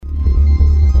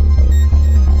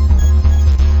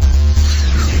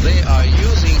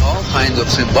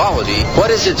Symbology. What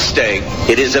is at stake?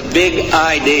 It is a big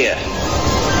idea,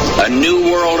 a new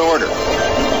world order,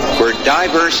 where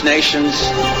diverse nations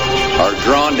are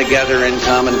drawn together in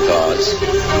common cause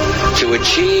to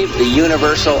achieve the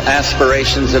universal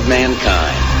aspirations of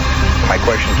mankind. My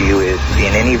question to you is,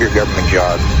 in any of your government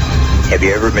jobs, have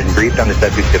you ever been briefed on the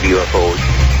subject of UFOs?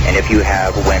 And if you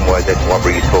have, when was it and what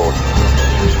were you told?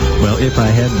 Well, if I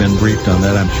had been briefed on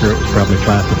that, I'm sure it was probably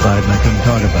classified and I couldn't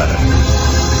talk about it.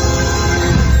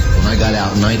 When I got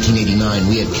out in 1989,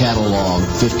 we had cataloged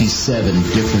 57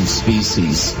 different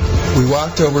species. We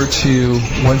walked over to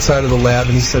one side of the lab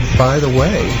and he said, by the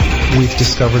way, we've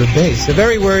discovered a base. The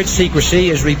very word secrecy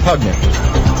is repugnant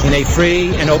in a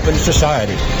free and open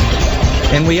society.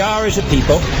 And we are, as a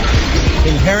people,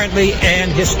 inherently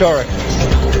and historically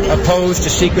opposed to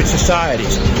secret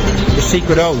societies, to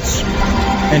secret oaths,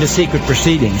 and to secret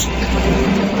proceedings.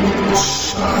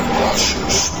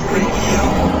 Skywatchers Radio.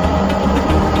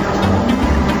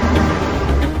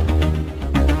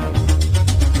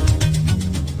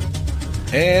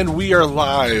 And we are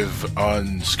live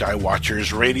on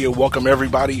Skywatchers Radio. Welcome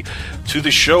everybody to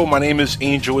the show. My name is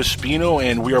Angel Espino,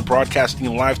 and we are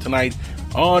broadcasting live tonight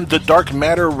on the Dark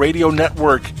Matter Radio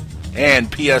Network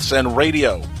and PSN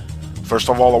Radio. First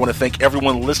of all, I want to thank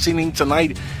everyone listening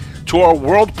tonight to our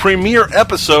world premiere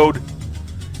episode.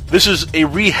 This is a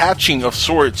rehatching of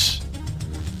sorts.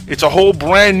 It's a whole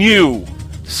brand new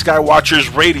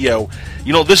Skywatchers Radio.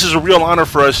 You know, this is a real honor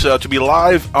for us to be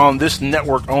live on this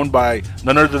network owned by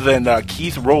none other than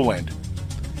Keith Rowland.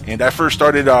 And I first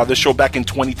started this show back in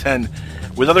 2010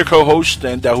 with other co-hosts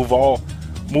and who've all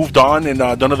moved on and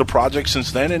done other projects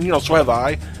since then, and so have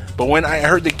I. But when I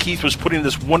heard that Keith was putting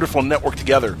this wonderful network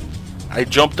together, I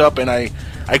jumped up and I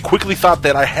quickly thought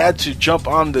that I had to jump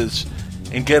on this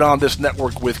and get on this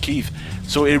network with Keith.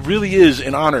 So it really is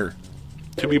an honor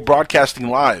to be broadcasting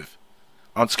live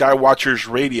on Skywatchers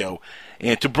Radio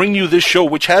and to bring you this show,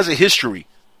 which has a history.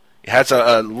 It has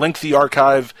a lengthy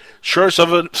archive. Sure,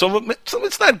 some of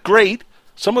it's not great.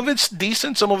 Some of it's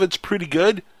decent. Some of it's pretty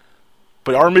good.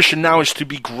 But our mission now is to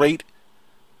be great,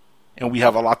 and we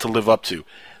have a lot to live up to.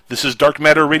 This is Dark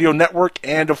Matter Radio Network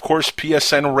and, of course,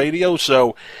 PSN Radio.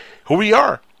 So, who we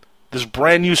are. This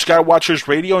brand new Skywatchers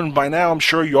Radio, and by now I'm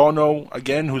sure you all know,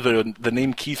 again, who the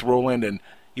name Keith Rowland, and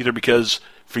either because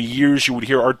for years you would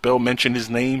hear Art Bell mention his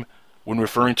name when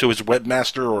referring to his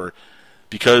webmaster, or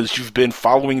because you've been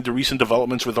following the recent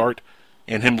developments with Art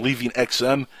and him leaving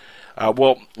XM.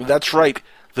 Well, that's right.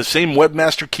 The same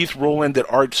webmaster, Keith Rowland, that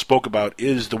Art spoke about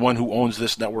is the one who owns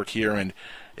this network here, and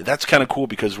that's kind of cool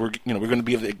because we're going to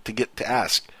be able to get to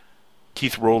ask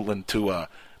Keith Rowland to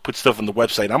put stuff on the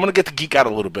website. I'm going to get to geek out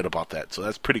a little bit about that, so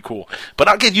that's pretty cool. But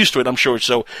I'll get used to it, I'm sure.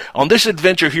 So on this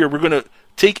adventure here, we're going to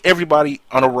take everybody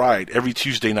on a ride every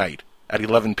Tuesday night at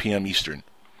 11 p.m. Eastern.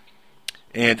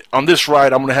 And on this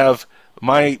ride, I'm going to have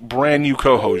my brand new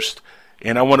co-host,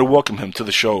 and I want to welcome him to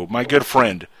the show, my good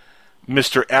friend,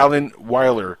 Mr. Alan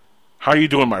Weiler. How are you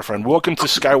doing, my friend? Welcome to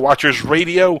Skywatchers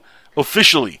Radio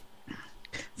officially.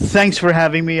 Thanks for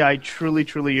having me. I truly,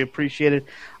 truly appreciate it.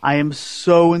 I am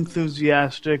so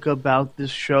enthusiastic about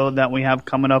this show that we have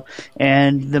coming up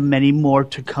and the many more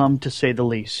to come, to say the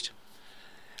least.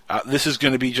 This is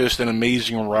going to be just an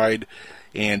amazing ride.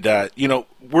 And,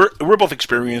 we're both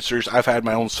experiencers. I've had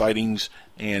my own sightings,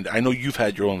 and I know you've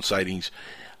had your own sightings.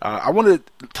 I want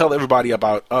to tell everybody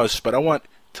about us, but I want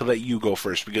to let you go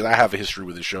first because I have a history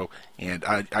with the show, and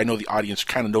I know the audience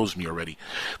kind of knows me already.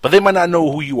 But they might not know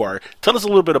who you are. Tell us a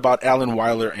little bit about Alan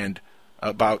Weiler and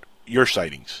about your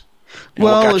sightings. And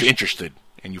what got you interested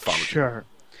and you followed it. Sure.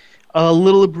 A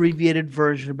little abbreviated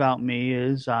version about me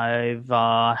is I've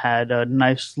had a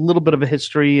nice little bit of a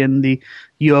history in the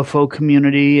UFO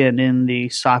community and in the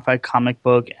sci-fi comic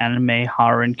book, anime,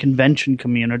 horror, and convention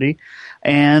community.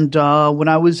 And when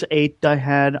I was 8, I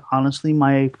had, honestly,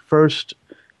 my first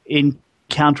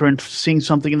encounter and seeing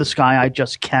something in the sky I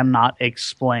just cannot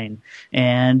explain.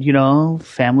 And,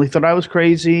 family thought I was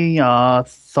crazy,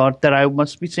 thought that I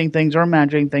must be seeing things or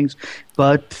imagining things.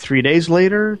 But 3 days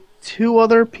later, 2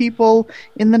 other people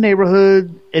in the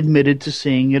neighborhood admitted to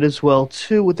seeing it as well,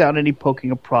 too, without any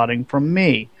poking or prodding from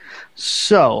me.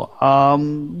 So,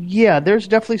 there's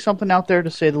definitely something out there, to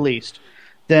say the least.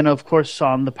 Then, of course,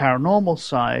 on the paranormal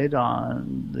side,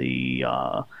 on the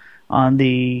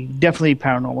definitely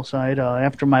paranormal side,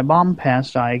 after my mom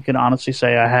passed, I can honestly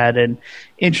say I had an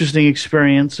interesting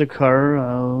experience occur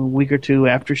a week or 2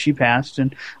 after she passed,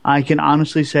 and I can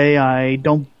honestly say I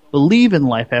don't believe in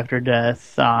life after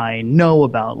death. I know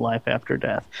about life after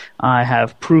death. I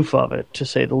have proof of it, to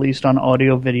say the least, on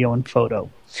audio, video, and photo.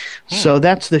 So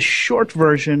that's the short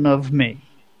version of me.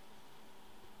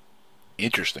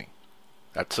 Interesting.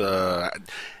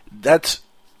 That's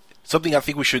something I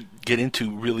think we should get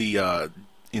into really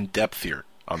in depth here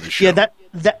on this show. Yeah,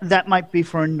 that might be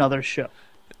for another show.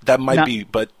 That might be,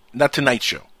 but not tonight's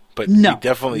show. But no, we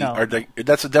definitely no.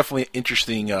 That's a definitely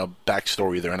interesting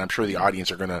backstory there, and I'm sure the audience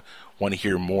are going to want to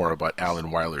hear more about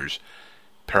Alan Weiler's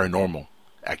paranormal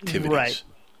activities. Right.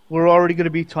 We're already going to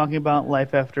be talking about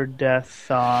life after death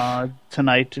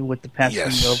tonight with the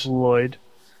passing of Lloyd.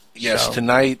 Yes, so.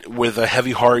 Tonight with a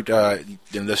heavy heart, and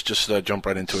let's just jump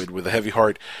right into it. With a heavy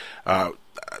heart, I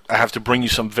have to bring you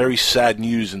some very sad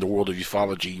news in the world of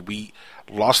ufology. We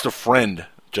lost a friend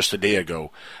just a day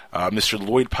ago. Mr.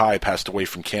 Lloyd Pye passed away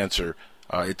from cancer.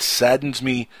 It saddens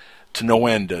me to no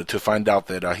end to find out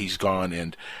that he's gone,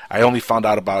 and I only found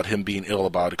out about him being ill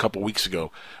about a couple weeks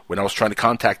ago when I was trying to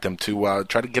contact him to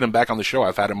try to get him back on the show.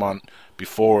 I've had him on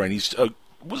before, and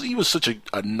he was such a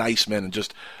nice man and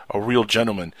just a real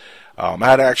gentleman. I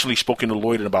had actually spoken to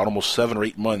Lloyd in about almost 7 or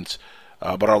 8 months.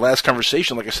 But our last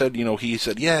conversation, like I said, he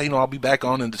said, yeah, I'll be back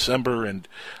on in December. And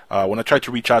when I tried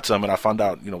to reach out to him and I found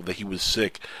out, that he was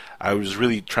sick, I was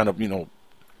really trying to,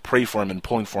 pray for him and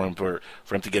pulling for him for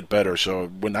him to get better. So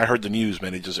when I heard the news,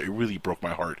 man, it really broke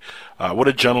my heart. What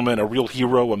a gentleman, a real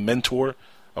hero, a mentor,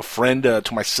 a friend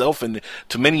to myself and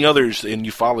to many others in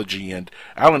ufology. And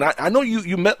Alan, I know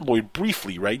you met Lloyd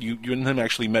briefly, right? You and him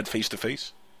actually met face to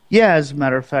face? Yeah, as a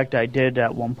matter of fact, I did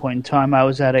at one point in time. I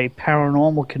was at a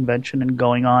paranormal convention and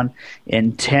going on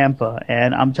in Tampa,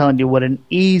 and I'm telling you, what an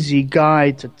easy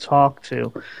guy to talk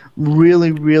to.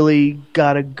 Really, really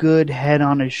got a good head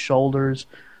on his shoulders.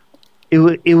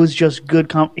 It was just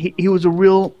good. He was a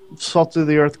real salt of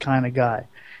the earth kind of guy.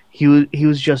 He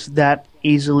was just that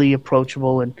easily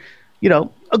approachable and,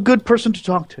 a good person to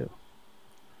talk to.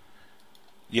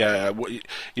 Yeah,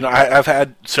 I've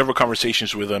had several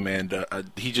conversations with him, and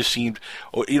he just seemed,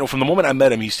 from the moment I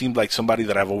met him, he seemed like somebody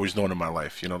that I've always known in my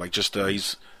life.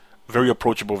 He's very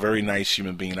approachable, very nice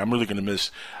human being. I'm really going to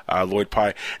miss Lloyd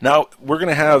Pye. Now, we're going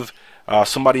to have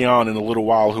somebody on in a little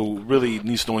while who really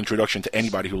needs no introduction to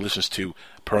anybody who listens to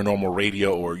paranormal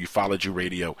radio or ufology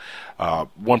radio.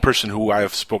 One person who I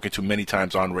have spoken to many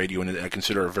times on radio and I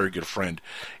consider a very good friend,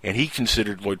 and he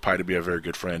considered Lloyd Pye to be a very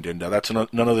good friend, and that's none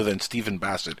other than Stephen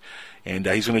Bassett. And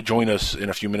he's going to join us in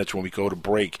a few minutes when we go to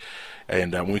break,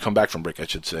 and when we come back from break, I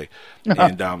should say.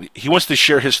 And he wants to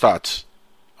share his thoughts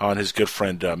on his good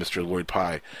friend, Mr. Lloyd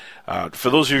Pye. For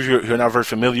those of you who are not very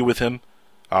familiar with him,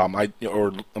 I'm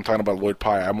talking about Lloyd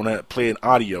Pye. I'm going to play an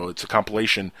audio. It's a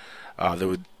compilation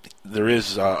there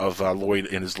is of Lloyd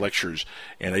in his lectures,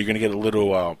 and you're going to get a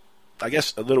little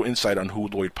insight on who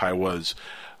Lloyd Pye was.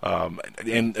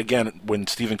 And again, when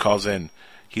Stephen calls in,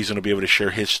 he's going to be able to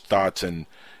share his thoughts and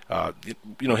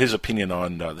his opinion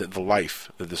on the life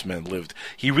that this man lived.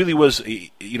 He really was a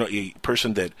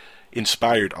person that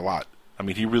inspired a lot. I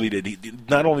mean, he really did. He,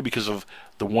 not only because of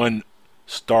the one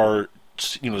star,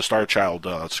 the Star Child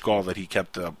skull that he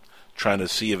kept trying to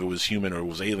see if it was human or it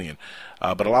was alien,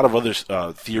 but a lot of other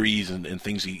theories and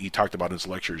things he talked about in his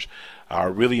lectures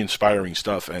are really inspiring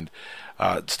stuff. And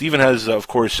Stephen has, of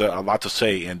course, a lot to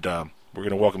say, and we're going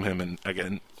to welcome him in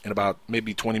about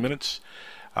maybe 20 minutes.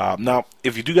 Now,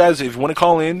 if you want to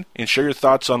call in and share your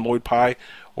thoughts on Lloyd Pye,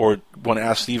 or want to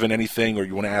ask Stephen anything, or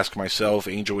you want to ask myself,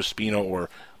 Angel Espino,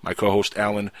 or my co-host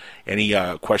Alan, any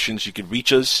questions, you can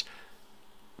reach us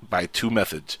by 2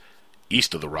 methods.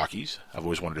 East of the Rockies. I've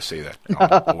always wanted to say that.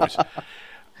 Always.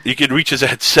 You can reach us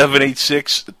at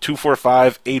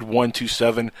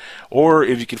 786-245-8127. Or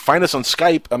if you can find us on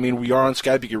Skype, we are on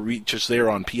Skype. You can reach us there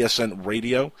on PSN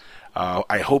Radio.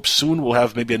 I hope soon we'll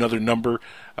have maybe another number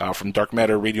from Dark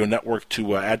Matter Radio Network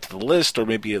to add to the list, or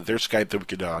maybe their Skype that we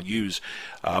could use.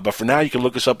 But for now, you can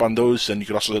look us up on those, and you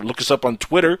can also look us up on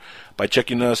Twitter by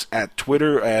checking us at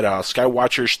Twitter at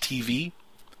Skywatchers TV.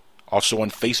 Also on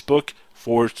Facebook,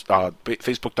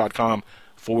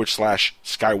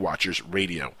 Facebook.com/Skywatchers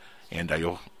Radio. And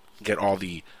you'll get all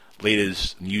the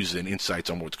latest news and insights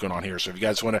on what's going on here. So if you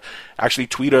guys want to actually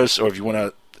tweet us, or if you want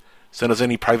to send us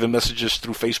any private messages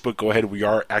through Facebook, go ahead. We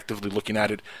are actively looking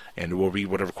at it, and we'll read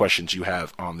whatever questions you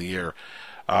have on the air.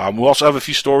 We'll also have a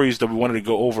few stories that we wanted to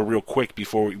go over real quick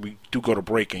before we do go to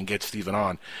break and get Stephen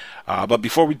on. But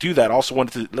before we do that, I also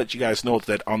wanted to let you guys know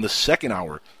that on the second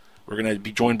hour, we're going to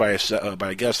be joined by a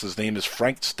guest. His name is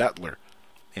Frank Statler,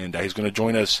 and he's going to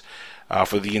join us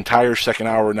for the entire second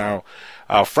hour. Now,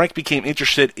 Frank became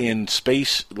interested in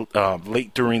space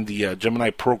late during the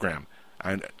Gemini program.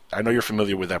 I know you're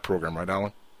familiar with that program, right,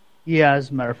 Alan? Yeah, as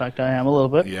a matter of fact, I am a little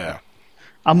bit. Yeah.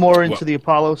 I'm more into the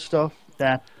Apollo stuff,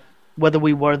 that whether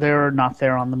we were there or not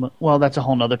there on the moon. Well, that's a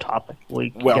whole other topic.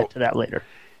 We can get to that later.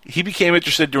 He became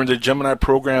interested during the Gemini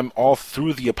program all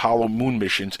through the Apollo moon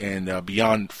missions and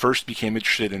beyond. First became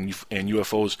interested in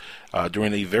UFOs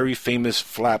during a very famous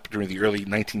flap during the early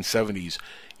 1970s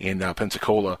in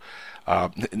Pensacola.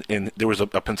 And there was a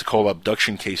Pensacola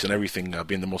abduction case and everything,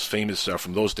 being the most famous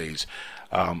from those days.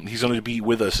 He's going to be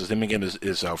with us. His name again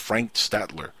is Frank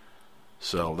Statler.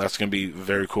 So that's going to be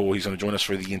very cool. He's going to join us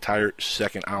for the entire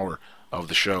second hour of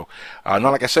the show.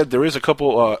 Now, like I said, there is a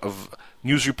couple of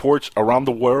news reports around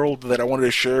the world that I wanted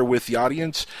to share with the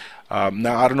audience.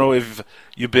 Now, I don't know if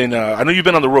you've been. I know you've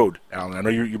been on the road, Alan. I know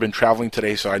you've been traveling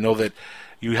today, so I know that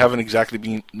you haven't exactly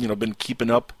been keeping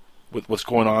up with what's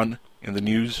going on in the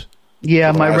news.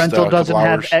 Yeah, my rental doesn't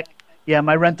have.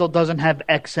 My rental doesn't have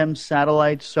XM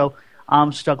satellites, so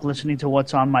I'm stuck listening to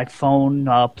what's on my phone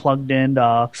plugged in.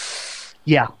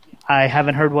 Yeah, I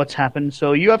haven't heard what's happened,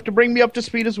 so you have to bring me up to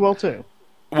speed as well too.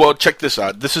 Well, check this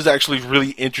out. This is actually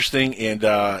really interesting, and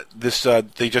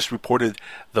they just reported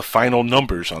the final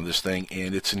numbers on this thing,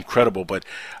 and it's incredible. But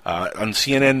on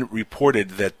CNN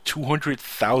reported that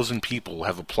 200,000 people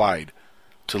have applied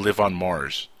to live on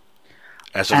Mars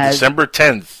as of December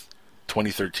 10th,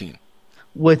 2013.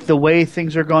 With the way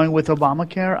things are going with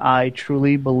Obamacare, I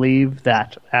truly believe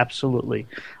that. Absolutely.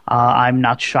 I'm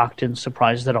not shocked and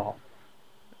surprised at all.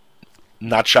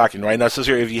 Not shocking, right? Now, it says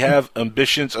here, if you have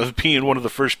ambitions of being one of the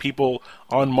first people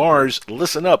on Mars,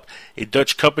 listen up. A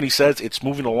Dutch company says it's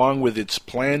moving along with its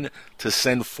plan to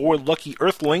send 4 lucky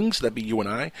Earthlings, that'd be you and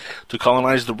I, to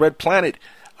colonize the red planet.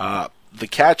 The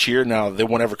catch here, now, they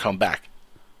won't ever come back.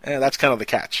 That's kind of the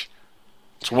catch.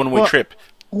 It's a one-way trip.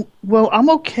 Well, I'm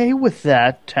okay with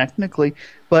that, technically.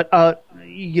 But,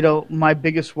 my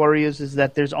biggest worry is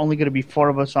that there's only going to be 4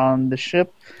 of us on the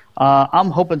ship.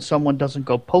 I'm hoping someone doesn't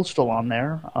go postal on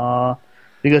there,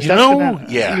 because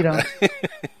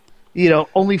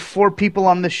only 4 people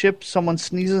on the ship. Someone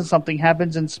sneezes, something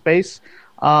happens in space.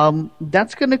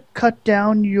 That's going to cut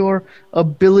down your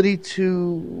ability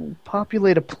to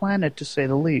populate a planet, to say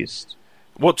the least.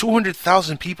 Well,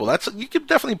 200,000 people. You could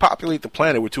definitely populate the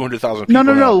planet with 200,000 people.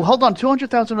 No. Hold on.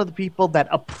 200,000 of the people that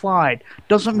applied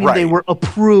doesn't mean they were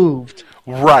approved.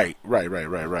 Right.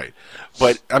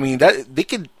 But I mean, they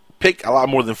could pick a lot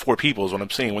more than 4 people is what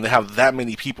I'm saying. When they have that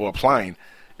many people applying,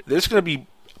 there's going to be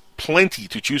plenty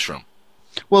to choose from.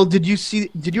 Well, did you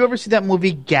ever see that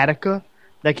movie Gattaca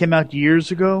that came out years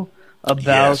ago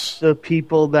about the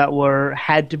people that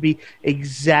had to be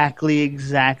exactly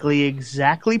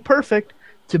perfect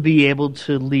to be able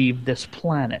to leave this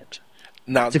planet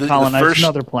to colonize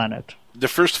another planet? The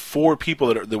first 4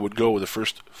 people that would go, the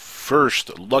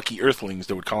first lucky Earthlings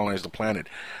that would colonize the planet.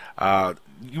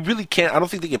 You really can't. I don't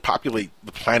think they can populate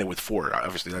the planet with 4.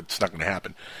 Obviously, that's not going to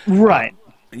happen. Right.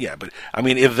 Yeah, but I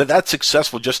mean, if that's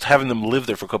successful, just having them live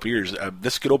there for a couple of years,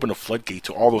 this could open a floodgate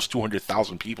to all those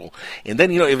 200,000 people. And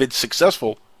then, if it's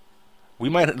successful, we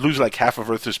might lose like half of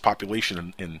Earth's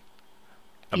population in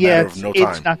a matter of no time.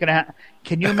 It's not going to happen.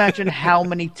 Can you imagine how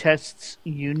many tests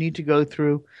you need to go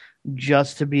through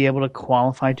just to be able to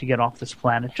qualify to get off this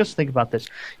planet? Just think about this.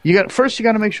 You got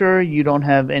to make sure you don't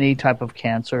have any type of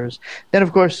cancers. Then,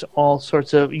 of course, all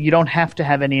sorts of. You don't have to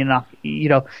have any.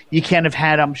 You can't have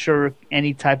had, I'm sure,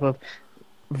 any type of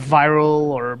viral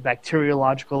or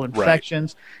bacteriological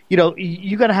infections. Right.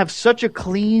 You got to have such a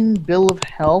clean bill of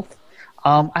health.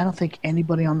 I don't think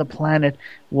anybody on the planet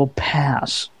will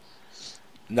pass.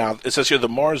 Now, it says here the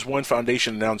Mars One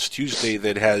Foundation announced Tuesday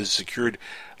that it has secured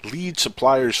lead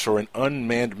suppliers for an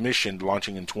unmanned mission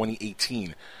launching in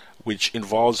 2018, which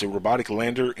involves a robotic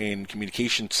lander and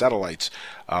communication satellites.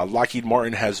 Lockheed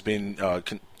Martin has been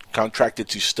contracted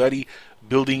to study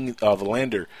building the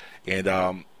lander,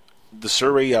 and the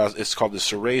Surrey, it's called the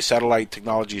Surrey Satellite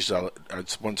Technologies.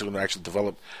 It's one to actually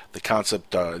develop the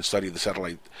concept and study the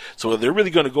satellite. So they're really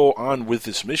going to go on with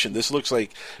this mission. This looks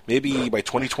like maybe by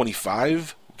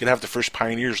 2025 we can have the first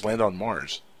pioneers land on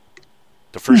Mars.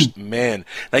 The first man.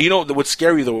 Now, what's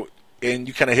scary, though, and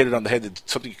you kind of hit it on the head, that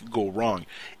something could go wrong.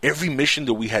 Every mission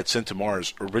that we had sent to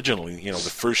Mars originally, the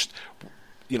first,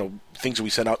 things that we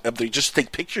sent out, they just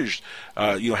take pictures,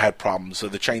 had problems. So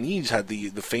the Chinese had the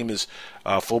famous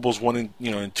Phobos 1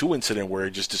 and 2 incident where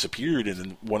it just disappeared, and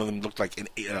then one of them looked like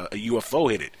a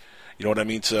UFO hit it. You know what I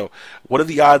mean? So what are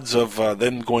the odds of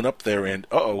them going up there and,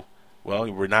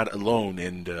 we're not alone,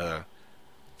 and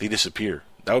they disappear?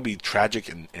 That would be tragic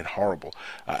and horrible.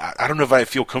 I don't know if I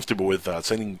feel comfortable with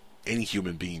sending any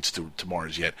human beings to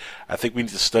Mars yet. I think we need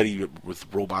to study with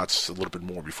robots a little bit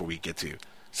more before we get to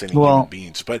sending human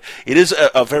beings. But it is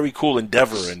a very cool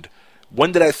endeavor, and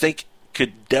one that I think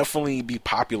could definitely be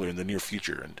popular in the near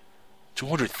future. And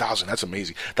 200,000, that's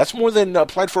amazing. That's more than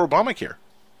applied for Obamacare.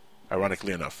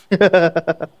 ironically enough.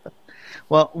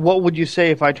 Well, what would you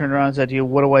say if I turned around and said to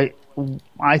you,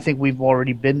 I think we've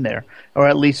already been there, or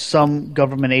at least some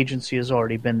government agency has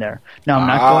already been there.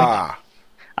 Now,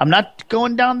 I'm not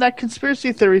going down that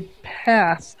conspiracy theory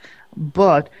path,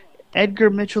 but Edgar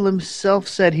Mitchell himself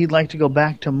said he'd like to go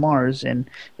back to Mars, and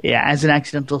as an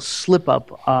accidental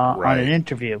slip-up on an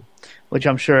interview, which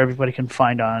I'm sure everybody can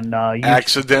find on YouTube.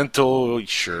 Accidental,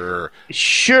 sure.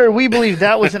 Sure, we believe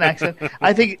that was an accident.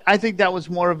 I think that was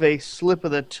more of a slip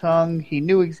of the tongue. He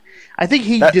knew. I think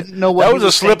he didn't know what. That was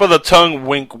a slip of the tongue,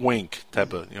 wink, wink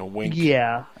type of wink.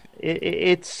 Yeah,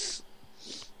 it's.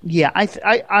 Yeah,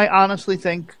 I honestly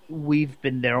think we've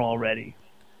been there already.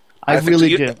 I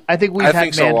really do. I think we've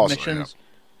had manned missions.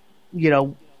 Yeah. You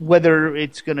know, whether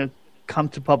it's going to come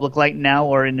to public light now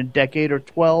or in a decade or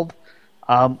 12.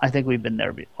 I think we've been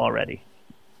there already.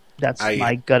 That's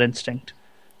my gut instinct.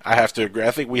 I have to agree.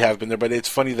 I think we have been there, but it's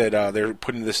funny that they're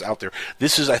putting this out there.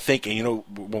 This is, I think, and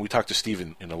when we talk to Steve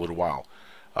in a little while,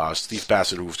 Steve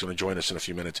Bassett, who's going to join us in a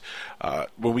few minutes,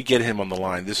 when we get him on the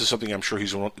line, this is something I'm sure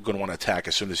he's going to want to attack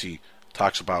as soon as he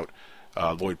talks about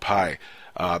Lloyd Pye,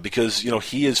 because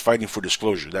he is fighting for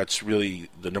disclosure. That's really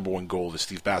the number one goal that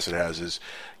Steve Bassett has, is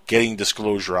getting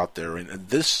disclosure out there, and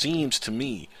this seems to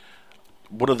me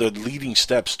one of the leading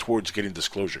steps towards getting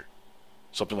disclosure.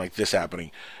 Something like this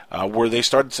happening, where they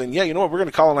started saying, yeah, you know what, we're going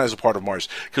to colonize a part of Mars.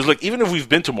 Because, look, even if we've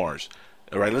been to Mars,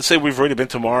 all right, let's say we've already been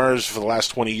to Mars for the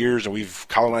last 20 years and we've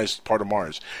colonized part of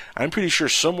Mars, I'm pretty sure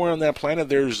somewhere on that planet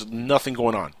there's nothing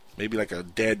going on. Maybe like a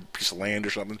dead piece of land or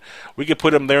something. We could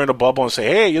put them there in a bubble and say,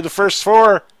 hey, you're the first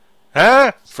four.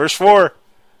 Huh? First four.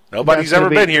 Nobody's ever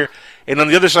been here. And on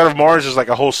the other side of Mars is like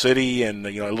a whole city and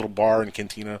a little bar and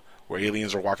cantina where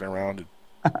aliens are walking around and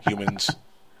humans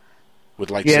with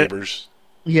lightsabers.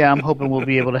 Yeah, I'm hoping we'll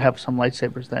be able to have some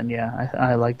lightsabers then. Yeah,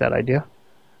 I like that idea.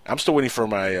 I'm still waiting for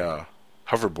my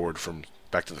hoverboard from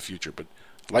Back to the Future, but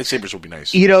lightsabers would be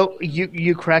nice.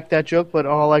 You cracked that joke, but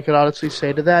all I could honestly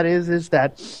say to that is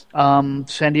that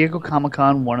San Diego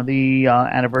Comic-Con, one of the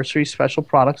anniversary special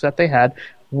products that they had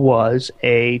was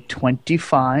a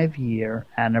 25-year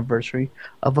anniversary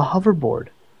of a hoverboard.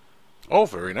 Oh,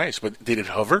 very nice. But did it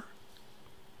hover?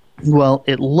 Well,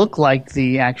 it looked like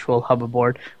the actual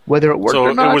hoverboard. Whether it worked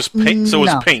or not, it was pink. So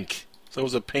no. it was pink. So it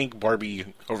was a pink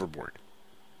Barbie hoverboard.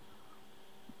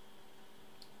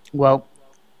 Well,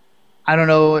 I don't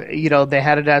know. They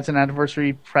had it as an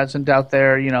anniversary present out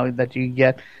there. That you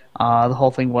get. The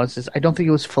whole thing was I don't think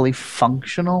it was fully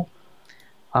functional.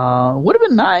 Would have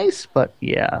been nice, but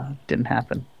yeah, didn't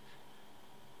happen.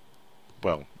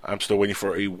 Well, I'm still waiting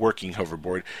for a working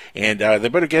hoverboard, and they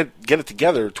better get it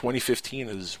together. 2015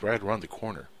 is right around the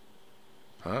corner,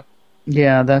 huh?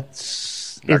 Yeah,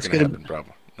 it's not going to happen.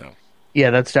 Probably no.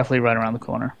 Yeah, that's definitely right around the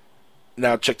corner.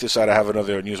 Now, check this out. I have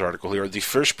another news article here. The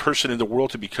first person in the world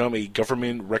to become a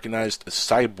government-recognized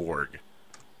cyborg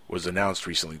was announced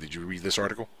recently. Did you read this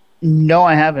article? No,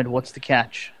 I haven't. What's the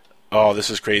catch? Oh, this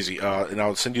is crazy. And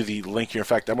I'll send you the link here. In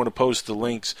fact, I'm going to post the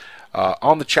links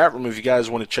on the chat room if you guys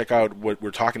want to check out what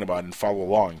we're talking about and follow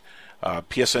along.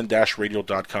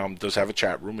 PSN-radio.com does have a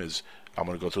chat room. I'm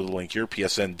going to go through the link here,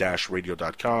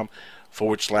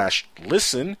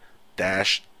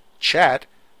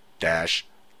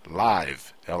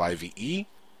 psn-radio.com/listen-chat-live, L-I-V-E,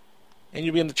 and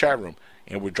you'll be in the chat room.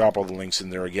 And we'll drop all the links in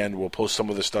there again. We'll post some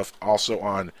of this stuff also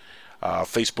on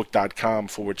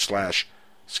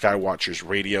facebook.com/Skywatchers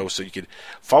Radio, so you can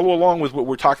follow along with what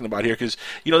we're talking about here, because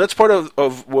that's part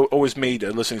of what always made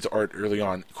listening to Art early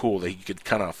on cool, that he could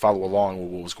kind of follow along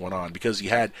with what was going on, because he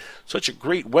had such a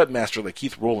great webmaster like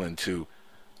Keith Rowland to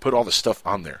put all the stuff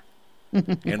on there.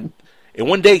 and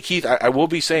one day, Keith, I will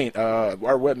be saying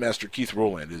our webmaster Keith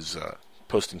Rowland is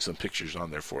posting some pictures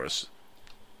on there for us.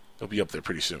 They'll be up there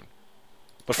pretty soon.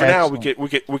 But for Excellent. Now,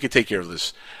 we could take care of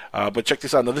this. But check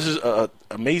this out. Now, this is an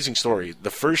amazing story. The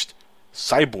first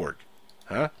cyborg,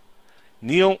 huh?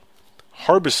 Neil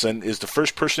Harbison is the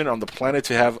first person on the planet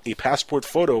to have a passport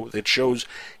photo that shows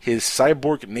his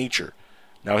cyborg nature.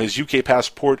 Now, his UK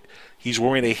passport, he's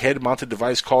wearing a head-mounted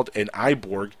device called an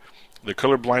iBorg. The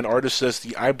colorblind artist says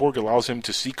the iBorg allows him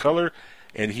to see color,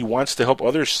 and he wants to help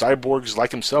other cyborgs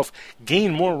like himself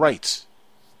gain more rights.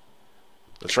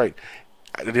 That's right.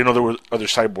 I didn't know there were other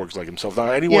cyborgs like himself.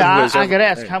 Now, anyone who has I got to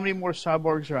ask, how many more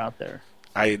cyborgs are out there?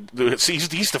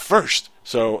 He's the first,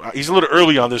 so he's a little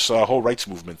early on this whole rights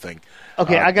movement thing.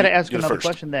 Okay, I got to ask another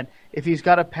question then. If he's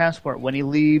got a passport, when he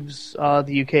leaves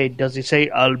the UK, does he say,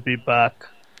 "I'll be back"?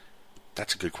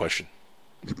 That's a good question.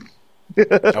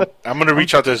 I'm going to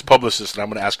reach out to his publicist and I'm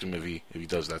going to ask him if he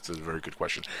does that. That's a very good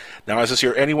question. Now, as I say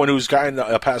here, anyone who's gotten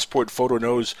a passport photo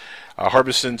knows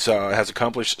Harbison has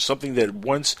accomplished something that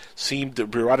once seemed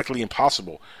bureaucratically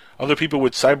impossible. Other people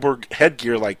with cyborg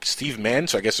headgear like Steve Mann,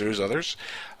 so I guess there's others,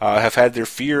 have had their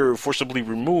fear forcibly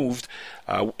removed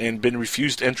and been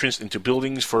refused entrance into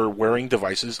buildings for wearing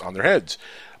devices on their heads.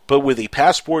 But with a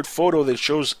passport photo that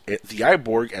shows the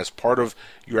cyborg as part of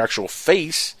your actual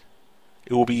face,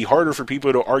 it will be harder for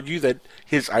people to argue that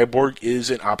his cyborg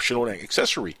is an optional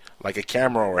accessory, like a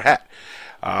camera or a hat.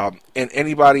 And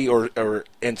anybody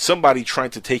and somebody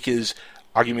trying to take his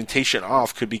augmentation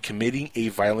off could be committing a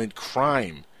violent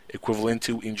crime, equivalent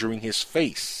to injuring his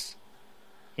face.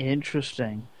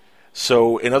 Interesting.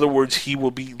 So, in other words, he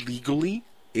will be legally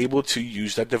able to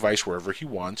use that device wherever he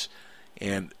wants,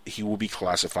 and he will be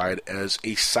classified as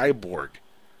a cyborg.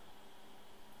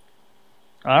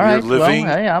 All right. We're living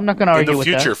well, hey, I'm not going to argue in the with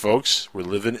future, that. folks. We're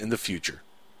living in the future.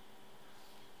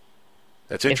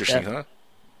 That's interesting, huh?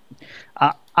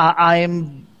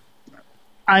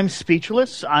 I'm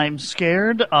speechless. I'm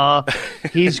scared.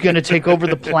 He's going to take over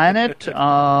the planet.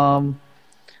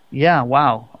 Yeah,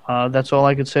 wow. That's all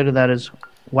I could say to that is,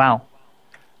 wow.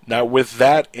 Now, with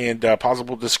that and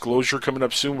possible disclosure coming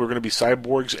up soon, we're going to be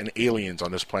cyborgs and aliens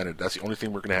on this planet. That's the only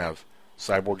thing we're going to have.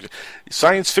 Cyborgs.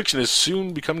 Science fiction is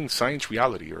soon becoming science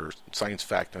reality or science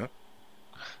fact, huh?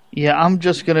 Yeah, I'm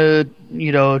just going to,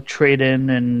 trade in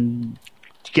and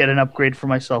get an upgrade for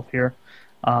myself here.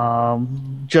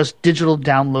 Just digital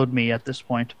download me at this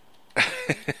point.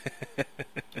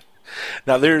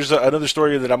 Now, there's another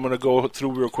story that I'm going to go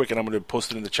through real quick, and I'm going to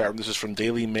post it in the chat room. This is from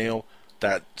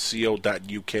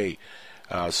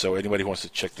dailymail.co.uk. So anybody who wants to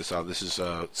check this out, this is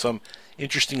some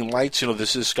interesting lights.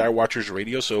 This is Skywatchers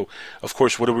Radio, so of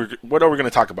course, what are we going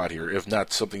to talk about here, if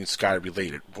not something sky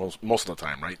related? Well, most of the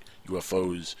time, right?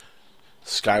 UFOs,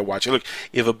 Skywatch. Look,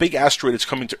 if a big asteroid is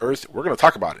coming to Earth, we're going to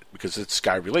talk about it because it's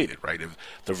sky related, right? If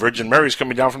the Virgin Mary is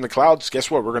coming down from the clouds,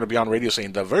 guess what? We're going to be on radio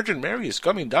saying the Virgin Mary is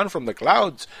coming down from the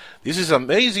clouds. This is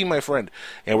amazing, my friend,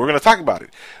 and we're going to talk about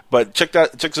it. But check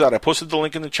this out. I posted the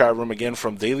link in the chat room again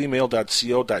from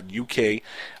dailymail.co.uk.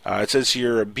 It says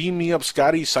here, "Beam me up,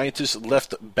 Scotty." Scientists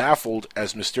left baffled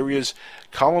as mysterious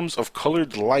columns of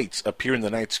colored lights appear in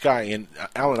the night sky. And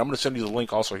Alan, I'm going to send you the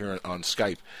link also here on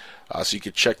Skype. So you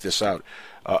can check this out.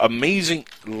 Amazing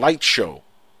light show.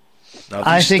 Now,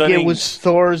 I think it was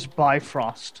Thor's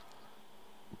Bifrost.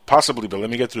 Possibly, but let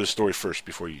me get through the story first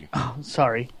before you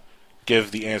sorry.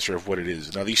 give the answer of what it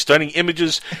is. Now, these stunning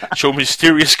images show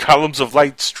mysterious columns of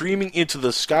light streaming into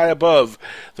the sky above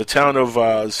the town of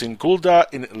Sigulda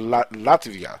in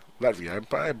Latvia.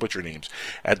 I butcher names.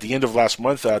 At the end of last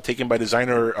month, taken by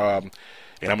designer, and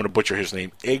I'm going to butcher his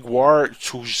name, Egwar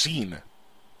Tuzin.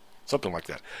 Something like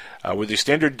that. With a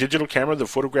standard digital camera, the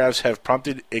photographs have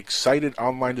prompted excited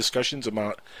online discussions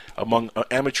among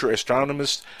amateur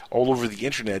astronomers all over the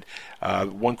internet.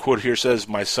 One quote here says,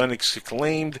 "My son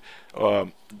exclaimed,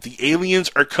 'The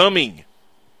aliens are coming!'"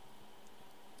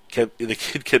 The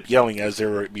kid kept yelling as they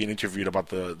were being interviewed about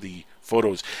the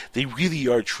photos. They really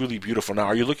are truly beautiful. Now,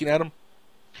 are you looking at them?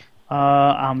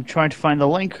 I'm trying to find the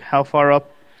link. How far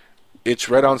up? It's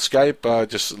right on Skype.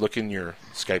 Just look in your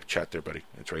Skype chat there, buddy.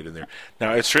 It's right in there.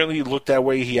 Now, it certainly looked that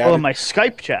way. He added, in my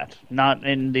Skype chat, not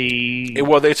in the...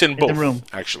 it's in both. The room.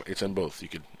 Actually, it's in both. You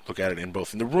could look at it in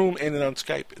both. In the room and on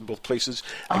Skype, in both places.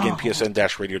 Again,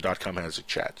 psn-radio.com has a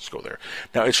chat. Just go there.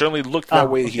 Now, it certainly looked that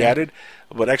way, he added,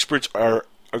 but experts are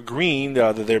agreeing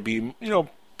that there'd be,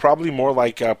 probably more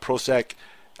like Prozac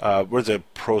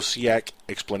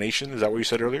explanation. Is that what you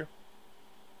said earlier?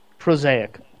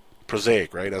 Prosaic,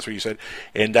 right? That's what you said,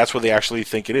 and that's what they actually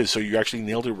think it is. So you actually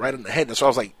nailed it right on the head. That's why I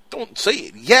was like, "Don't say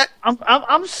it yet."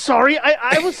 I'm sorry.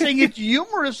 I was saying it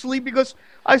humorously because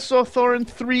I saw Thor in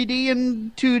 3D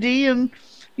and 2D, and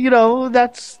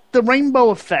that's the rainbow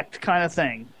effect kind of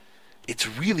thing. It's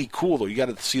really cool though. You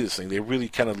got to see this thing. They really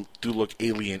kind of do look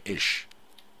alien-ish.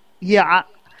 Yeah.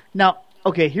 Now,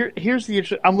 okay. Here's the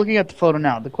issue. I'm looking at the photo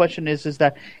now. The question is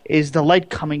the light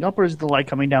coming up or is the light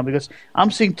coming down? Because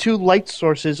I'm seeing two light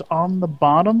sources on the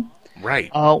bottom. Right.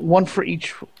 One for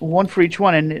each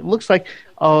one, and it looks like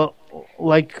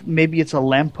maybe it's a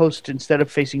lamppost instead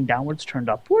of facing downwards, turned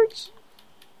upwards.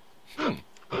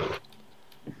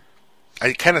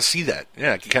 I kind of see that.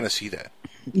 Yeah, I can kind of see that.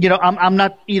 I'm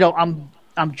not.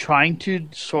 I'm trying to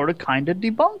sort of kind of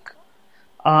debunk.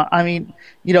 I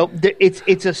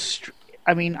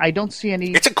don't see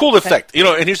any... It's a cool effect.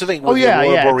 And here's the thing. With the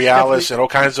Aurora Borealis and all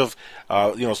kinds of,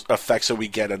 effects that we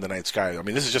get in the night sky. I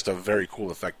mean, this is just a very cool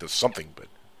effect of something, but...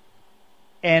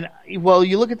 And, well,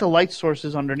 you look at the light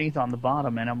sources underneath on the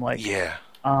bottom, and I'm like... Yeah.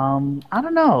 I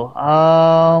don't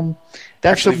know.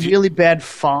 That's Actually, a really bad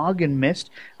fog and mist.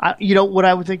 What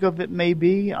I would think of it may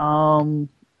be,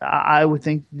 I would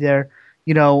think they're,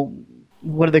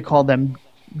 what do they call them?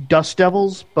 Dust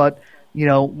devils, but,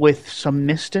 with some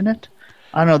mist in it.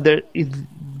 I don't know.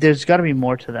 There's got to be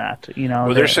more to that.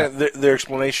 Well, they're saying their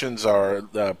explanations are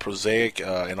prosaic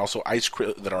and also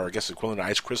that are, I guess, equivalent to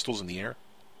ice crystals in the air.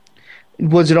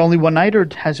 Was it only one night, or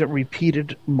has it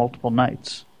repeated multiple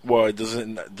nights? Well, it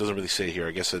doesn't really say here.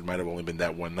 I guess it might have only been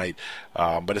that one night.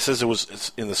 But it says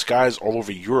it's in the skies all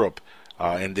over Europe,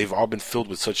 and they've all been filled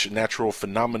with such natural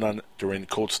phenomenon during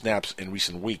cold snaps in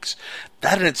recent weeks.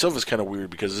 That in itself is kind of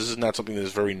weird because this is not something that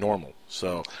is very normal.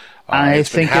 So I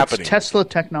think it's Tesla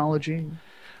technology.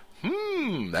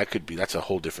 That could be. That's a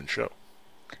whole different show.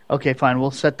 Okay, fine.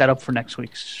 We'll set that up for next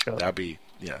week's show. That'd be,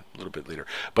 a little bit later.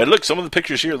 But look, some of the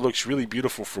pictures here looks really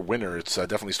beautiful for winter. It's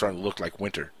definitely starting to look like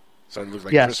winter. Starting to look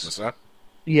like Christmas, huh?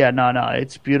 Yeah, no,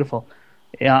 it's beautiful.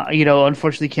 Yeah,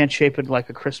 unfortunately, can't shape it like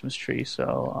a Christmas tree.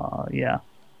 So, yeah.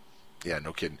 Yeah,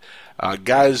 no kidding,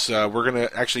 guys. We're gonna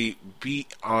actually be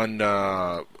on.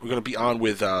 We're gonna be on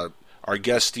with our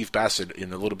guest Steve Bassett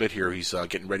in a little bit here. He's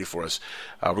getting ready for us.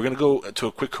 We're going to go to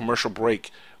a quick commercial break.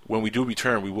 When we do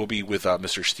return, we will be with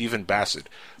Mr. Stephen Bassett.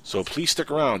 So please stick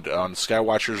around on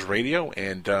Skywatchers Radio,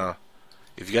 and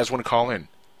if you guys want to call in,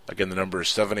 again, the number is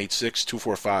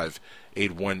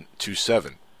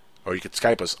 786-245-8127, or you can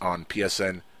Skype us on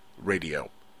PSN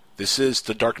Radio. This is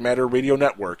the Dark Matter Radio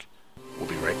Network. We'll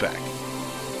be right back.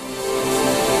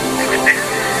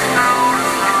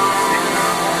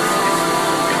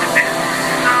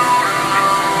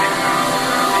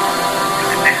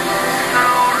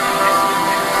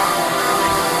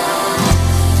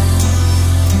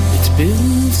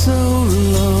 Been so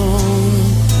long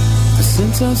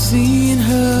since I've seen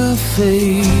her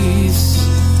face.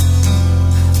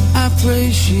 I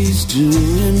pray she's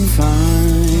doing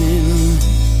fine.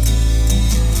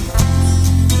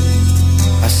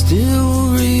 I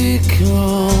still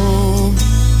recall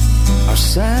our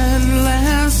sad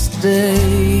last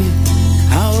day,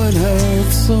 how it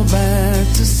hurt so bad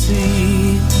to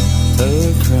see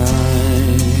her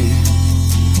cry.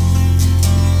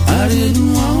 I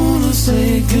didn't want to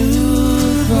say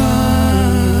goodbye.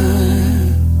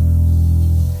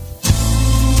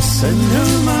 Send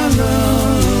her my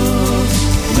love,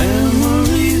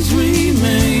 memories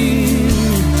remain.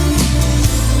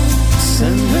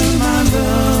 Send her my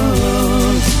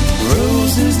love,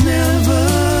 roses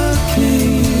never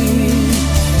came.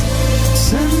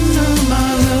 Send her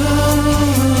my love.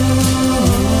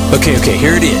 Okay,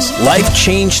 here it is. Life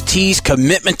Change Tea's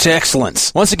commitment to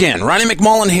excellence. Once again, Ronnie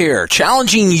McMullen here,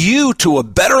 challenging you to a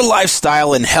better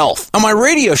lifestyle and health. On my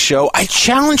radio show, I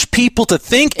challenge people to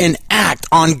think and act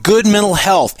on good mental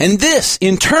health, and this,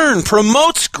 in turn,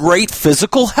 promotes great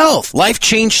physical health. Life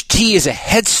Change Tea is a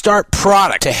Head Start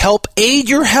product to help aid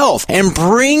your health and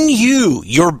bring you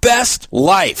your best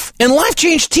life. And Life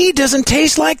Change Tea doesn't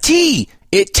taste like tea.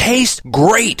 It tastes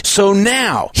great. So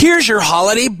now, here's your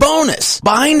holiday bonus.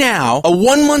 Buy now a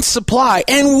 1-month supply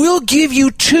and we'll give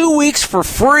you 2 weeks for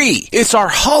free. It's our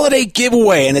holiday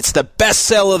giveaway and it's the best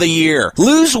sale of the year.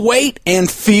 Lose weight and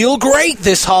feel great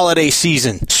this holiday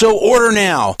season. So order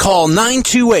now. Call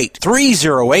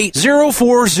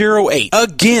 928-308-0408.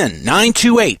 Again,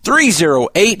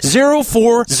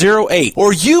 928-308-0408.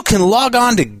 Or you can log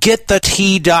on to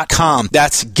getthetea.com.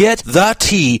 That's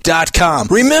getthetea.com.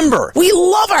 Remember, we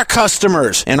love our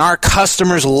customers, and our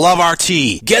customers love our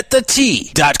tea.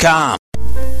 GetThetea.com.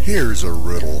 Here's a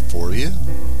riddle for you.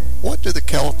 What do the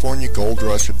California gold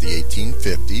rush of the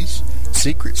 1850s,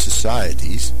 secret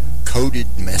societies, coded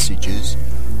messages,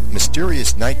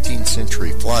 mysterious 19th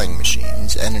century flying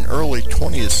machines, and an early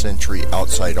 20th century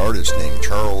outside artist named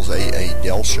Charles A.A.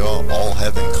 Delshaw all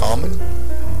have in common?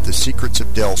 The Secrets of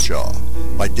Delshaw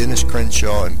by Dennis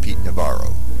Crenshaw and Pete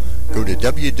Navarro. Go to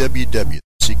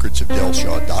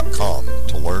www.secretsofdelshaw.com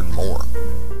to learn more.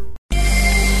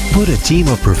 Put a team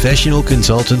of professional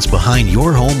consultants behind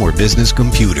your home or business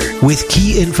computer with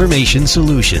Key Information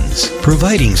Solutions,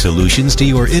 providing solutions to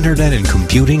your internet and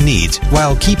computing needs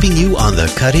while keeping you on the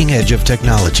cutting edge of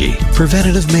technology.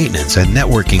 Preventative maintenance and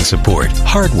networking support,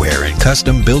 hardware and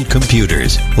custom-built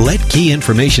computers. Let Key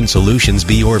Information Solutions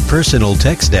be your personal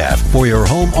tech staff for your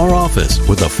home or office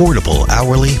with affordable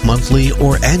hourly, monthly,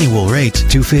 or annual rates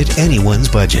to fit anyone's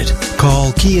budget.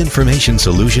 Call Key Information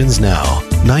Solutions now.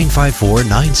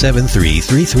 954-973-3374.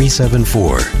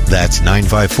 That's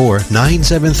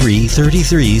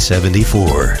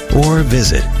 954-973-3374. Or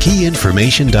visit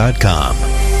keyinformation.com.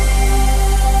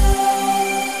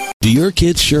 Do your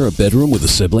kids share a bedroom with a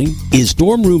sibling? Is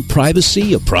dorm room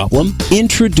privacy a problem?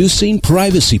 Introducing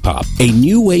Privacy Pop, a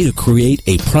new way to create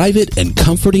a private and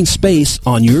comforting space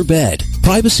on your bed.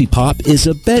 Privacy Pop is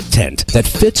a bed tent that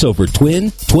fits over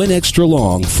twin extra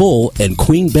long, full, and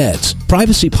queen beds.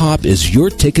 Privacy Pop is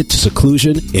your ticket to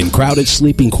seclusion in crowded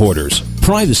sleeping quarters.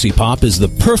 Privacy Pop is the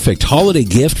perfect holiday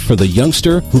gift for the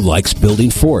youngster who likes building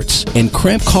forts and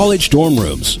cramped college dorm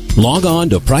rooms. Log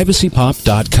on to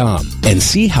privacypop.com and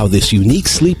see how this unique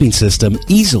sleeping system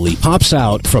easily pops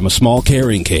out from a small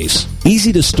carrying case.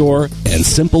 Easy to store and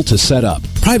simple to set up.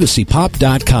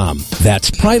 Privacypop.com. That's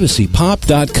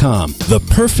privacypop.com. The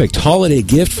perfect holiday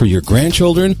gift for your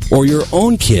grandchildren or your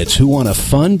own kids who want a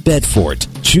fun bed fort.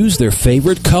 Choose their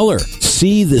favorite color.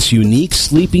 See this unique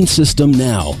sleeping system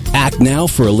now. Act now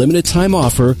for a limited time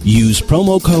offer. Use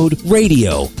promo code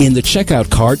RADIO in the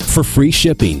checkout cart for free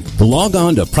shipping. Log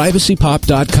on to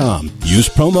privacypop.com. Use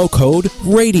promo code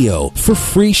RADIO for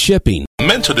free shipping.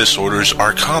 Mental disorders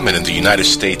are common in the United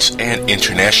States and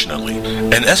internationally.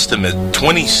 An estimate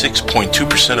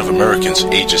 26.2% of Americans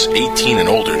ages 18 and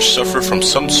older suffer from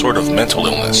some sort of mental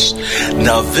illness.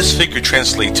 Now, this figure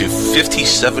translates to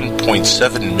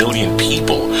 57.7 million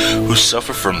people who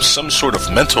suffer from some sort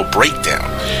of mental breakdown.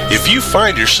 If you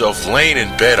find yourself laying in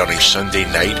bed on a Sunday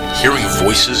night, hearing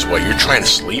voices while you're trying to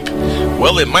sleep,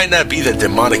 well, it might not be the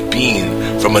demonic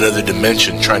being from another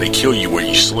dimension trying to kill you where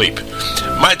you sleep.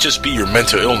 It might just be your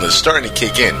mental illness starting to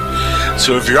kick in.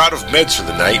 So if you're out of meds for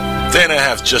the night, then I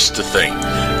have just the thing.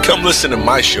 Come listen to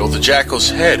my show, The Jackal's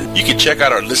Head. You can check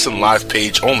out our Listen Live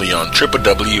page only on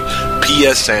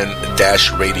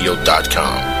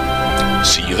www.psn-radio.com.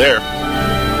 See you there.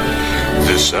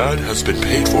 This ad has been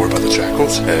paid for by The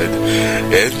Jackal's Head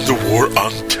and the War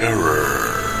on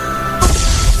Terror.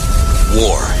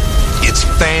 War. It's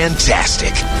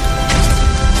fantastic.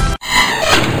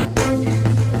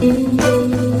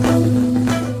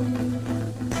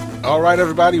 All right,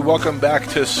 everybody, welcome back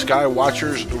to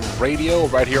Skywatchers Radio,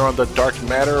 right here on the Dark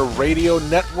Matter Radio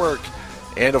Network,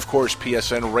 and, of course,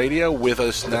 PSN Radio. With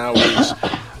us now is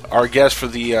our guest for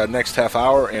the next half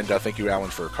hour, and thank you, Alan,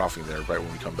 for coughing there right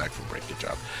when we come back from break. Good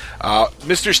job.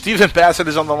 Mr. Stephen Bassett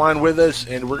is on the line with us,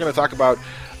 and we're going to talk about,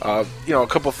 a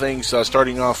couple things,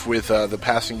 starting off with the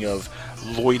passing of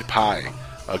Lloyd Pye,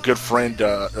 a good friend,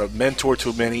 a mentor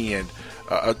to many, and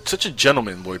such a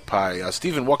gentleman, Lloyd Pye.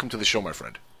 Stephen, welcome to the show, my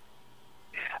friend.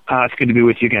 It's good to be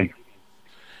with you again.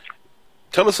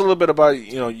 Tell us a little bit about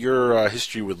your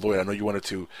history with Lloyd. I know you wanted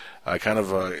to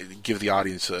give the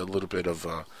audience a little bit of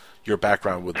your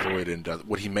background with Lloyd and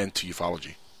what he meant to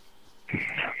ufology.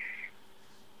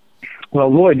 Well,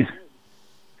 Lloyd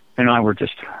and I were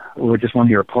just 1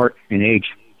 year apart in age,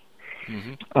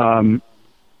 and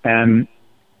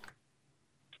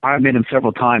I've met him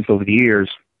several times over the years.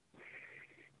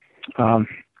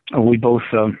 We both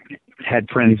had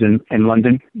friends in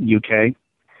London, UK.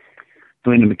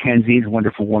 Linda McKenzie, a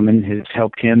wonderful woman, has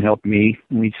helped me.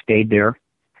 We stayed there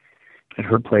at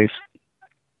her place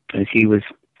as he was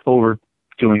over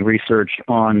doing research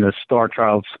on the Star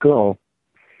Child skull.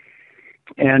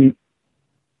 And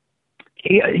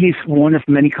he's one of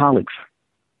many colleagues.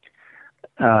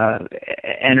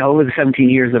 And over the 17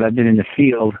 years that I've been in the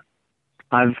field,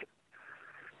 I've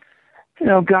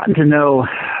gotten to know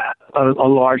a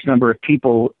large number of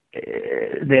people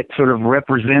that sort of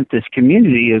represent this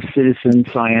community of citizen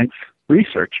science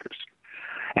researchers.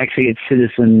 Actually, it's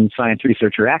citizen science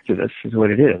researcher activists is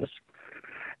what it is.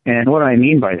 And what do I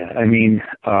mean by that? I mean,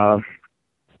 and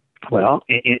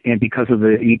because of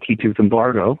the ET tooth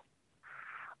embargo,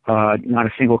 not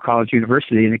a single college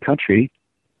university in the country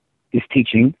is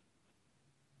teaching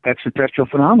extraterrestrial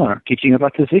phenomena, teaching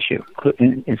about this issue,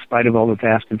 in spite of all the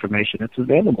vast information that's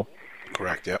available.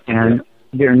 Correct, yeah. And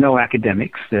there are no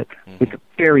academics that, with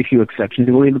very few exceptions,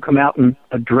 will even come out and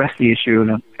address the issue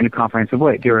in a comprehensive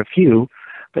way. There are a few,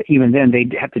 but even then they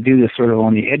have to do this sort of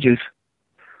on the edges,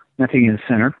 nothing in the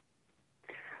center.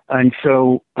 And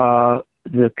so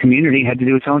the community had to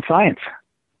do its own science,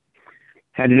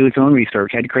 had to do its own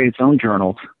research, had to create its own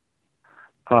journals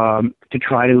to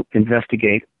try to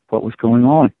investigate what was going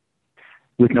on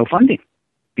with no funding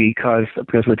because of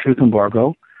the truth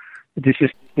embargo.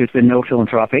 There's been no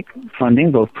philanthropic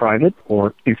funding, both private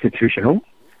or institutional.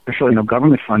 There's really no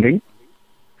government funding.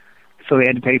 So they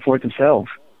had to pay for it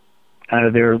themselves out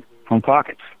of their own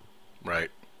pockets. Right.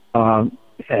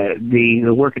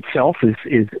 The work itself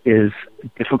is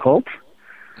difficult,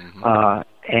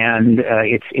 and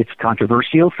it's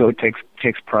controversial. So it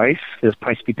takes price. There's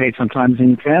price to be paid sometimes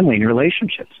in family and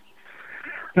relationships.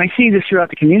 And I see this throughout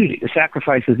the community. The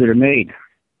sacrifices that are made,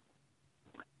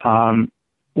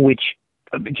 which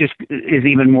just is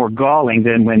even more galling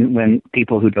than when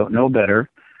people who don't know better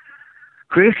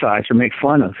criticize or make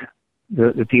fun of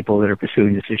the people that are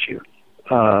pursuing this issue.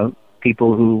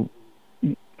 People who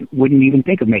wouldn't even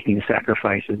think of making the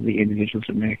sacrifices the individuals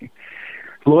are making.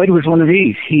 Lloyd was one of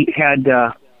these. He's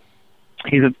a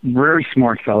very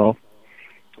smart fellow,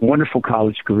 wonderful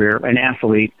college career, an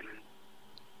athlete,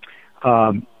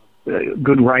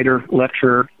 good writer,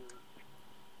 lecturer,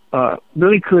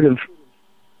 really could have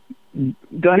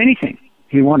done anything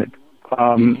he wanted.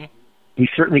 He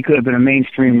certainly could have been a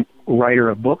mainstream writer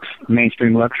of books, a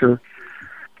mainstream lecturer,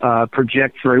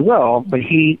 projects very well, but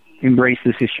he embraced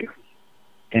this issue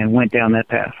and went down that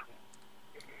path.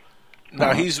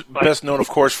 Now, he's best known, of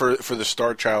course, for the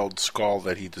Star Child skull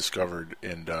that he discovered,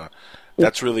 and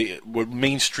that's really what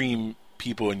mainstream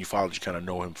people in ufology kind of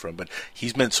know him from, but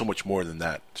he's meant so much more than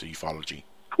that to ufology.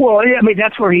 Well, yeah, I mean,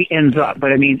 that's where he ends up,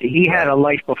 but I mean, he had a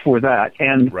life before that,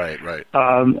 and right.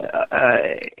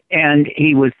 And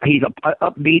he's an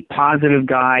upbeat, positive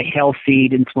guy, healthy,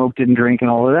 didn't smoke, didn't drink, and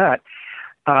all of that.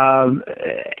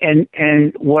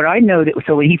 And what I noted,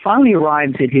 so when he finally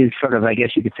arrives at his sort of, I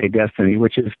guess you could say, destiny,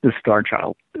 which is the Star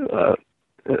Child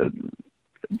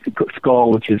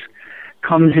skull, which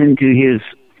comes into his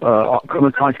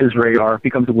comes onto his radar,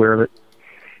 becomes aware of it.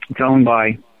 It's owned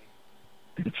by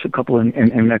a couple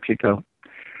in Mexico,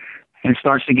 and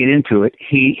starts to get into it.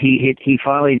 He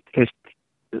finally has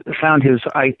found his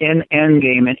end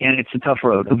game, and it's a tough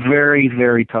road, a very,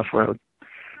 very tough road.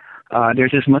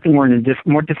 There's just nothing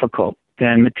more difficult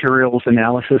than materials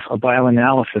analysis or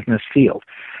bioanalysis in this field,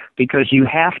 because you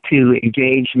have to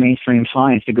engage mainstream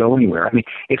science to go anywhere. I mean,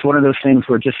 it's one of those things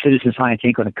where just citizen science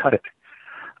ain't going to cut it.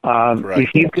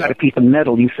 If you've got a piece of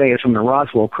metal, you say it's from the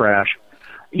Roswell crash,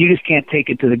 you just can't take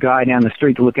it to the guy down the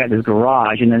street to look at his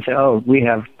garage and then say, oh, we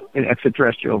have an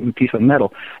extraterrestrial piece of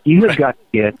metal. You have got to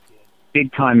get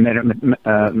big-time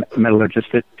metallurgists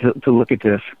to look at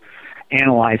this,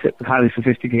 analyze it with highly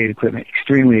sophisticated equipment,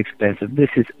 extremely expensive. This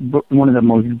is one of the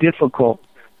most difficult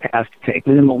paths to take.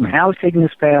 William Moulton Howe is taking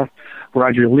this path,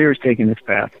 Roger Lear is taking this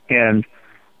path, and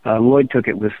Lloyd took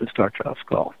it with the Star Child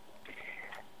skull.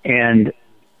 And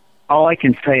all I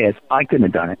can say is I couldn't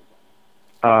have done it.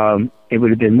 It would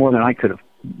have been more than I could have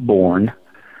borne,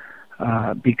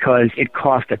 because it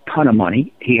cost a ton of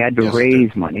money. He had to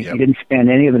raise money. He didn't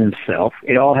spend any of it himself.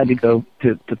 It all had to go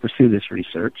to pursue this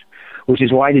research, which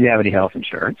is why he didn't have any health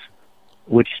insurance,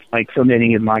 which, like so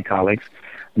many of my colleagues,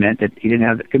 meant that he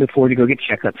could afford to go get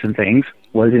checkups and things,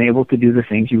 wasn't able to do the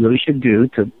things you really should do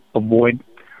to avoid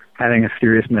having a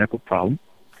serious medical problem.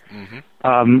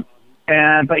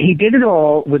 But he did it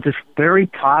all with this very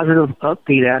positive,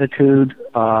 upbeat attitude,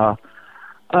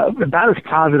 about as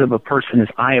positive a person as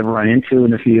I have run into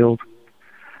in the field.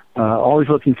 Always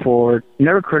looking forward,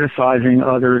 never criticizing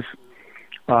others,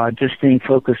 just staying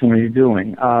focused on what you're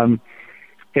doing.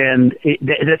 And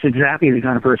that's exactly the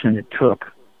kind of person it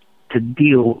took to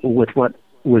deal with what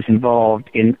was involved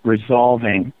in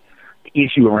resolving the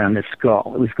issue around this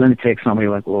skull. It was going to take somebody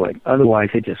like Lloyd. Otherwise,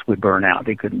 it just would burn out.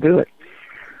 They couldn't do it.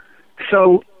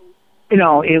 So,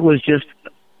 it was just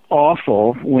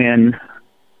awful when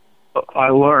I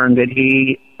learned that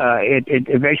he,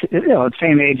 basically, at the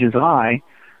same age as I,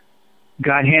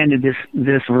 got handed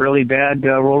this really bad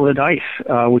roll of the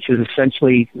dice, which is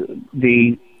essentially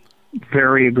the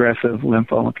very aggressive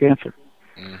lymphoma cancer.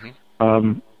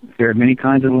 There are many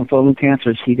kinds of lymphoma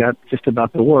cancers. He got just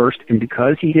about the worst, and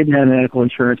because he didn't have medical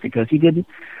insurance, because he didn't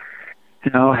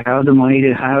have the money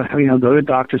to go to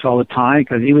doctors all the time,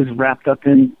 because he was wrapped up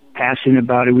in passion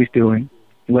about what he was doing.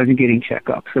 He wasn't getting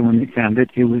checkups, and when they found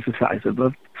it, it was the size of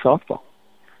a softball.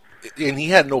 And he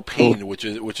had no pain, which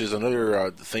is another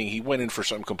thing. He went in for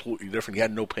something completely different. He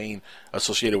had no pain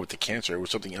associated with the cancer. It was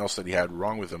something else that he had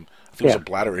wrong with him. I think it was a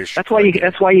bladder issue. That's why you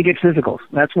get physicals.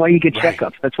 That's why you get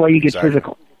checkups. That's why you get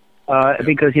physical.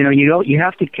 Because you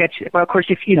have to catch it. Well, of course,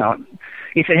 if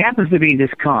it happens to be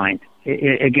this kind,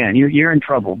 again, you're in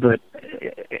trouble. But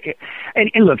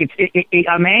and look,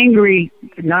 I'm angry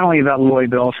not only about Lloyd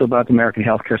but also about the American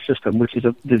healthcare system, which is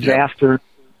a disaster.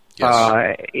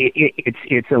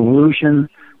 It's illusion,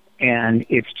 and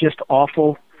it's just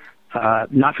awful.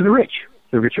 Not for the rich.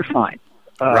 The rich are fine.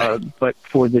 But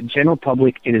for the general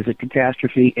public, it is a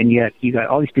catastrophe, and yet you got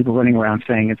all these people running around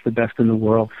saying it's the best in the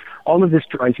world. All of this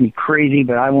drives me crazy,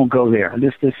 but I won't go there.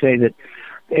 Just to say that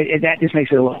that just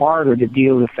makes it a little harder to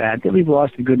deal with the fact that we've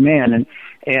lost a good man,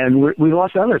 and we've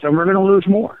lost others, and we're going to lose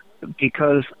more,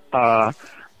 because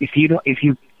if you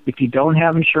don't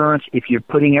have insurance, if you're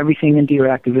putting everything into your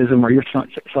activism or your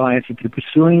science, if you're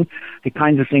pursuing the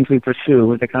kinds of things we pursue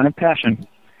with the kind of passion,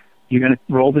 you're going to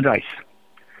roll the dice.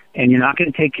 and you're not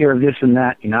going to take care of this and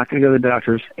that. You're not going to go to the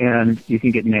doctors, and you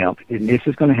can get nailed. And this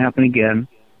is going to happen again.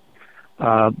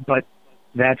 But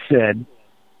that said,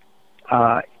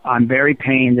 I'm very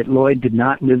pained that Lloyd did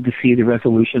not live to see the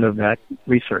resolution of that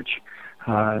research.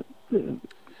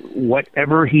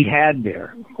 Whatever he had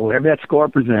there, whatever that scar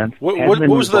presents, what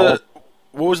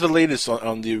was the latest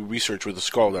on the research with the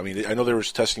skull? I mean, I know there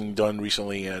was testing done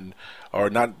recently, or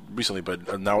not recently,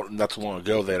 but not too long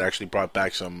ago, that actually brought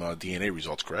back some DNA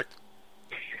results. Correct?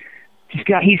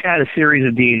 He's had a series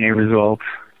of DNA results.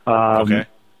 Okay.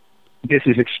 This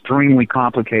is extremely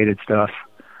complicated stuff,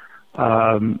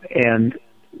 and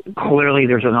clearly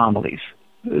there's anomalies.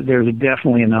 There's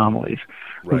definitely anomalies,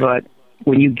 right. But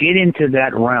when you get into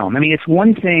that realm, I mean, it's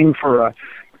one thing for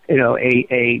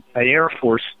an Air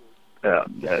Force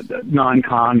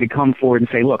non-con to come forward and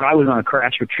say, look, I was on a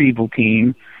crash retrieval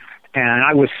team, and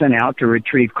I was sent out to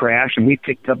retrieve crash, and we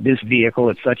picked up this vehicle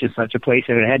at such and such a place,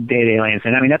 and it had dead aliens.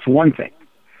 And I mean, that's one thing.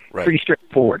 Right. Pretty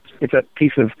straightforward. It's a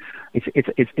piece of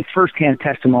it's first-hand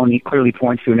testimony. Clearly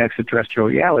points to an extraterrestrial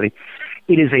reality.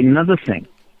 It is another thing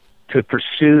to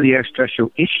pursue the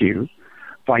extraterrestrial issue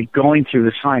by going through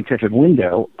the scientific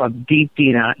window of deep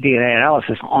DNA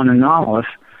analysis on anomalous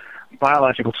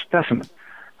biological specimen.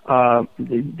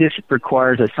 This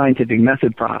requires a scientific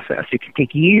method process. It can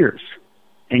take years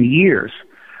and years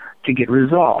to get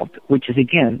resolved, which is,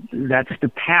 again, that's the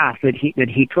path that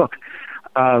he took.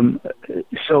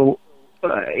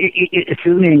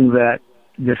 Assuming that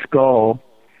the skull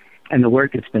and the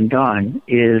work that's been done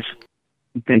is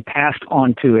been passed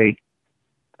on to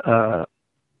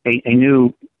a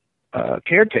new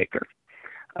caretaker.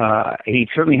 He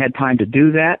certainly had time to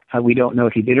do that. We don't know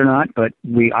if he did or not, but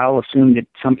I'll assume that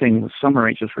some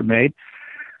arrangements were made,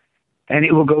 and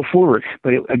it will go forward.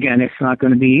 But again, it's not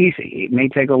going to be easy. It may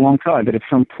take a long time, but at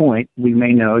some point we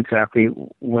may know exactly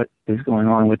what is going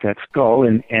on with that skull,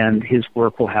 and his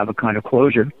work will have a kind of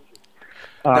closure.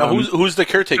 Now, who's the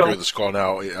caretaker of the skull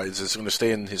now? Is this going to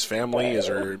stay in his family? Is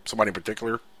there somebody in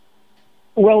particular?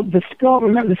 Well, the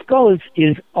skull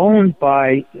is owned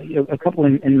by a couple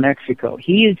in Mexico.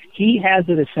 He has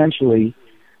it essentially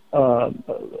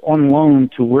on loan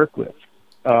to work with.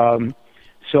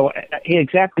 So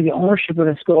exactly the ownership of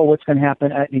the skull, what's going to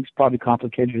happen, I think it's probably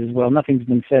complicated as well. Nothing's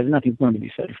been said. Nothing's going to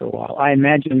be said for a while. I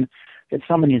imagine that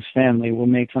someone in his family will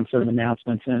make some sort of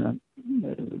announcements in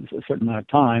a certain amount of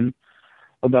time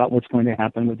about what's going to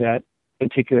happen with that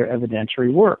particular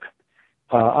evidentiary work.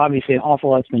 Obviously, an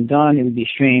awful lot's been done. It would be a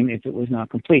shame if it was not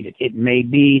completed. It may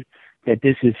be that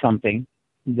this is something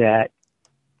that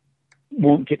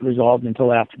won't get resolved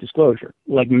until after disclosure,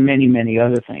 like many, many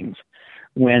other things,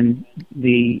 when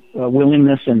the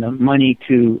willingness and the money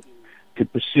to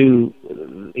pursue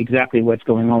exactly what's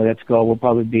going on with that skull will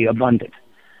probably be abundant.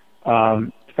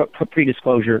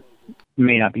 Pre-disclosure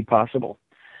may not be possible.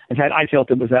 In fact, I felt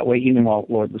it was that way even while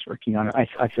Lloyd was working on it.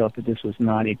 I felt that this was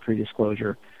not a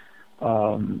pre-disclosure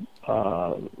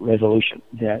resolution,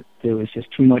 that there was just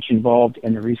too much involved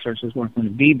and the resources weren't going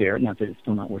to be there, not that it's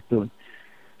still not worth doing.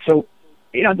 So,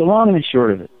 the long and the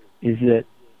short of it is that,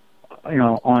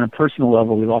 on a personal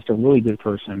level, we lost a really good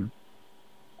person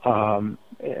that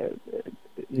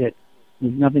was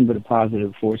nothing but a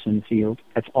positive force in the field.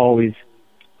 That's always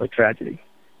a tragedy.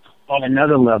 On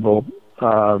another level,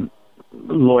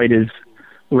 Lloyd is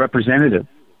representative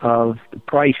of the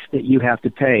price that you have to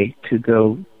pay to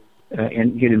go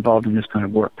and get involved in this kind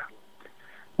of work,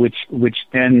 which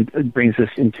then brings us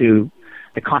into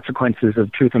the consequences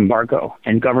of truth embargo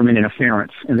and government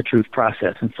interference in the truth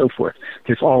process and so forth.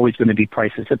 There's always going to be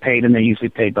prices that are paid, and they're usually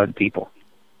paid by the people.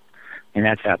 And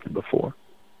that's happened before.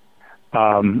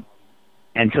 And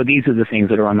so these are the things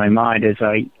that are on my mind as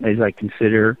I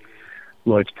consider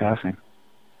Lloyd's passing.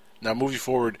 Now, moving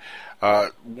forward,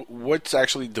 what's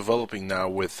actually developing now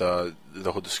with the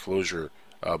whole disclosure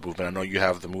movement? I know you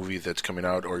have the movie that's coming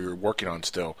out, or you're working on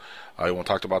still. You want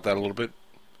to talk about that a little bit?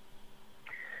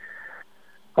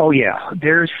 Oh yeah,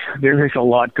 there's a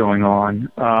lot going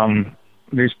on.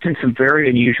 There's been some very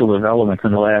unusual developments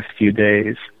in the last few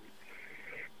days.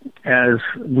 As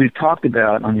we've talked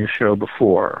about on your show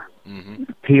before,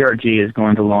 PRG is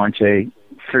going to launch a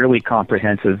fairly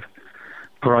comprehensive,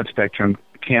 broad-spectrum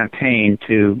campaign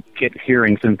to get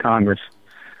hearings in Congress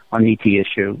on the ET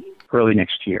issue early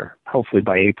next year, hopefully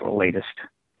by April latest,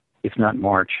 if not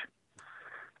March.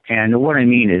 And what I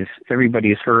mean is everybody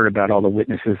has heard about all the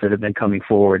witnesses that have been coming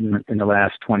forward in the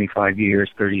last 25 years,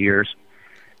 30 years.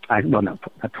 Not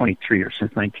 23 years,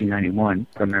 since 1991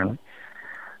 primarily.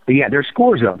 But yeah, there are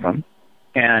scores of them,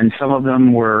 and some of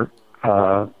them were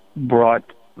brought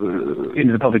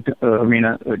into the public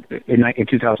arena in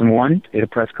 2001 at a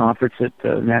press conference at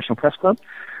the National Press Club.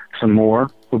 Some more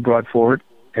were brought forward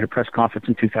at a press conference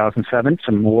in 2007.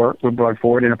 Some more were brought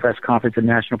forward in a press conference at the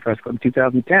National Press Club in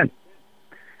 2010.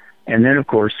 And then, of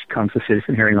course, comes the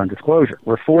citizen hearing on disclosure,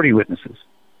 where 40 witnesses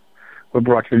were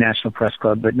brought to the National Press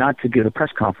Club, but not to give a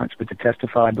press conference, but to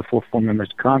testify before 4 members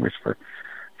of Congress for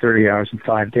 30 hours and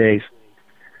 5 days.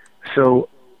 So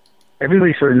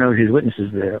everybody sort of knows these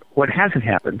witnesses there. What hasn't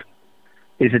happened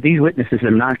is that these witnesses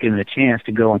are not given a chance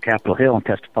to go on Capitol Hill and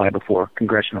testify before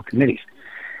congressional committees.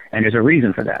 And there's a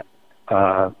reason for that.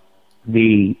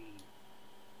 The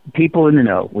people in the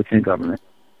know within government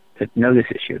that know this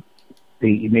issue,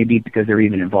 maybe because they're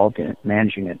even involved in it,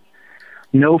 managing it,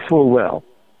 know full well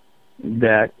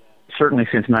that certainly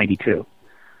since 92,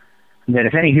 that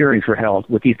if any hearings were held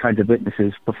with these kinds of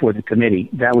witnesses before the committee,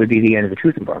 that would be the end of the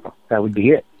truth embargo. That would be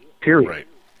it, period.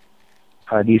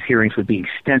 Right. These hearings would be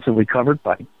extensively covered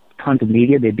by tons of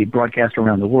media. They'd be broadcast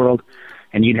around the world,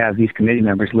 and you'd have these committee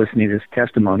members listening to this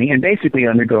testimony and basically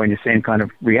undergoing the same kind of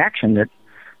reaction that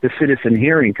the Citizen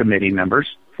Hearing Committee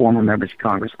members, former members of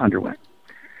Congress, underwent.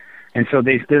 And so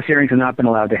those hearings have not been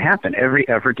allowed to happen. Every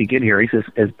effort to get hearings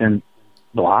has been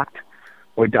blocked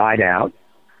or died out,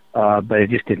 but it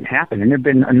just didn't happen. And there have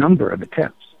been a number of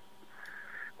attempts.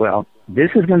 Well,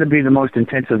 this is going to be the most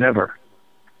intensive ever.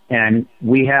 And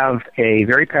we have a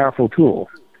very powerful tool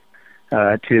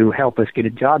to help us get a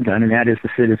job done, and that is the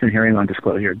Citizen Hearing on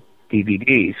Disclosure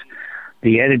DVDs,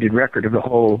 the edited record of the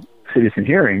whole citizen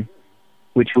hearing,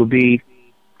 which will be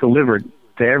delivered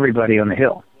to everybody on the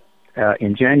Hill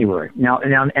in January. Now,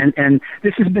 and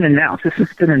this has been announced.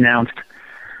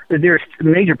 There's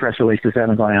major press releases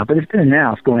haven't gone out, but it's been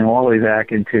announced going all the way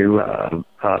back into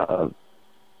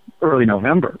early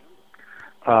November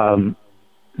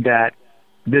that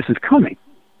this is coming.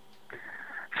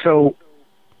 So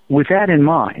with that in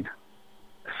mind,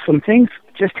 some things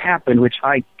just happened which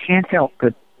I can't help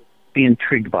but be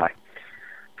intrigued by.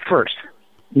 First,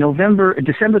 December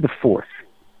the 4th,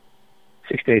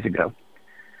 6 days ago,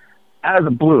 out of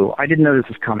the blue, I didn't know this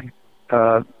was coming.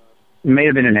 May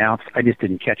have been announced, I just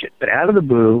didn't catch it. But out of the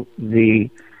blue, the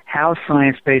House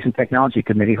Science, Space, and Technology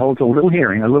Committee holds a little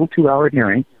hearing, a little 2-hour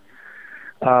hearing,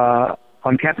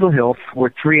 on Capitol Hill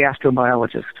for 3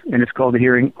 astrobiologists, and it's called the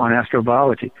Hearing on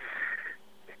Astrobiology.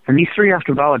 And these 3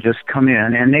 astrobiologists come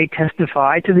in, and they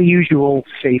testify to the usual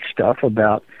safe stuff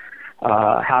about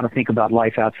how to think about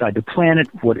life outside the planet,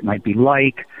 what it might be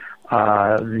like,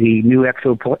 the new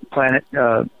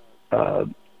exoplanet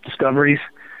discoveries,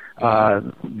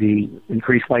 the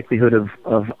increased likelihood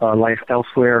of life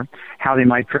elsewhere, how they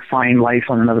might find life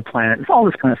on another planet, it's all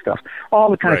this kind of stuff, all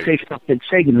the kind of safe stuff that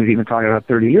Sagan was even talking about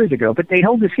 30 years ago. But they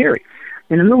held this hearing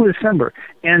in the middle of December,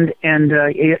 and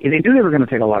they knew they were going to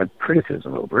take a lot of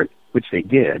criticism over it, which they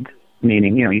did,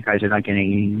 meaning, you guys are not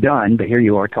getting anything done, but here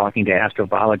you are talking to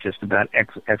astrobiologists about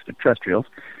extraterrestrials.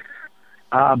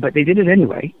 But they did it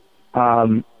anyway,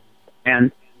 and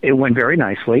it went very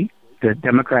nicely. The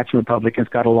Democrats and Republicans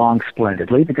got along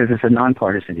splendidly because it's a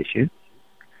nonpartisan issue.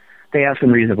 They asked some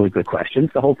reasonably good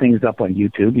questions. The whole thing is up on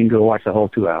YouTube. You can go watch the whole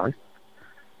 2 hours.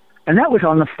 And that was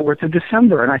on the 4th of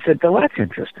December. And I said, well, that's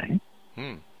interesting.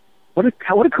 What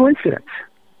a coincidence.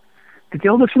 To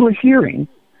hold this little hearing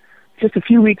just a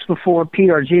few weeks before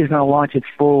PRG is going to launch its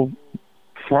full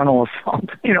frontal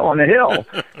assault, on the Hill.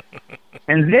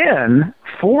 And then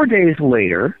 4 days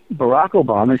later, Barack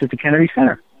Obama is at the Kennedy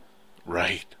Center.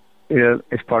 Right.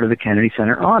 As part of the Kennedy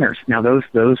Center honors. Now, those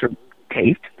are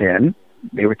taped then.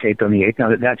 They were taped on the 8th.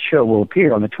 Now, that show will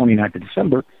appear on the 29th of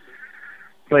December.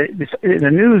 But the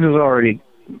news is already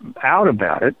out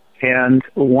about it, and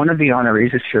one of the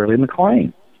honorees is Shirley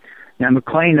MacLaine. Now,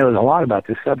 MacLaine knows a lot about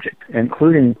this subject,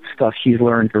 including stuff she's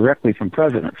learned directly from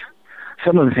presidents.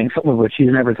 Some of which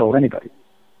she's never told anybody.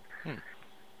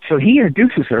 So he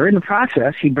introduces her. In the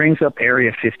process, he brings up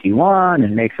Area 51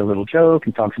 and makes a little joke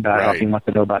and talks about how he wants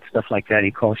to know about stuff like that.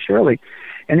 He calls Shirley.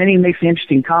 And then he makes the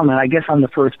interesting comment, I guess I'm the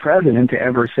first president to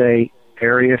ever say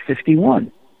Area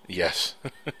 51. Yes.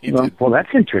 Well,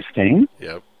 that's interesting.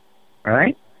 Yep.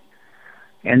 Right?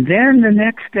 And then the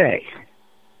next day,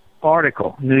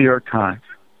 article, New York Times.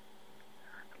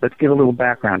 Let's give a little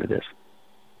background to this.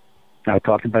 I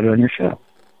talked about it on your show.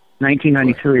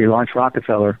 1993, Launch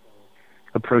Rockefeller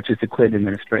approaches the Clinton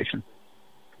administration.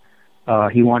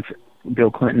 He wants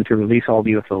Bill Clinton to release all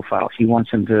the UFO files. He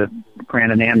wants him to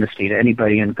grant an amnesty to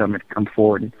anybody in the government to come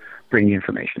forward and bring the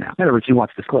information out. In other words, he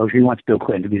wants disclosure. He wants Bill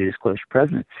Clinton to be the disclosure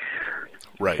president.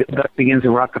 Right. That begins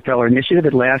the Rockefeller Initiative.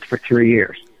 It lasts for 3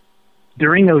 years.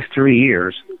 During those 3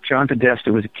 years, John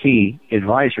Podesta was a key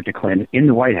advisor to Clinton in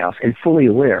the White House and fully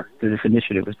aware that this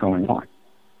initiative was going on.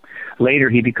 Later,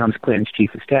 he becomes Clinton's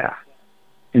chief of staff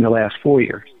in the last 4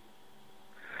 years.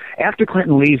 After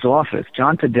Clinton leaves office,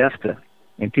 John Podesta,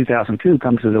 in 2002,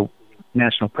 comes to the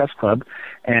National Press Club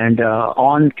and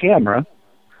on camera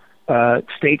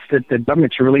states that the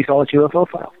government should release all its UFO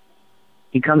files.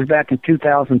 He comes back in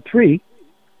 2003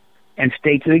 and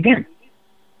states it again.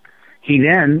 He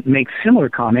then makes similar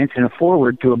comments in a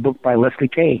foreword to a book by Leslie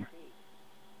Kean.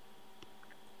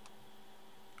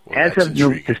 As of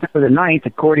December the 9th,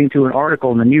 according to an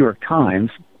article in the New York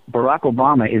Times, Barack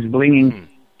Obama is bringing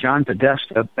John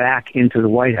Podesta back into the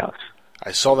White House.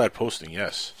 I saw that posting,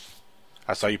 yes.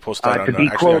 I saw you post that to be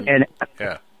quote,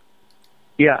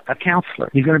 yeah, a counselor.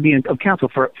 He's going to be a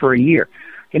counselor for a year.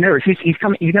 In other words, he's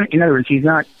coming. In other words, he's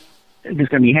not just going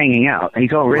to be hanging out.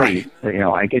 He's already,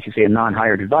 I guess you say, a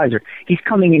non-hired advisor. He's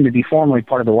coming in to be formally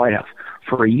part of the White House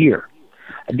for a year,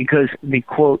 because the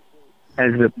quote,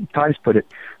 as the Times put it,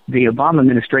 the Obama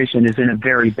administration is in a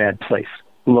very bad place.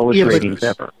 Lowest ratings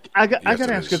ever. I got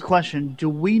to ask a question. Do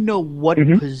we know what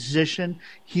position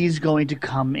he's going to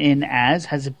come in as?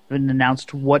 Has it been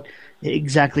announced what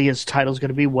exactly his title is going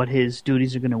to be, what his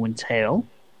duties are going to entail?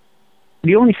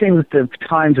 The only thing that the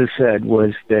Times has said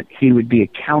was that he would be a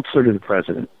counselor to the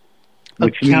president,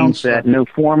 which means that no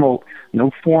formal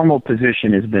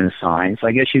position has been assigned. So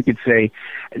I guess you could say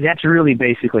that's really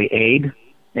basically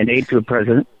an aide to a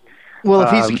president. Well, if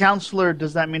he's a counselor,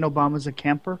 does that mean Obama's a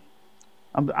camper?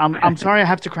 I'm sorry I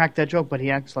have to crack that joke, but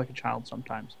he acts like a child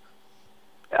sometimes.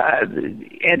 I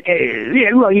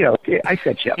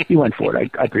set you up. You went for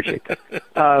it. I appreciate that.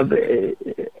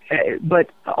 But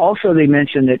also they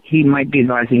mentioned that he might be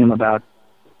advising him about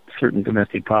certain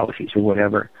domestic policies or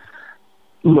whatever.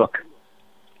 Look,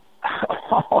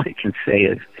 all I can say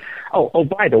is,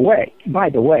 by the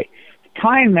way,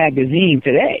 Time magazine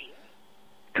today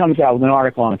comes out with an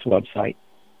article on its website.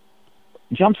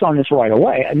 Jumps on this right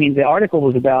away. I mean, the article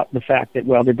was about the fact that,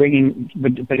 they're bringing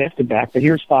Podesta back, but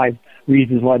here's 5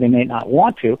 reasons why they may not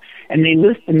want to. And they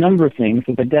list a number of things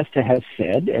that Podesta has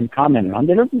said and commented on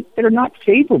that are not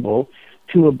favorable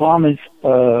to Obama's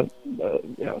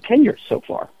tenure so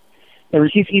far.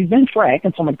 He's been frank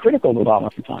and somewhat critical of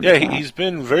Obama from time to time. Yeah, he's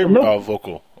been very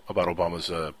vocal about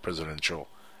Obama's presidential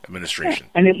administration.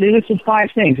 Yeah. And they listed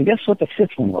 5 things. And guess what the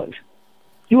 5th one was?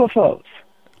 UFOs.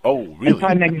 Oh, really? And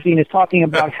Time magazine is talking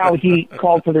about how he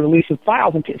called for the release of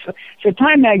files. So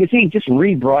Time magazine just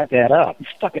re-brought that up and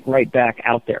stuck it right back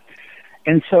out there.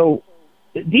 And so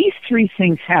these 3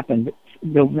 things happened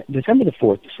December the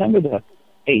 4th, December the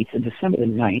 8th, and December the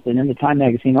 9th, and then the Time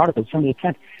magazine article, December the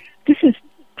 10th. This is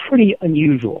pretty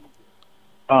unusual.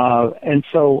 And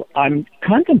so I'm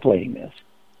contemplating this.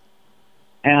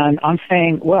 And I'm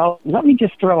saying, let me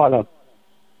just throw out a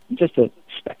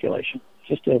speculation,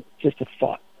 just a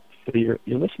thought for your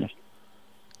listeners.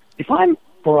 If I'm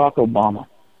Barack Obama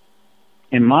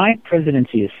and my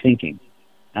presidency is sinking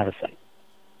out of sight,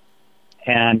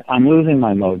 and I'm losing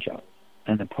my mojo,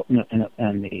 and the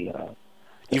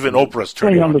even Oprah's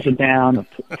turning numbers are down, the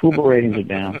approval ratings are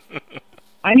down,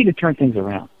 I need to turn things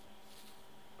around.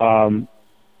 Do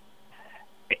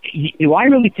I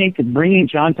really think that bringing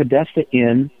John Podesta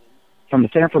in from the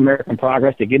Center for American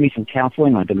Progress to give me some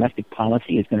counseling on domestic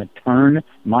policy is going to turn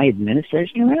my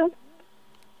administration around?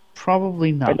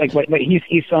 Probably not. Like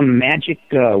he's some magic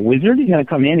wizard. He's going to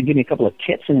come in and give me a couple of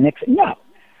tips in the next... No.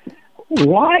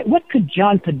 Why? What could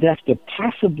John Podesta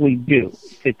possibly do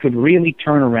that could really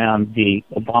turn around the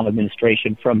Obama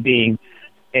administration from being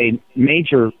a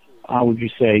major, how would you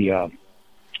say,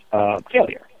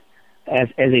 failure as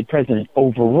a president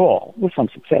overall, with some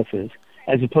successes,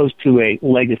 as opposed to a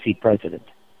legacy president?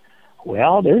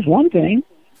 Well, there's one thing.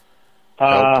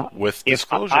 With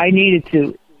disclosure.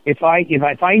 If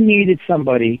I needed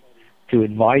somebody to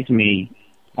advise me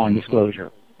on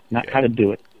disclosure, not how to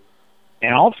do it,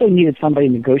 and also needed somebody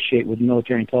to negotiate with the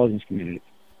military intelligence community,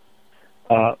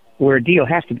 where a deal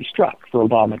has to be struck for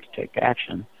Obama to take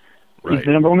action, he's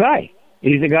the number one guy.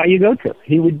 He's the guy you go to.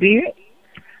 He would be it.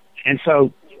 And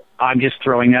so I'm just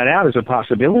throwing that out as a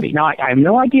possibility. Now, I have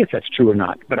no idea if that's true or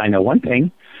not, but I know one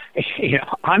thing.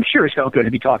 I'm sure as hell going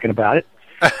to be talking about it.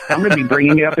 I'm going to be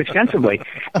bringing it up extensively.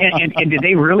 And did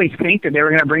they really think that they were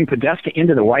going to bring Podesta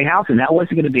into the White House and that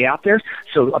wasn't going to be out there?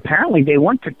 So apparently they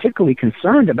weren't particularly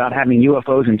concerned about having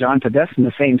UFOs and John Podesta in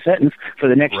the same sentence for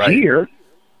the next year.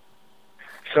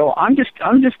 So I'm just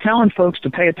telling folks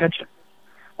to pay attention.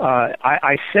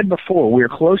 I said before, we're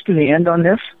close to the end on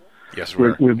this. Yes,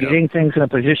 we're getting things in a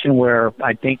position where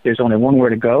I think there's only one way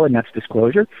to go, and that's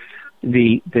disclosure.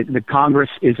 The Congress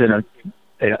is in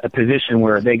a position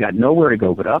where they got nowhere to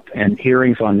go but up, and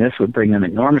hearings on this would bring them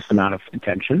enormous amount of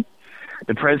attention.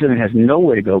 The president has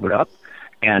nowhere to go but up,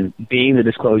 and being the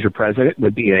disclosure president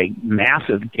would be a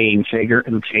massive game changer,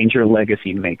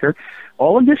 legacy maker.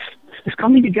 All of this is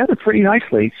coming together pretty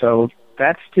nicely, so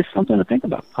that's just something to think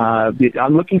about.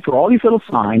 I'm looking for all these little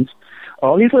signs,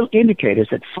 all these little indicators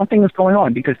that something is going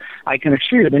on, because I can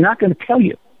assure you they're not going to tell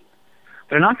you.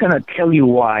 They're not going to tell you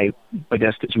why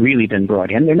Podesta's really been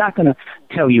brought in. They're not going to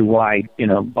tell you why,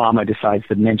 Obama decides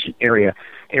to mention Area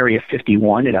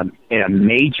 51 at a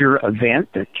major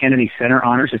event, the Kennedy Center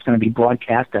honors. It's going to be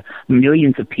broadcast to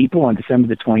millions of people on December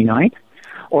the 29th,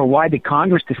 or why the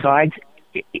Congress decides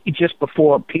just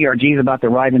before PRG is about to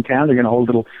arrive in town, they're going to hold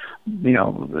a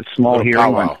small hearing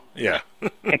on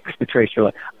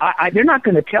extraterrestrial. They're not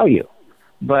going to tell you,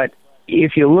 but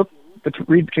if you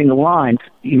read between the lines,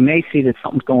 you may see that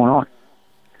something's going on.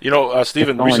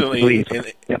 Stephen, recently,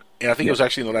 and I think it was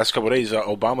actually in the last couple of days,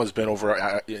 Obama's been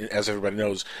over, as everybody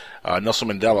knows, Nelson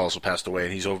Mandela also passed away,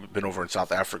 and he's been over in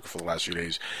South Africa for the last few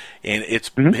days. And it's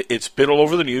been all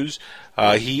over the news.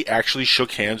 He actually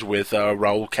shook hands with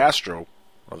Raul Castro,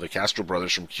 or the Castro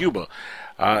brothers from Cuba.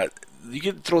 You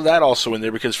can throw that also in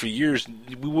there, because for years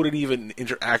we wouldn't even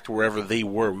interact wherever they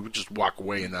were. We would just walk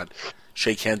away and not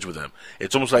shake hands with them.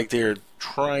 It's almost like they're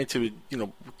trying to,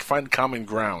 find common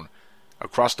ground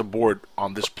across the board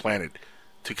on this planet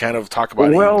to kind of talk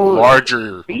about a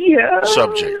larger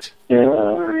subject. He's,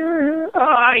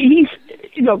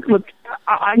 look,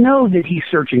 I know that he's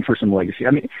searching for some legacy.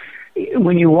 I mean,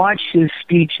 when you watch his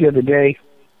speech the other day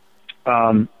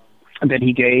that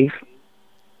he gave,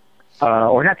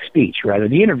 or not speech, rather,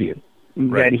 the interview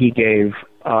that he gave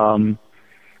to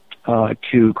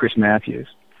Chris Matthews,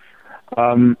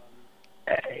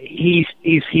 he's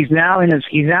now in a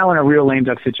real lame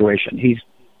duck situation. He's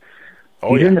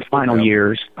in the final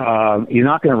years. He's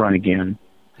not going to run again,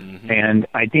 and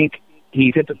I think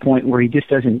he's at the point where he just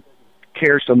doesn't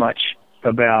care so much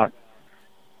about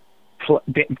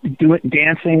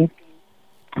dancing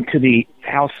to the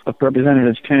House of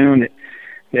Representatives tune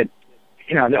that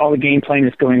all the game playing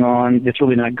that's going on that's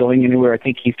really not going anywhere. I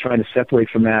think he's trying to separate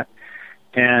from that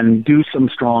and do some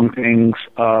strong things,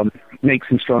 make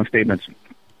some strong statements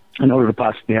in order to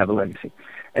possibly have a legacy.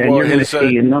 And you're going to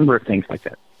see a number of things like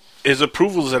that. His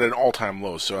approval is at an all-time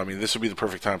low, so, this would be the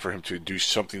perfect time for him to do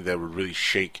something that would really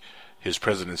shake his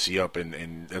presidency up,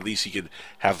 and at least he could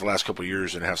have the last couple of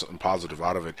years and have something positive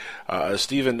out of it.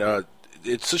 Stephen,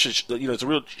 it's such it's a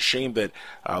real shame that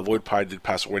Lloyd Pye did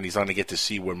pass away, and he's not going to get to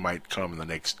see what might come in the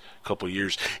next couple of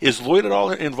years. Is Lloyd at all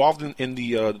involved in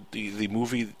the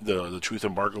movie, the Truth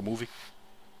Embargo movie?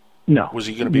 No. Was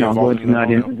he going to be involved? Lloyd's not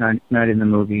in the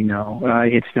movie. No,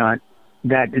 it's not.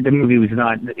 That the movie was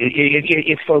not.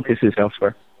 Its focus is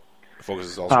elsewhere. So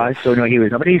no, he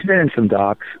was not. But he's been in some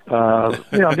docs.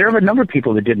 There are a number of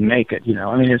people that didn't make it.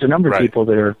 There's a number of people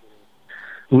that are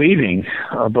leaving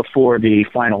before the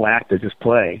final act of this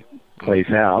play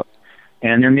plays out,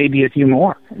 and there may be a few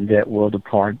more that will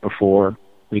depart before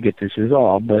we get this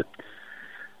resolved. But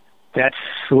that's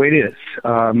the way it is.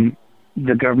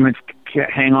 The government's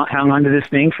hung on to this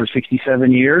thing for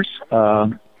 67 years.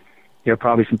 There are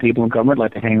probably some people in government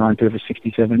like to hang on to it for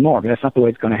 67 more, but that's not the way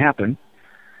it's going to happen.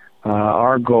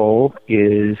 Our goal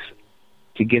is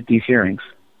to get these hearings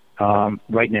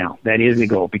right now. That is the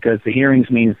goal, because the hearings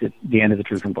means the end of the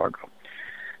truth embargo.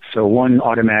 So one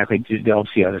automatically develops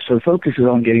the other. So the focus is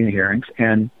on getting the hearings,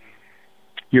 and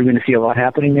you're going to see a lot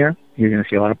happening there. You're going to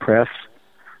see a lot of press,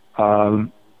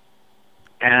 and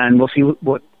we'll see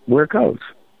where it goes.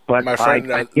 But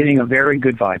I'm getting a very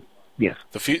good vibe. Yes.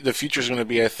 The future is going to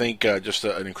be, I think, just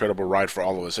an incredible ride for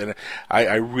all of us. And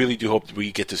I really do hope that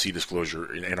we get to see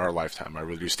disclosure in our lifetime. I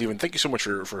really do. Stephen, thank you so much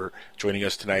for joining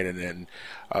us tonight. And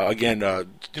again,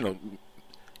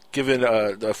 giving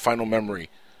a final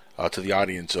memory to the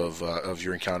audience of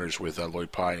your encounters with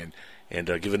Lloyd Pye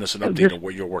and giving us an update on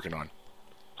what you're working on.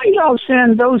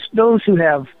 Send those who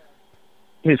have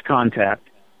his contact,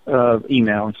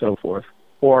 email and so forth,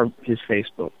 or his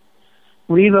Facebook,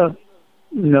 leave a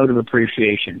note of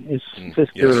appreciation. His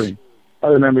sister and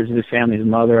other members of his family, his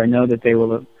mother, I know that they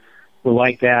will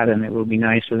like that, and it will be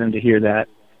nice for them to hear that.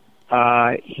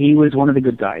 He was one of the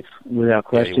good guys, without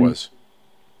question. Yeah, he was.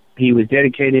 He was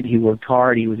dedicated. He worked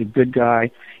hard. He was a good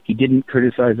guy. He didn't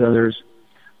criticize others.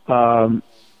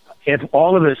 If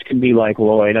all of us can be like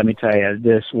Lloyd, let me tell you,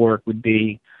 this work would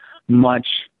be much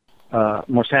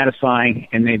more satisfying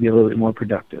and maybe a little bit more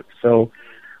productive. So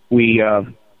we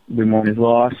mourn his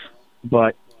loss,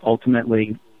 but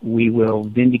ultimately we will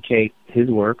vindicate his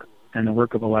work and the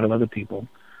work of a lot of other people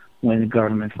when the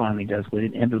government finally does what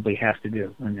it inevitably has to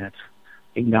do, and that's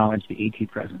acknowledge the ET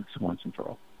presence once and for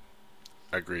all.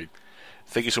 Agreed.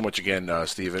 Thank you so much again,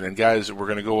 Stephen. And guys, we're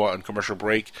going to go on commercial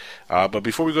break. But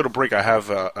before we go to break, I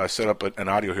have set up an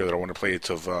audio here that I want to play. It's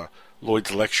of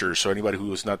Lloyd's lectures, so anybody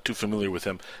who is not too familiar with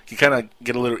him can kind of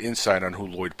get a little insight on who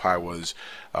Lloyd Pye was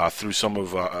through some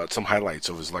highlights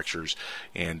of his lectures.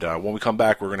 And when we come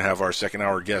back, we're going to have our second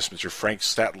hour guest, Mr. Frank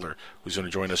Statler, who's going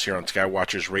to join us here on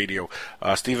Skywatchers Radio.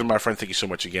 Stephen, my friend, thank you so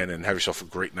much again, and have yourself a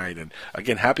great night. And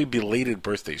again, happy belated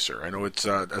birthday, sir. I know it's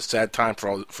a sad time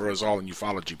for us all in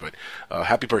ufology, but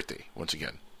happy birthday once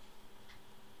again.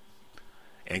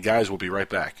 And guys, we'll be right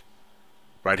back.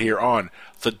 Right here on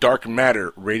the Dark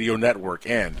Matter Radio Network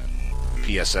and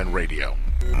PSN Radio.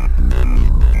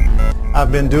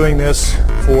 I've been doing this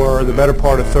for the better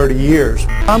part of 30 years.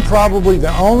 I'm probably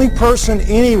the only person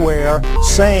anywhere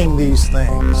saying these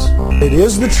things. It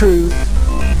is the truth,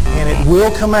 and it will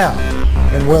come out.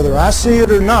 And whether I see it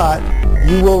or not,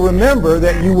 you will remember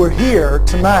that you were here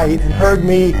tonight and heard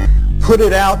me put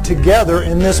it out together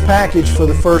in this package for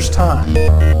the first time.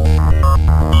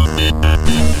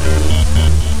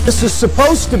 This is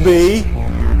supposed to be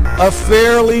a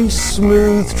fairly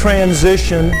smooth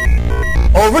transition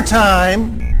over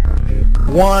time,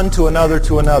 one to another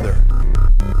to another.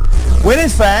 When in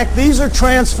fact, these are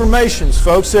transformations,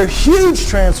 folks. They're huge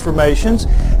transformations,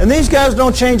 and these guys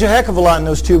don't change a heck of a lot in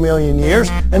those 2 million years,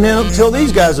 and then until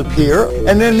these guys appear,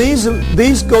 and then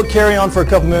these go carry on for a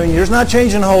couple million years, not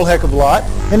changing a whole heck of a lot,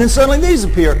 and then suddenly these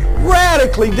appear,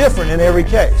 radically different in every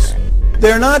case.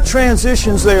 They're not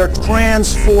transitions, they are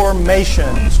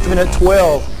transformations. Even at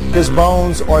 12, his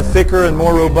bones are thicker and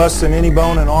more robust than any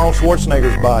bone in Arnold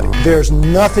Schwarzenegger's body. There's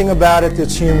nothing about it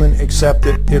that's human except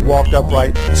that it walked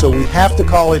upright, so we have to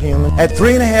call it human. At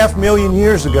 3.5 million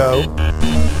years ago,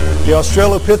 the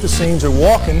Australopithecines are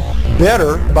walking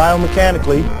better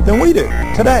biomechanically than we do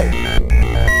today.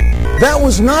 That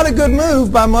was not a good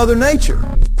move by Mother Nature.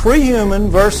 Pre-human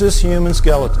versus human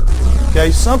skeleton.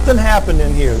 Okay, something happened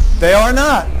in here. They are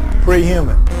not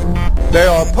pre-human. They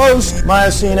are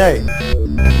post-Miocene age.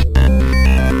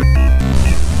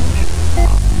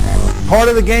 Part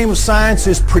of the game of science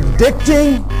is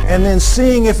predicting and then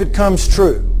seeing if it comes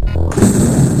true.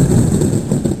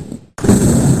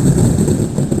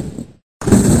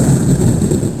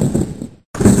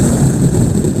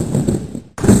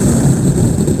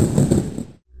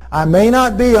 I may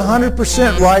not be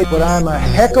 100% right, but I'm a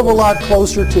heck of a lot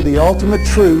closer to the ultimate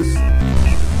truth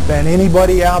than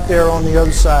anybody out there on the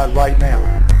other side right now.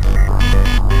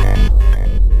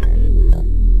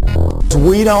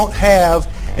 We don't have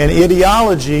an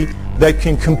ideology that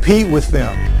can compete with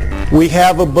them. We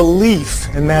have a belief,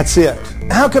 and that's it.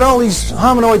 How could all these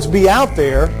hominoids be out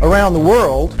there around the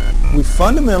world? We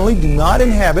fundamentally do not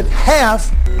inhabit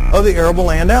half of the arable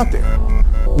land out there.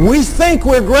 We think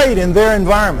we're great in their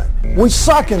environment. We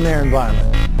suck in their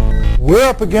environment. We're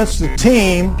up against a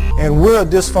team, and we're a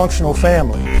dysfunctional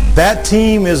family. That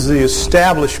team is the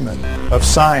establishment of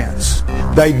science.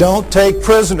 They don't take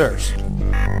prisoners.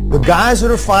 The guys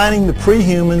that are finding the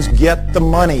pre-humans get the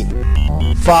money.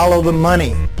 Follow the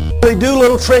money. They do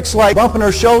little tricks like bumping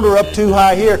her shoulder up too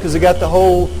high here because they got the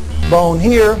whole bone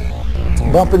here,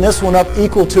 bumping this one up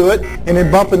equal to it, and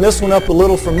then bumping this one up a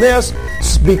little from this,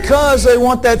 because they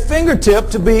want that fingertip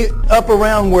to be up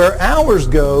around where ours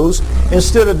goes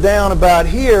instead of down about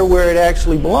here where it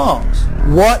actually belongs.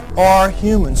 What are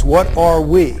humans? What are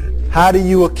we? How do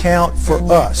you account for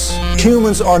us?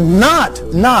 Humans are not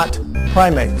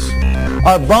primates.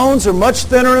 Our bones are much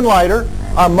thinner and lighter.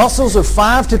 Our muscles are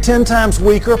 5 to 10 times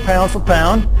weaker, pound for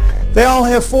pound. They all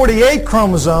have 48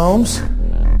 chromosomes,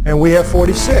 and we have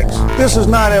 46. This is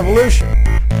not evolution.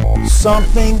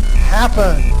 Something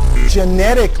happened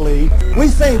genetically. We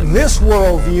think this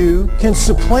worldview can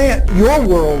supplant your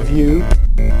worldview.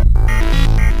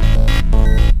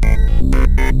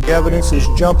 The evidence is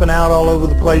jumping out all over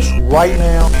the place right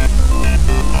now.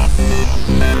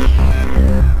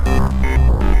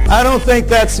 I don't think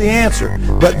that's the answer,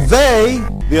 but they,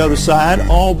 the other side,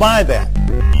 all buy that.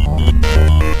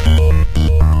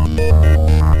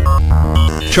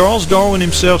 Charles Darwin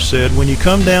himself said, when you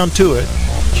come down to it,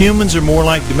 humans are more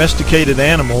like domesticated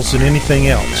animals than anything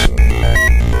else.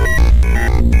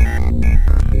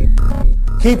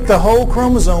 Keep the whole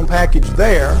chromosome package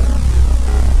there,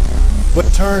 but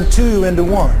turn 2 into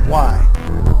 1. Why?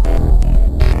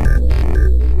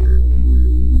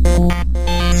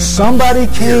 Somebody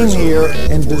came here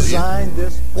and designed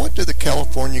this. What do the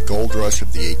California gold rush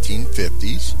of the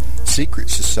 1850s, secret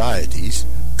societies,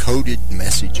 coded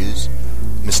messages,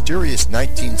 mysterious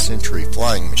 19th century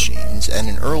flying machines, and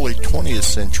an early 20th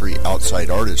century outside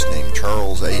artist named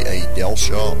Charles A.A.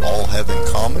 Delshaw all have in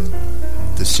common?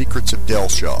 Secrets of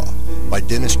Delshaw by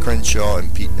Dennis Crenshaw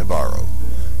and Pete Navarro.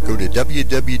 Go to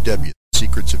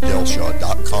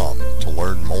www.secretsofdelshaw.com to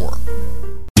learn more.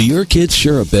 Do your kids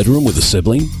share a bedroom with a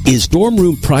sibling? Is dorm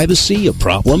room privacy a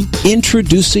problem?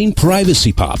 Introducing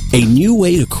Privacy Pop, a new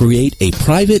way to create a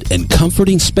private and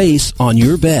comforting space on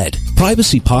your bed.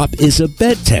 Privacy Pop is a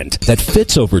bed tent that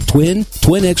fits over twin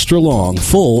extra long,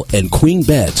 full, and queen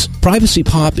beds. Privacy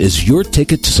Pop is your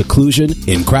ticket to seclusion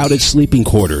in crowded sleeping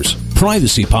quarters.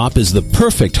 Privacy Pop is the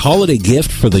perfect holiday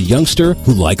gift for the youngster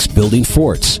who likes building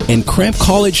forts and cramped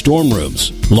college dorm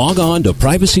rooms. Log on to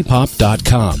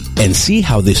privacypop.com and see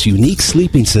how this unique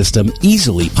sleeping system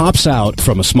easily pops out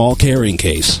from a small carrying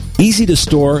case. Easy to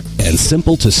store and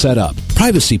simple to set up.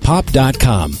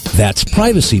 Privacypop.com. That's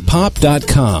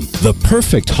privacypop.com. The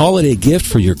perfect holiday gift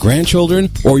for your grandchildren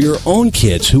or your own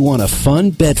kids who want a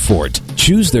fun bed fort.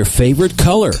 Choose their favorite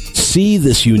color. See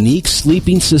this unique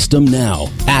sleeping system now.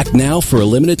 Act now for a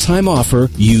limited time offer.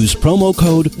 Use promo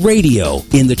code RADIO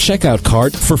in the checkout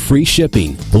cart for free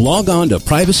shipping. Log on to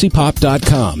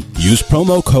privacypop.com. Use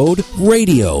promo code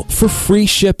RADIO for free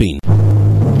shipping.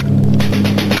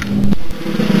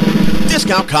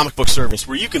 Discount Comic Book Service,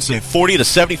 where you can save 40 to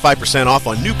 75% off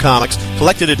on new comics,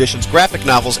 collected editions, graphic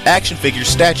novels, action figures,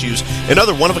 statues, and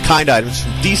other one-of-a-kind items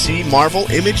from DC, Marvel,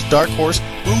 Image, Dark Horse,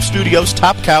 Boom Studios,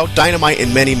 Top Cow, Dynamite,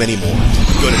 and many, many more.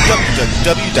 Go to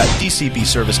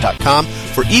www.dcbservice.com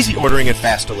for easy ordering and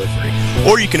fast delivery.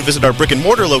 Or you can visit our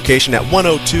brick-and-mortar location at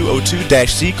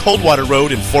 10202-C Coldwater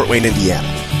Road in Fort Wayne, Indiana.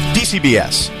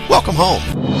 DCBS. Welcome home.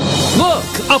 Look,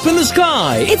 up in the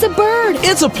sky. It's a bird.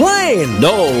 It's a plane.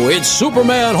 No, it's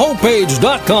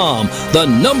SupermanHomepage.com, the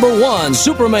 #1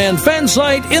 Superman fan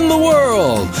site in the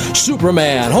world.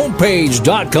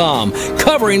 SupermanHomepage.com,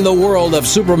 covering the world of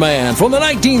Superman from the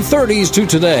 1930s to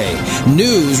today.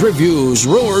 News, reviews,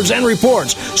 rumors, and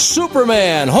reports.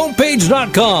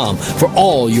 SupermanHomepage.com for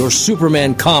all your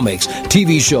Superman comics,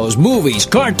 TV shows, movies,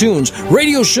 cartoons,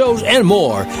 radio shows, and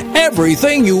more.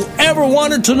 Everything you ever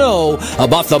wanted to know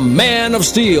about the Man of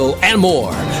Steel and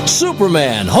more.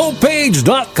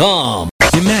 SupermanHomepage.com.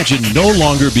 Imagine no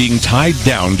longer being tied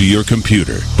down to your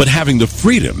computer, but having the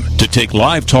freedom to take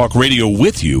live talk radio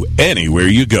with you anywhere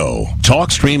you go.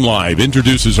 TalkStream Live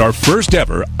introduces our first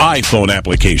ever iPhone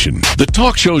application. The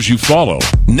talk shows you follow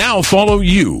now follow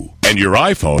you. And your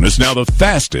iPhone is now the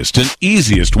fastest and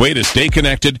easiest way to stay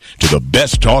connected to the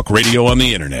best talk radio on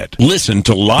the internet. Listen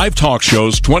to live talk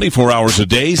shows 24 hours a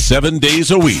day, 7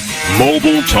 days a week.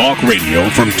 Mobile talk radio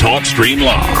from TalkStream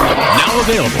Live. Now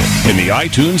available in the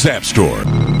iTunes App Store.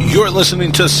 You're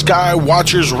listening to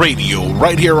Skywatchers Radio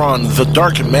right here on the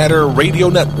Dark Matter Radio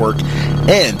Network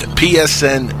and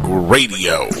PSN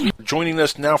Radio. Joining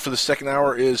us now for the second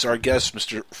hour is our guest,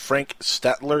 Mr. Frank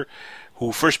Statler,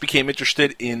 who first became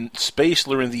interested in space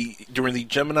during the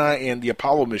Gemini and the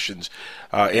Apollo missions,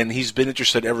 and he's been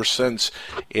interested ever since.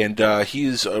 And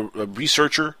he's a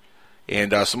researcher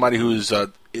and somebody who's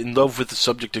in love with the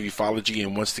subject of ufology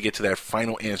and wants to get to that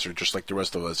final answer, just like the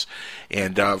rest of us.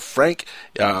 And Frank,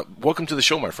 welcome to the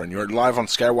show, my friend. You're live on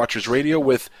Skywatchers Radio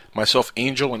with myself,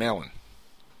 Angel, and Alan.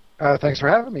 Thanks for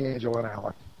having me, Angel and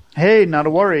Alan. Hey, not a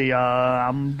worry.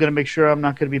 I'm going to make sure I'm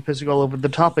not going to be pissing all over the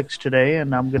topics today,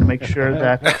 and I'm going to make sure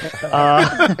that...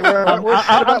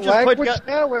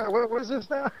 What is this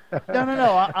now?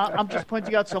 No. I'm just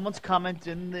pointing out someone's comment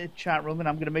in the chat room, and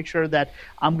I'm going to make sure that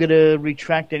I'm going to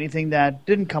retract anything that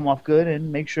didn't come off good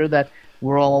and make sure that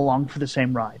we're all along for the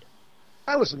same ride.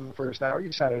 I listened to the first hour.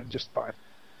 You sounded just fine.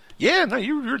 Yeah, no,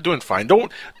 you're doing fine.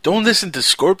 Don't listen to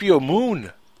Scorpio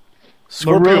Moon.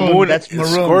 Scorpio Moon. That's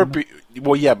Maroon. Scorpio.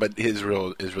 Well, yeah, but his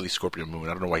real is really Scorpio Moon.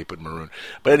 I don't know why he put Maroon.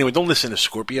 But anyway, don't listen to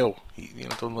Scorpio.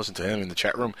 Don't listen to him in the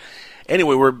chat room.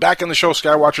 Anyway, we're back on the show,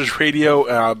 Skywatchers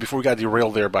Radio. Before we got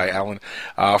derailed there by Alan.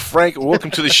 Frank, welcome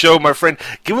to the show, my friend.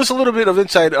 Give us a little bit of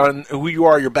insight on who you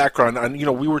are, your background.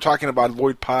 We were talking about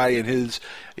Lloyd Pye and his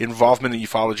involvement in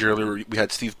ufology earlier. We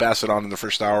had Steve Bassett on in the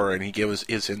first hour, and he gave us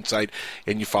his insight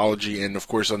in ufology and, of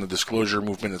course, on the disclosure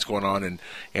movement that's going on and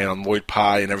on Lloyd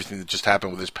Pye and everything that just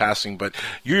happened with his passing. But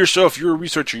you yourself, you're a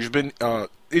researcher. You've been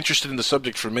interested in the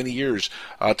subject for many years.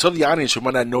 Tell the audience who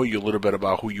might not know you a little bit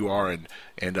about who you are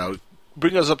and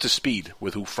bring us up to speed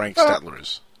with who Frank Statler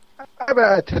is. I have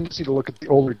a tendency to look at the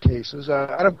older cases.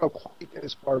 I don't go quite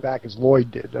as far back as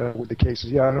Lloyd did with the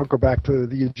cases. I don't go back to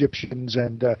the Egyptians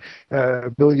and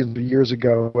billions of years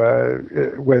ago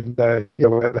when the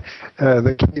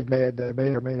caveman may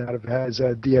or may not have had his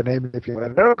DNA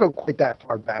manipulated. I don't go quite that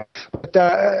far back, but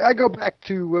I go back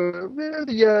to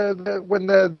when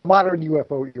the modern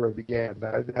UFO era began,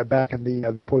 back in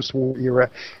the post-war era,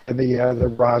 and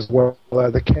the Roswell,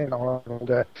 the Ken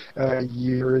Arnold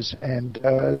years, and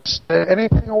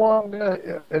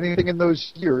anything in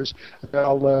those years,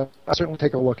 I'll certainly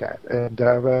take a look at, and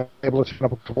I've able to turn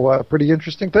up a couple pretty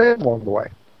interesting things along the way.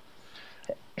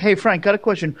 Hey, Frank, got a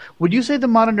question. Would you say the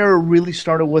modern era really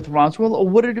started with Roswell, or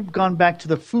would it have gone back to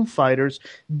the Foo Fighters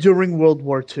during World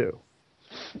War II?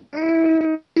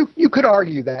 You could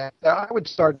argue that. I would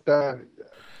start. The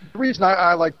reason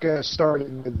I like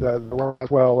starting with the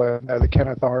Roswell and the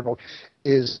Kenneth Arnold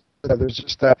is there's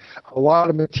just a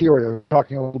lot of material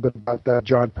talking a little bit about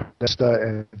John Podesta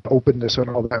and openness and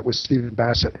all that with Stephen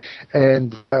Bassett.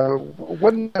 And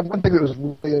one thing that was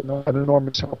really an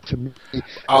enormous help to me.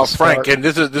 Frank, and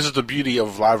this is the beauty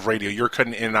of live radio. You're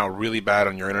cutting in and out really bad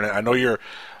on your internet. I know you're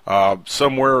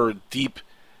somewhere deep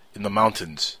in the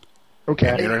mountains.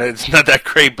 Okay. The internet, it's not that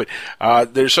great, but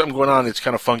there's something going on that's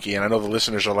kind of funky, and I know the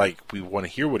listeners are like, we want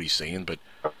to hear what he's saying, but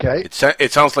okay.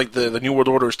 It sounds like the New World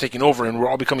Order is taking over, and we're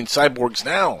all becoming cyborgs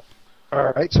now.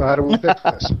 All right, so how do we fix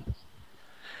this?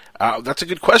 That's a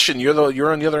good question.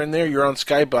 You're on the other end there. You're on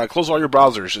Skype. Close all your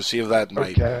browsers to see if that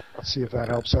might... Okay, let's see if that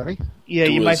helps, honey. Yeah,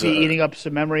 you might be eating up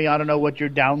some memory. I don't know what you're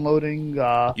downloading.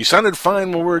 You sounded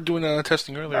fine when we were doing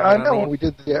testing earlier. I know when we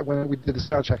did the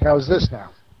sound check. How is this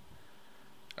now?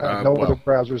 No other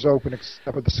browsers open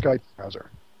except for the Skype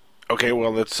browser. Okay,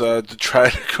 well, let's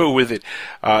try to go with it.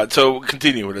 So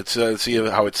continue. Let's see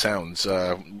how it sounds.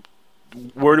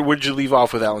 Where did you leave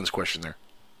off with Alan's question there?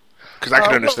 Because I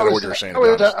can understand what you're saying. I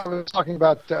was talking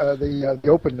about the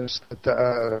openness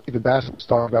that Stephen Bassett was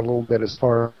talking about a little bit as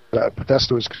far as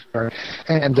Podesta was concerned.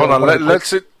 And hold on, let's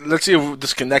see if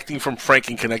disconnecting from Frank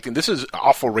and connecting. This is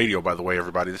awful radio, by the way,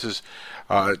 everybody. This is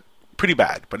pretty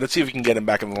bad, but let's see if we can get him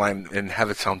back in the line and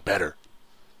have it sound better.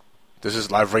 This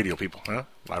is live radio, people, huh?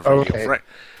 Live radio. Okay.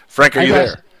 Frank, are you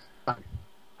there?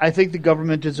 I think the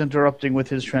government is interrupting with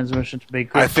his transmission to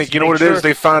make. I think you know what it is.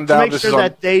 They found out this is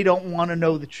that they don't want to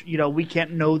know we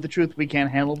can't know the truth. We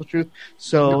can't handle the truth.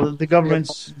 So the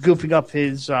government's goofing up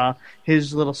his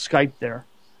little Skype there.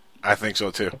 I think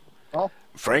so too. Well,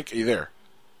 Frank, are you there?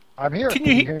 I'm here.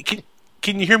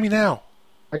 Can you hear me now?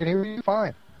 I can hear you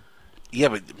fine. Yeah,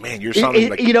 but man, you're sounding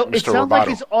like Mr. It sounds Roboto. like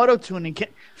he's auto-tuning.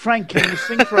 Frank, can you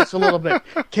sing for us a little bit?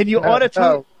 Can you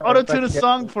auto-tune a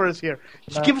song for us here?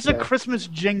 Just give us a Christmas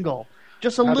jingle.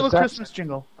 Just a little Christmas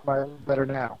jingle. Better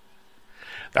now.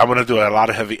 I'm going to do a lot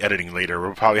of heavy editing later.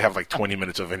 We'll probably have like 20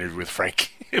 minutes of interview with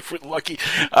Frank, if we're lucky.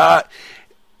 I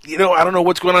don't know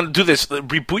what's going on. Do this.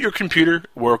 Reboot your computer.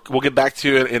 We'll get back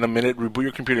to it in a minute. Reboot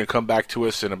your computer and come back to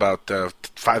us in about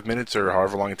 5 minutes or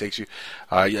however long it takes you.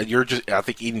 You're just, I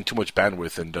think, eating too much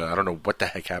bandwidth, and I don't know what the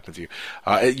heck happened to you.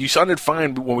 You sounded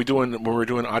fine when we were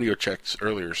doing audio checks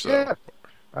earlier. So yeah.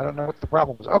 I don't know what the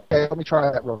problem was. Okay, let me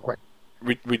try that real quick.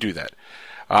 We do that.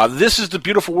 This is the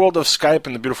beautiful world of Skype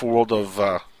and the beautiful world of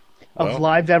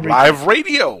live everything. Live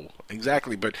radio.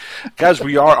 Exactly. But, guys,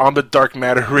 we are on the Dark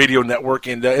Matter Radio Network.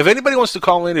 And if anybody wants to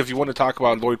call in, if you want to talk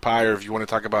about Lloyd Pye or if you want to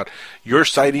talk about your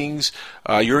sightings,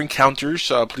 your encounters,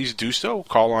 please do so.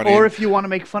 Call on in. Or if you want to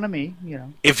make fun of me,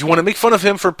 If you want to make fun of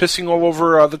him for pissing all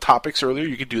over the topics earlier,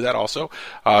 you could do that also.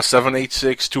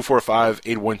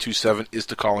 786-245-8127 is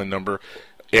the call-in number.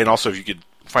 And also, if you could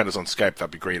find us on Skype,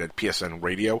 that'd be great, at PSN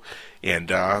Radio. And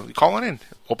call on in.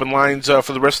 Open lines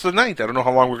for the rest of the night. I don't know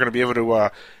how long we're going to be able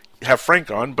to have Frank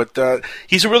on, but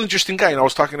he's a really interesting guy, and I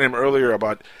was talking to him earlier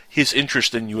about his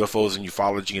interest in UFOs and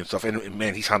ufology and stuff, and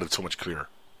man, he sounded so much clearer.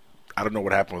 I don't know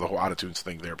what happened with the whole autotunes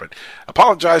thing there, but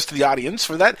apologize to the audience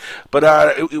for that. But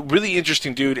really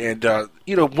interesting dude, and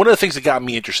one of the things that got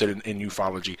me interested in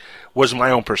ufology was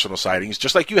my own personal sightings,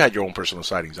 just like you had your own personal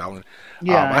sightings, Alan.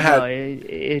 Yeah,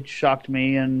 it shocked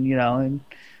me, and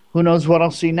who knows what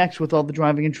I'll see next with all the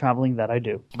driving and traveling that I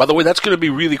do. By the way, that's going to be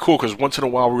really cool because once in a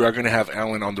while we are going to have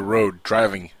Alan on the road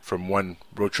driving from one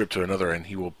road trip to another, and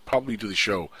he will probably do the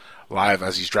show live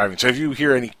as he's driving. So if you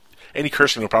hear any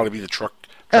cursing, it'll probably be the truck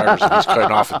drivers that he's cutting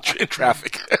off in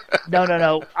traffic.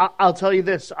 No. I'll tell you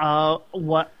this.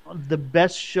 What the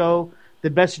best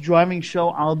driving show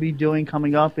I'll be doing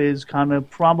coming up is kind of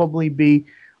probably be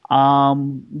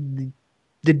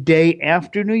the day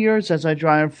after New Year's as I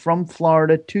drive from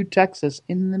Florida to Texas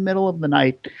in the middle of the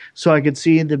night so I could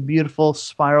see the beautiful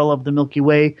spiral of the Milky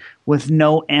Way with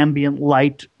no ambient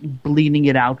light bleeding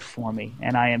it out for me.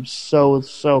 And I am so,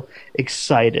 so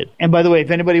excited. And by the way, if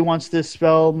anybody wants to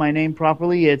spell my name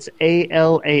properly, it's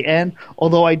Alan,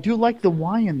 although I do like the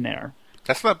Y in there.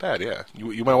 That's not bad, yeah.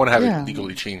 You might want to have it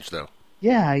legally changed, though.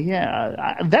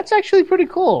 Yeah. That's actually pretty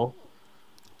cool.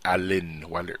 Alan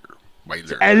Weiler.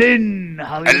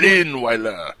 Alan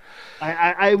Weiler.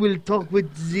 I will talk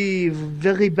with the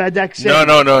very bad accent.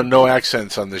 No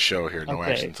accents on the show here. No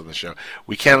accents on the show.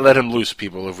 We can't let him loose,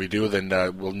 people. If we do, then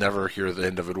we'll never hear the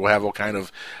end of it. We'll have all kind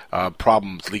of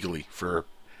problems legally for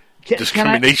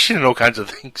discrimination and all kinds of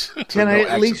things. Can I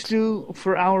at least do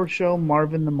for our show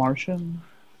Marvin the Martian?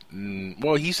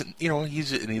 Well, he's an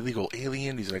illegal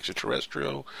alien. He's an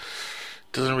extraterrestrial.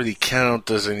 Doesn't really count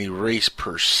as any race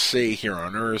per se here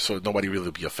on Earth, so nobody really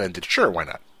would be offended. Sure, why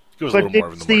not? But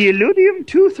it's the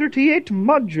Illudium-238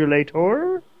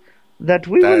 modulator that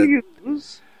we will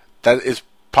use. That is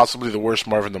possibly the worst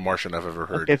Marvin the Martian I've ever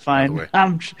heard. Okay, fine.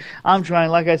 I'm trying.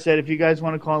 Like I said, if you guys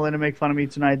want to call in and make fun of me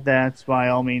tonight, that's by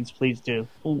all means, please do.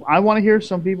 I want to hear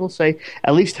some people say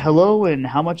at least hello and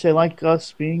how much they like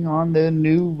us being on the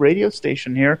new radio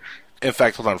station here. In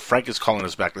fact, hold on. Frank is calling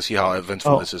us back. Let's see how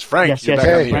eventful this is. Frank, yes, you're back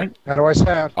on the Frank. How do I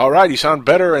sound? All right, you sound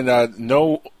better, and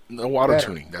no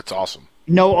auto-tuning. That's awesome.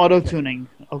 No auto-tuning.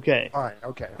 Okay. All right.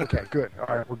 Okay. Good. All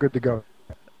right. We're good to go.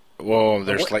 Well,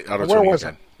 there's slight auto-tuning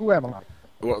again. Who am I?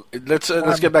 Well,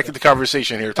 let's get back to the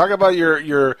conversation here. Talk about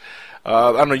your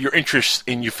interest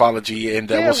in ufology, and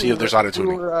we'll see if there's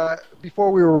auto-tuning.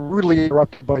 Before we were rudely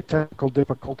interrupted by technical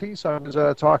difficulties, I was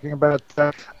talking about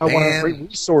one of the great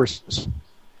resources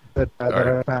that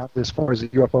I found as far as the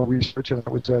UFO research, and it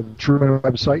was the Truman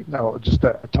website. Now, just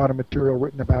a ton of material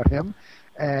written about him,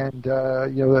 and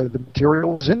the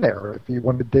material is in there if you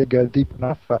want to dig deep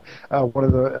enough. One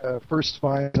of the first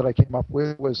finds that I came up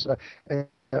with was a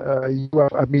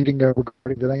meeting regarding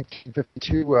the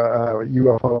 1952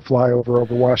 UFO flyover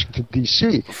over Washington,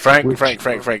 D.C. Frank,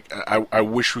 I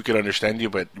wish we could understand you,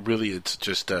 but really it's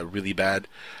just really bad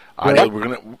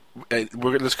audio.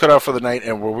 Let's cut off for the night,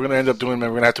 and what we're gonna end up doing, man,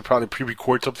 we're gonna have to probably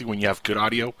pre-record something when you have good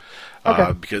audio,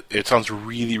 because it sounds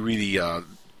really, really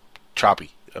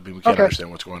choppy. I mean, we can't understand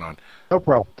what's going on. No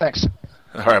problem. Thanks.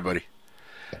 All right, buddy.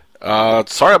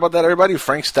 Sorry about that, everybody.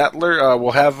 Frank Statler.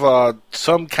 We'll have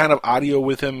some kind of audio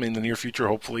with him in the near future,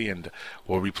 hopefully, and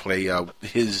we'll replay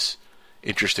his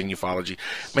interesting ufology.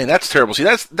 Man, that's terrible. See,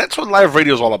 that's what live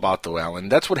radio is all about, though, Alan.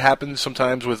 That's what happens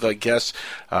sometimes with guests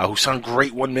who sound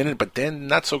great 1 minute, but then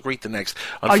not so great the next.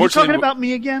 Are you talking about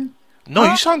me again? No,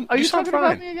 you sound fine.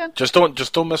 About me again? Just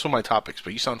don't mess with my topics,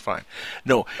 but you sound fine.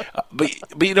 No, but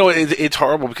you know it's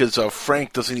horrible because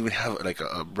Frank doesn't even have like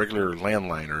a regular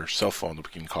landline or cell phone that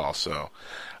we can call. So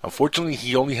unfortunately,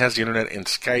 he only has the internet, and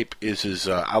Skype is his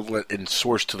outlet and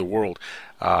source to the world.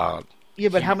 Yeah,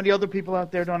 but how many other people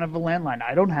out there don't have a landline?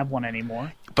 I don't have one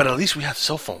anymore. But at least we have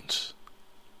cell phones.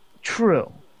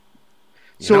 True.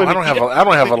 So I don't have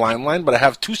a landline, but I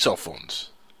have 2 cell phones.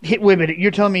 Wait a minute,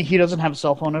 you're telling me he doesn't have a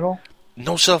cell phone at all?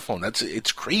 No cell phone.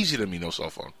 It's crazy to me. No cell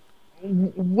phone.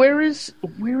 Where is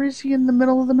he in the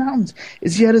middle of the mountains?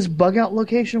 Is he at his bug out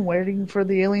location waiting for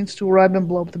the aliens to arrive and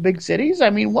blow up the big cities? I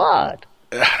mean, what?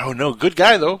 I don't know. Good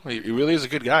guy though. He really is a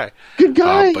good guy. Good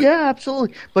guy. Yeah,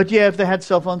 absolutely. But yeah, if they had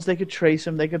cell phones, they could trace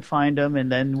him, they could find him, and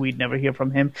then we'd never hear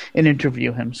from him and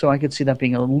interview him. So I could see that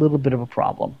being a little bit of a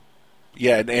problem.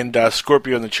 Yeah, and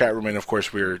Scorpio in the chat room, and of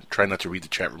course we're trying not to read the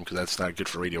chat room because that's not good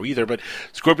for radio either, but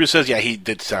Scorpio says, yeah, he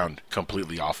did sound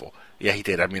completely awful. Yeah, he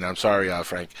did. I mean, I'm sorry,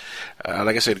 Frank.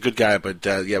 Like I said, good guy, but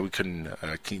yeah, we couldn't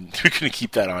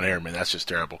keep that on air, man. That's just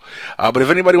terrible. But if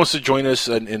anybody wants to join us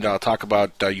and talk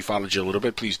about ufology a little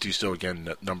bit, please do so.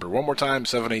 Again, number one more time,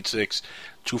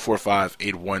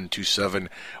 786-245-8127,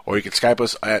 or you can Skype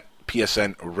us at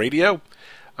PSN Radio.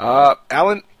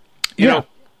 Alan, you know,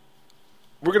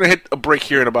 we're going to hit a break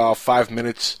here in about 5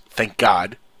 minutes, thank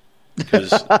God,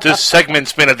 because this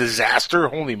segment's been a disaster.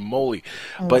 Holy moly.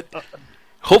 But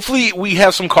hopefully we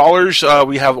have some callers.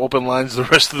 We have open lines the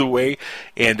rest of the way,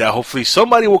 and hopefully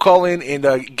somebody will call in and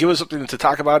give us something to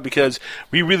talk about, because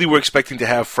we really were expecting to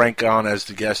have Frank on as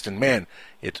the guest, and man,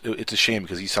 it's a shame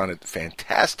because he sounded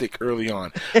fantastic early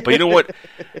on. But you know what?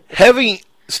 Having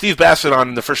Steve Bassett on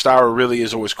in the first hour really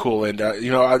is always cool, and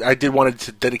I did wanted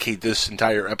to dedicate this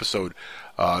entire episode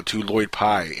to Lloyd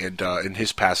Pye and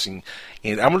his passing,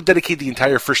 and I'm going to dedicate the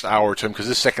entire first hour to him because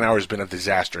this second hour has been a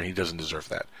disaster, and he doesn't deserve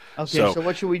that. Okay, so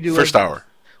what should we do? First hour.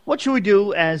 What should we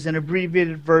do as an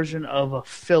abbreviated version of a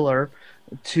filler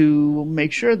to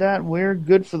make sure that we're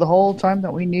good for the whole time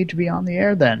that we need to be on the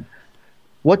air. Then,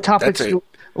 what topics?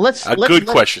 Let's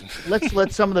question. Let's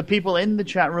let some of the people in the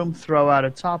chat room throw out a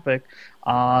topic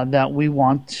that we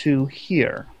want to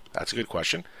hear. That's a good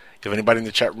question. If anybody in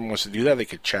the chat room wants to do that, they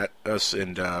could chat us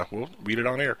and we'll read it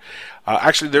on air.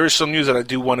 Actually, there is some news that I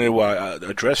do want to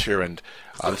address here, and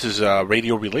this is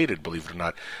radio related, believe it or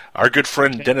not. Our good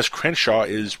friend Dennis Crenshaw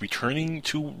is returning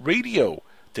to radio.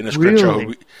 Dennis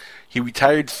Crenshaw, he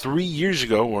retired 3 years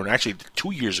ago, or actually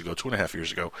 2 years ago, 2.5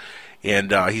 years ago,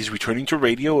 and he's returning to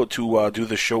radio to do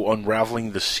the show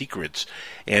Unraveling the Secrets.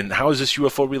 And how is this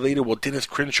UFO related? Well, Dennis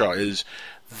Crenshaw is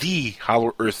the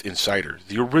Hollow Earth Insider,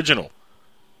 the original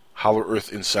Hollow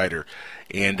Earth Insider,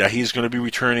 and he's going to be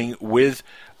returning with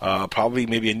probably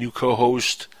maybe a new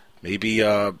co-host, maybe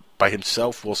by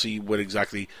himself. We'll see what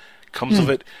exactly comes of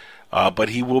it. But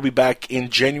he will be back in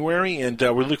January, and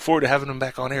we look forward to having him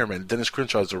back on air, man. Dennis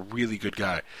Crenshaw is a really good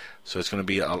guy, so it's going to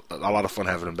be a lot of fun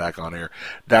having him back on air.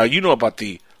 Now, you know about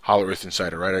the Hollow Earth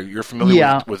Insider, right? You're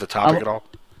familiar with the topic at all?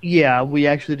 Yeah, we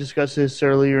actually discussed this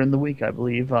earlier in the week, I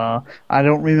believe. I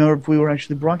don't remember if we were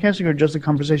actually broadcasting or just a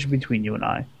conversation between you and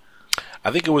I. I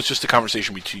think it was just a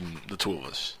conversation between the two of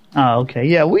us. Oh, okay.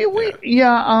 Yeah,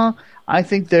 I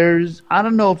think I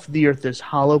don't know if the Earth is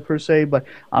hollow per se, but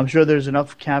I'm sure there's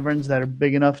enough caverns that are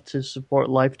big enough to support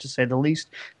life, to say the least.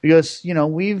 Because,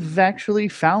 we've actually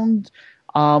found,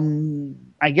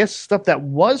 I guess, stuff that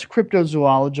was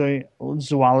cryptozoology.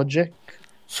 Zoology.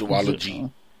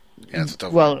 Yeah, that's a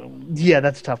tough one. Yeah,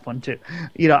 that's a tough one too.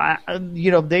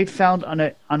 They found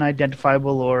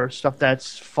unidentifiable or stuff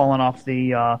that's fallen off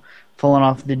the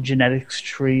genetics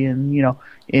tree, and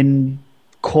in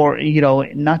core,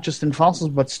 not just in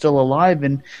fossils but still alive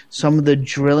in some of the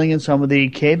drilling and some of the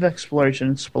cave exploration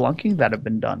and spelunking that have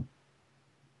been done.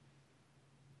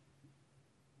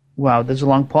 Wow, there's a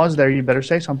long pause there. You better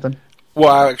say something.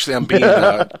 Well, actually, I'm being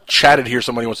chatted here.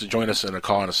 Somebody wants to join us in a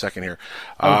call in a second here.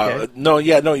 Okay.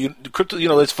 Crypto.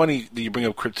 It's funny that you bring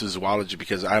up cryptozoology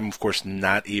because I'm, of course,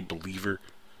 not a believer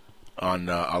on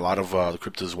a lot of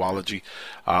cryptozoology,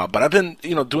 but I've been,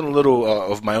 doing a little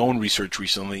of my own research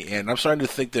recently, and I'm starting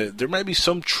to think that there might be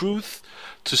some truth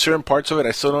to certain parts of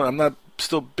it. I'm not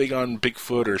still big on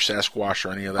Bigfoot or Sasquatch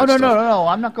or any of that stuff. No.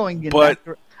 I'm not going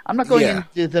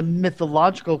into the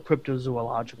mythological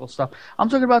cryptozoological stuff. I'm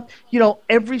talking about,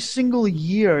 every single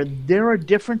year there are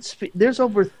different there's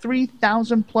over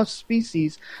 3,000 plus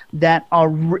species that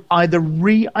are either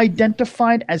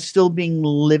re-identified as still being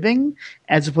living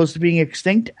as opposed to being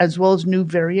extinct, as well as new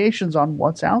variations on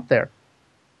what's out there.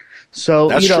 So,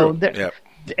 that's true.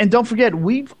 And don't forget,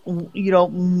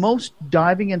 most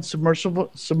diving and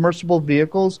submersible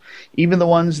vehicles, even the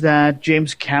ones that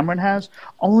James Cameron has,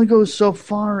 only goes so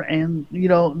far, and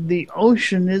the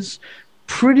ocean is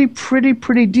pretty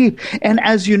deep. And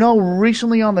as you know,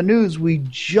 recently on the news, we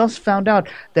just found out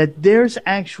that there's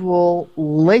actual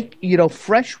lake,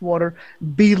 fresh water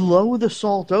below the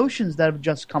salt oceans that have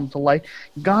just come to light.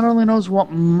 God only knows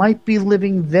what might be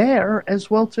living there as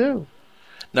well too.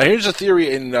 Now, here's a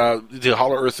theory in the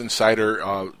Hollow Earth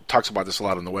Insider talks about this a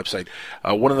lot on the website.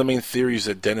 One of the main theories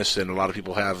that Dennis and a lot of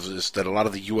people have is that a lot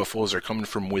of the UFOs are coming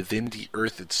from within the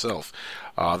Earth itself.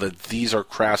 That these are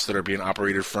crafts that are being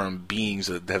operated from beings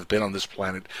that have been on this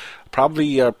planet,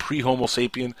 probably pre-Homo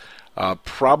sapien,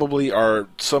 probably are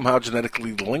somehow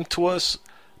genetically linked to us,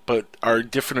 but are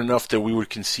different enough that we would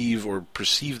conceive or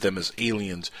perceive them as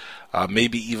aliens,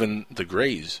 maybe even the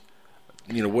Greys.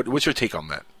 What's your take on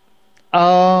that?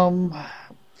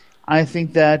 I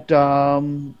think that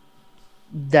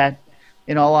that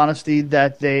in all honesty,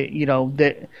 that they,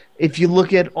 that if you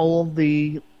look at all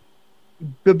the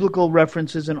biblical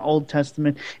references in Old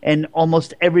Testament and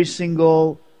almost every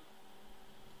single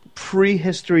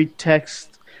prehistory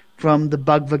text from the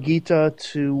Bhagavad Gita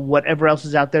to whatever else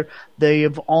is out there, they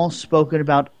have all spoken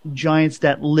about giants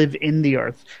that live in the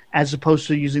earth as opposed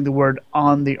to using the word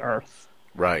on the earth.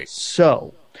 Right.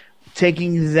 So,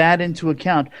 taking that into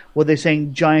account, were they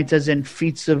saying giants as in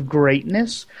feats of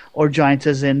greatness or giants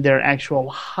as in their actual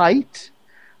height?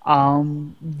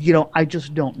 I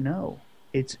just don't know.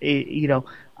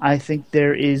 I think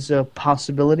there is a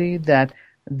possibility that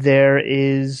there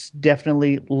is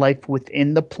definitely life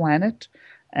within the planet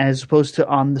as opposed to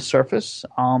on the surface.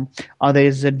 Are they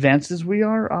as advanced as we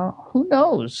are? Who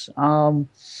knows? Are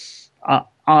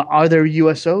there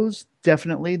USOs?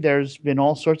 Definitely. There's been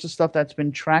all sorts of stuff that's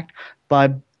been tracked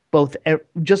by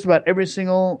just about every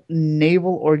single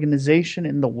naval organization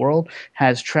in the world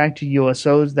has tracked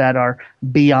USOs that are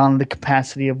beyond the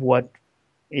capacity of what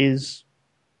is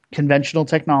conventional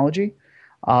technology.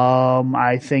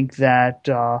 I think that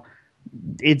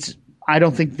it's I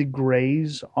don't think the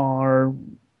Greys are.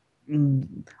 I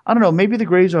don't know. Maybe the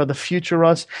Greys are the future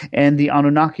us, and the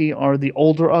Anunnaki are the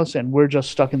older us, and we're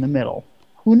just stuck in the middle.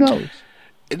 Who knows?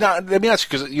 Now, let me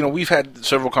ask you, because we've had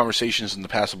several conversations in the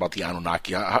past about the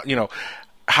Anunnaki.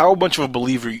 How much of a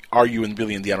believer are you in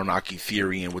Billy and the Anunnaki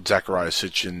theory and what Zecharia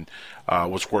Sitchin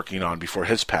was working on before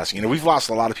his passing? We've lost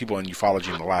a lot of people in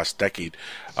ufology in the last decade,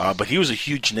 but he was a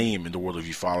huge name in the world of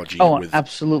ufology. Oh, with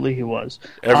absolutely, he was.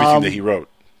 Everything that he wrote.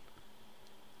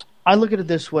 I look at it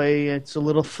this way. It's a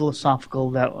little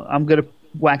philosophical. That I'm going to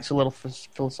wax a little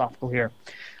philosophical here.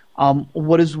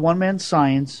 What is one man's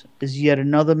science is yet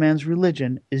another man's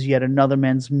religion is yet another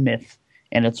man's myth,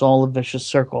 and it's all a vicious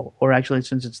circle. Or actually,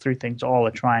 since it's three things, all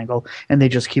a triangle, and they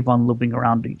just keep on looping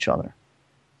around each other.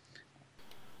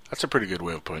 That's a pretty good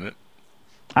way of putting it.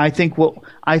 I think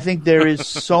there is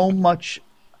so much.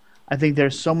 I think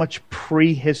there's so much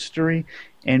prehistory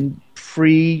and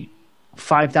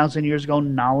 5,000 years ago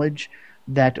knowledge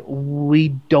that we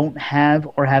don't have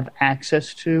or have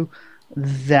access to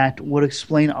that would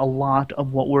explain a lot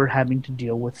of what we're having to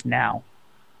deal with now.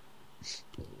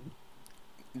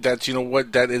 That's,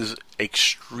 that is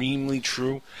extremely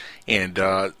true. And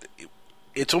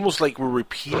it's almost like we're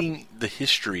repeating the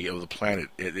history of the planet.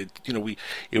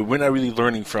 We're not really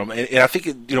learning from, and I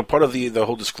think part of the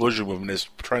whole disclosure movement is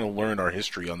trying to learn our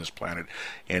history on this planet.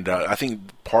 And I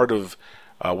think part of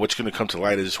what's going to come to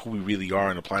light is who we really are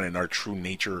on the planet and our true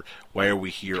nature. Why are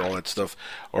we here? All that stuff,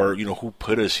 or who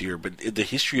put us here. But the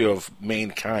history of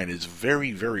mankind is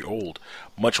very, very old,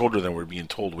 much older than we're being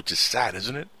told, which is sad,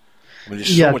 isn't it?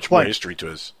 There's so much more history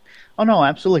to us. Oh, no,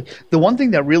 absolutely. The one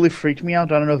thing that really freaked me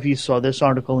out, I don't know if you saw this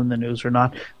article in the news or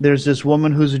not, there's this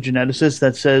woman who's a geneticist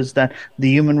that says that the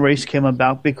human race came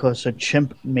about because a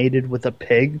chimp mated with a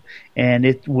pig,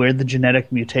 and we're the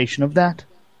genetic mutation of that.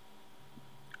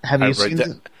 Have you seen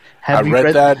that? I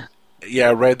read that. Yeah,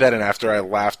 I read that, and after I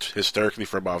laughed hysterically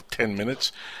for about 10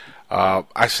 minutes,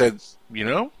 I said,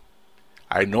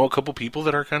 I know a couple people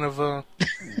that are kind of...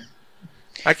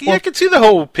 I can see the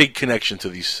whole pig connection to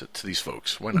these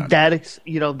folks. Why not? That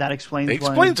explains. It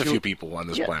explains a few people on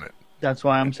this planet. That's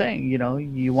why I'm saying,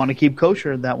 you want to keep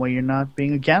kosher. That way, you're not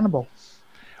being a cannibal.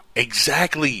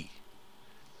 Exactly.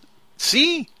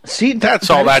 See,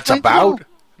 that's all that's about. Well.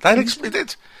 That explains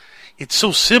it. It's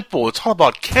so simple. It's all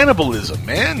about cannibalism,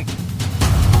 man.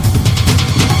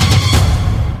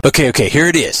 Okay, here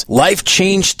it is. Life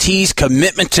Change Tea's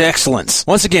commitment to excellence.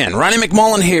 Once again, Ronnie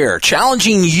McMullen here,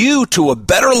 challenging you to a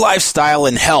better lifestyle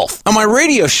and health. On my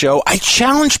radio show, I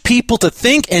challenge people to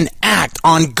think and act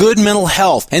on good mental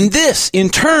health, and this, in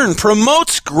turn,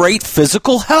 promotes great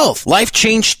physical health. Life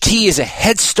Change Tea is a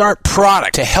Head Start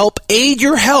product to help aid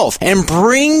your health and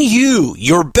bring you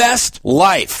your best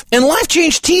life. And Life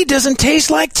Change Tea doesn't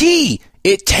taste like tea.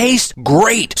 It tastes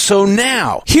great. So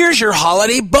now, here's your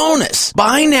holiday bonus.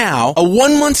 Buy now a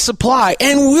 1-month supply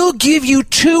and we'll give you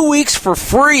 2 weeks for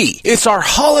free. It's our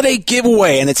holiday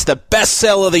giveaway and it's the best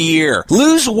sale of the year.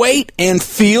 Lose weight and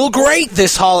feel great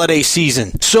this holiday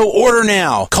season. So order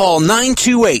now. Call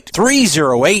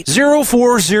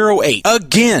 928-308-0408.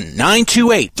 Again,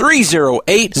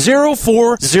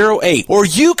 928-308-0408. Or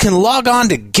you can log on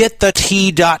to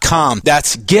getthetea.com.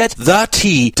 That's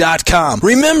getthetea.com.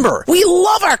 Remember, we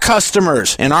love our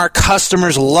customers, and our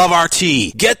customers love our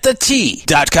tea.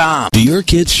 GetThetea.com. Do your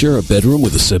kids share a bedroom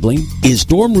with a sibling? Is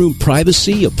dorm room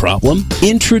privacy a problem?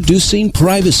 Introducing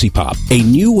Privacy Pop, a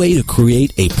new way to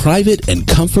create a private and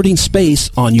comforting space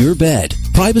on your bed.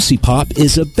 Privacy Pop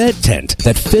is a bed tent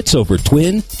that fits over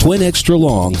twin extra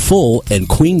long, full, and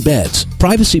queen beds.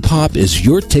 Privacy Pop is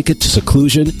your ticket to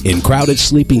seclusion in crowded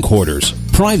sleeping quarters.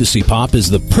 Privacy Pop is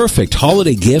the perfect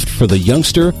holiday gift for the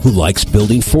youngster who likes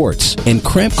building forts and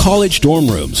cramped college dorm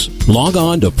rooms. Log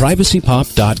on to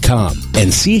privacypop.com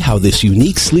and see how this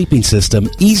unique sleeping system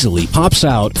easily pops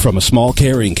out from a small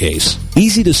carrying case.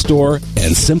 Easy to store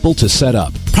and simple to set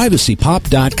up.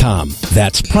 Privacypop.com.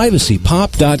 That's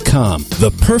privacypop.com.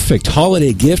 The perfect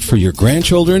holiday gift for your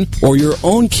grandchildren or your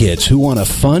own kids who want a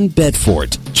fun bed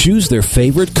fort. Choose their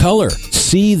favorite color.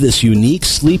 See this unique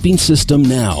sleeping system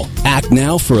now. Act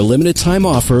now for a limited time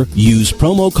offer. Use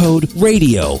promo code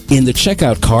RADIO in the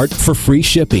checkout cart for free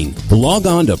shipping. Log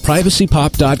on to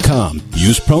privacypop.com.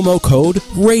 Use promo code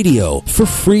RADIO for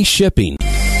free shipping.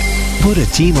 Put a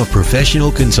team of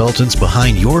professional consultants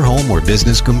behind your home or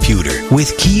business computer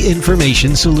with Key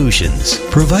Information Solutions,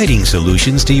 providing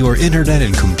solutions to your internet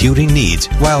and computing needs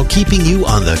while keeping you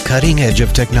on the cutting edge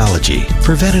of technology.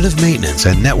 Preventative maintenance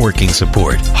and networking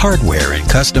support, hardware and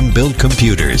custom-built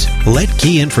computers. Let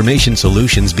Key Information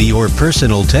Solutions be your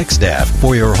personal tech staff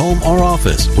for your home or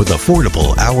office with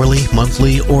affordable hourly,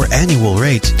 monthly, or annual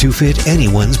rates to fit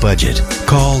anyone's budget.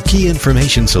 Call Key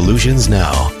Information Solutions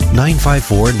now.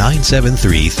 954-973-3374.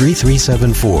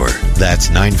 That's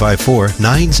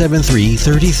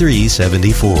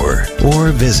 954-973-3374.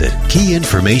 Or visit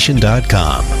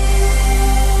keyinformation.com.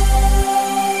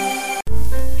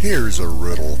 Here's a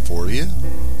riddle for you.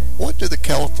 What do the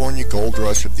California gold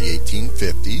rush of the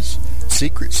 1850s,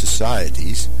 secret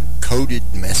societies, coded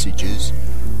messages,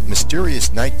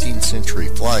 mysterious 19th century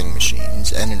flying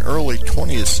machines, and an early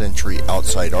 20th century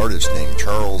outside artist named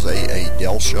Charles A.A.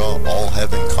 Delshaw all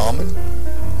have in common?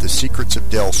 The Secrets of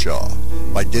Delshaw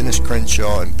by Dennis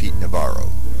Crenshaw and Pete Navarro.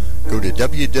 Go to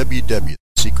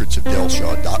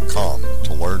www.secretsofdelshaw.com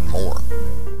to learn more.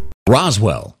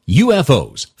 Roswell,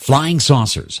 UFOs, flying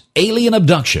saucers, alien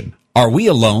abduction. Are we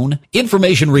alone?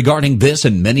 Information regarding this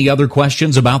and many other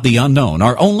questions about the unknown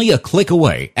are only a click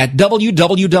away at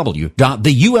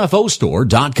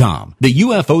www.theufostore.com.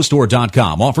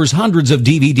 TheUFOstore.com offers hundreds of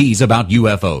DVDs about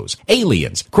UFOs,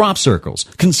 aliens, crop circles,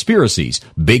 conspiracies,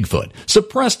 Bigfoot,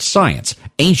 suppressed science,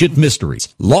 ancient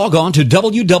mysteries. Log on to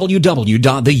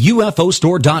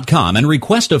www.theufostore.com and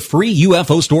request a free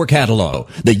UFO Store catalog.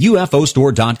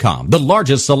 TheUFOstore.com, the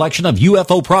largest selection of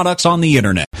UFO products on the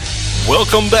internet.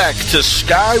 Welcome back to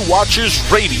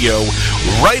Skywatchers Radio,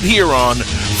 right here on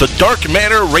the Dark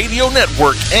Matter Radio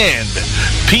Network and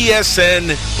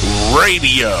PSN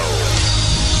Radio.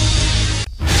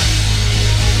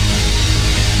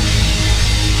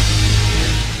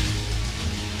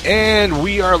 And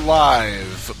we are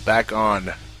live back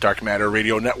on Dark Matter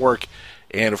Radio Network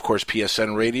and, of course,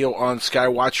 PSN Radio on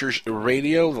Skywatchers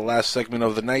Radio, the last segment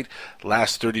of the night,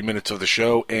 last 30 minutes of the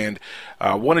show. And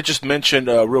I want to just mention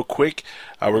real quick,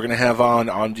 we're going to have on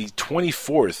the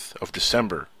 24th of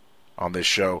December on this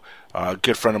show, a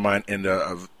good friend of mine, and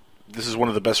this is one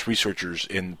of the best researchers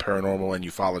in paranormal and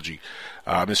ufology.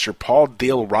 Mr. Paul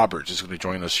Dale Roberts is going to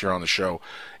join us here on the show.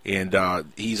 And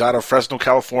he's out of Fresno,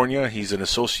 California. He's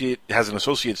has an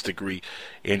associate's degree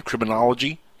in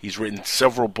criminology. He's written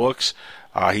several books.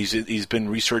 He's been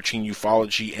researching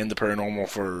ufology and the paranormal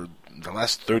for the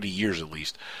last 30 years at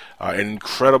least. An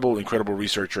incredible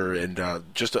researcher, and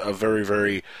just a very,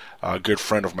 very good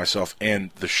friend of myself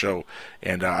and the show.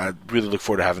 And I really look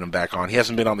forward to having him back on. He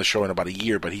hasn't been on the show in about a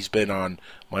year, but he's been on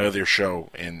my other show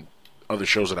and other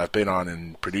shows that I've been on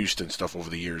and produced and stuff over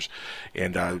the years.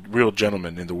 And real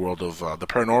gentleman in the world of the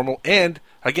paranormal and,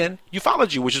 again,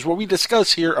 ufology, which is what we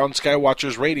discuss here on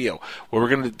Skywatchers Radio, where we're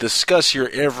going to discuss here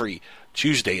every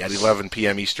Tuesday at 11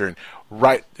 p.m. Eastern.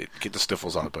 Right, get the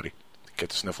sniffles out, buddy. Get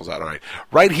the sniffles out, all right.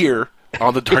 Right here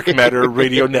on the Dark Matter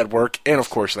Radio Network, and of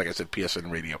course, like I said,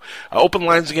 PSN Radio. Open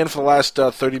lines again for the last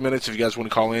 30 minutes. If you guys want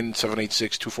to call in,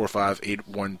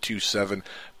 786-245-8127,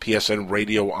 PSN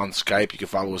Radio on Skype. You can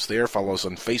follow us there. Follow us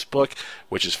on Facebook,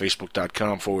 which is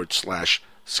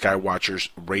facebook.com/Skywatchers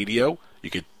Radio. You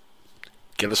could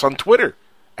get us on Twitter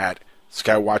at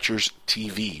Skywatchers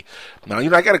TV. Now,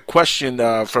 I got a question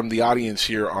from the audience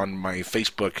here on my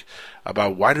Facebook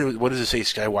about what does it say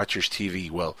Skywatchers TV?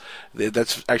 Well,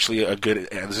 that's actually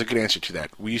there's a good answer to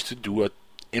that. We used to do a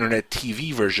internet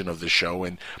TV version of the show,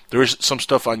 and there is some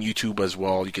stuff on YouTube as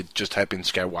well. You could just type in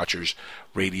Skywatchers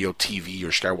Radio TV or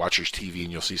Skywatchers TV,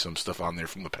 and you'll see some stuff on there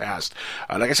from the past.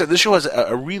 Like I said, this show has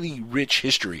a really rich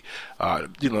history.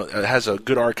 It has a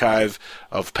good archive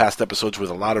of past episodes with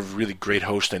a lot of really great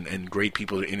hosts and great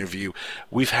people to interview.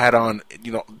 We've had on,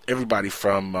 everybody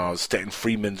from Stanton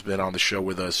Friedman's been on the show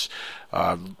with us.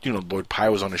 Lloyd Pye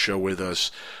was on the show with us.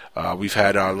 We've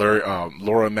had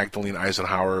Laura Magdalene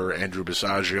Eisenhower, Andrew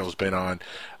Bisagio's been on.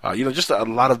 Just a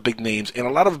lot of big names, and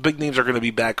a lot of big names are going to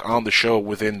be back on the show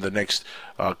within the next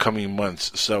coming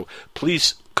months. So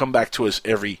please come back to us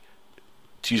every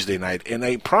Tuesday night, and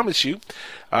I promise you,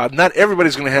 not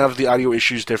everybody's going to have the audio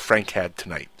issues that Frank had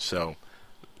tonight. So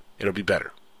it'll be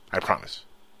better, I promise.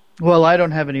 Well, I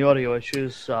don't have any audio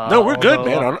issues. No, we're good,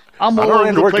 man. I'm all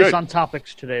over the place on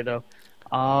topics today, though.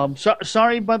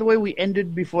 Sorry, by the way, we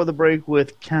ended before the break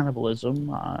with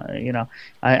cannibalism.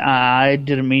 I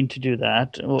didn't mean to do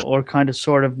that, or kind of,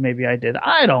 sort of, maybe I did.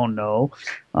 I don't know.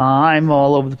 I'm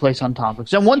all over the place on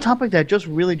topics. And one topic that just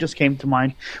came to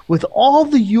mind, with all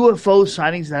the UFO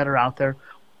sightings that are out there,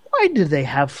 why do they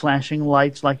have flashing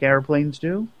lights like airplanes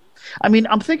do? I mean,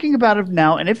 I'm thinking about it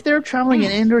now, and if they're traveling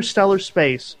in interstellar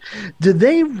space, do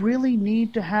they really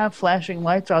need to have flashing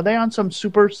lights? Are they on some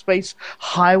super space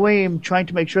highway and trying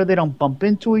to make sure they don't bump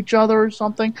into each other or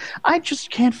something? I just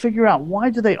can't figure out, why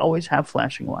do they always have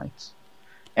flashing lights?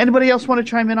 Anybody else want to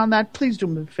chime in on that? Please do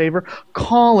me a favor.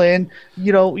 Call in.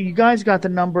 You guys got the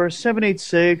number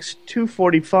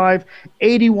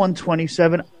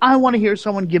 786-245-8127. I want to hear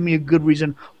someone give me a good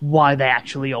reason why they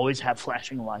actually always have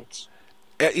flashing lights.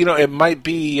 It might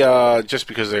be just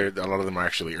because a lot of them are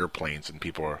actually airplanes and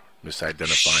people are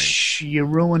misidentifying. Shh, you're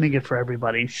ruining it for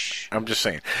everybody. Shh. I'm just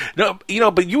saying. No,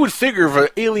 but you would figure if an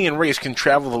alien race can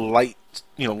travel the light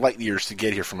years to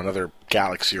get here from another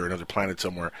galaxy or another planet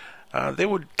somewhere, they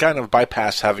would kind of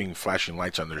bypass having flashing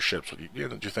lights on their ships.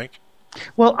 Don't you think?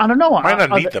 Well, I don't know. Might not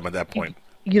need them at that point.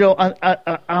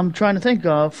 I'm trying to think.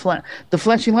 The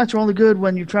flashing lights are only good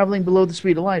when you're traveling below the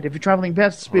speed of light. If you're traveling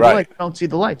past the speed of light, you don't see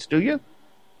the lights, do you?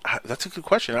 That's a good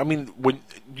question. I mean,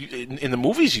 in the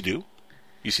movies you do.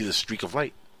 You see the streak of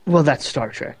light. Well, that's Star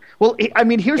Trek. Well, I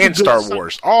mean, here's and Star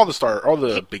Wars. All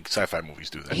the big sci-fi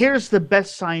movies do that. Here's the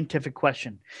best scientific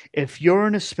question: if you're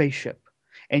in a spaceship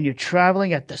and you're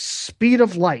traveling at the speed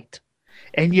of light,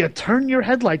 and you turn your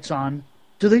headlights on,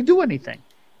 do they do anything?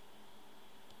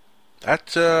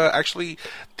 That actually,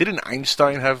 didn't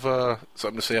Einstein have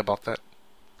something to say about that?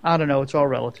 I don't know. It's all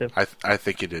relative. I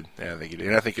think he did. Yeah, I think he did.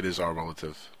 And I think it is all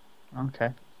relative. Okay.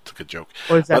 It's a good joke.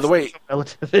 Or is that by the way,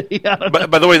 relativity?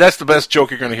 by the way, that's the best joke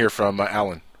you're going to hear from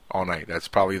Alan all night. That's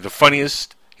probably the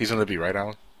funniest he's going to be, right,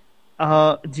 Alan?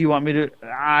 Do you want me to?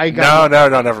 No,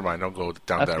 never mind. Don't go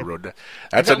down that road.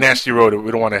 That's a nasty road.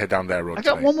 We don't want to head down that road. I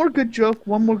got one more good joke,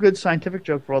 one more good scientific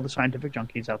joke for all the scientific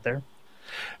junkies out there.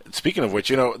 Speaking of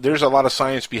which, there's a lot of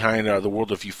science behind the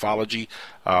world of ufology.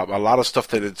 A lot of stuff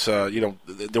that it's,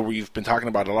 that we've been talking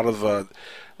about. A lot of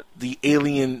the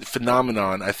alien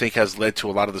phenomenon, I think, has led to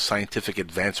a lot of the scientific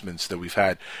advancements that we've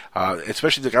had.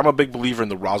 Especially, I'm a big believer in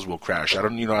the Roswell crash. I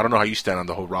don't know how you stand on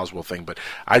the whole Roswell thing, but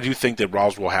I do think that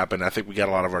Roswell happened. I think we got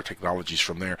a lot of our technologies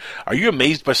from there. Are you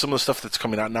amazed by some of the stuff that's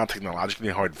coming out now technologically,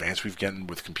 how advanced we've gotten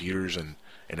with computers and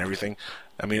everything?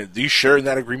 I mean, do you share in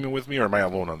that agreement with me, or am I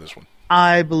alone on this one?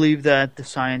 I believe that the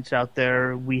science out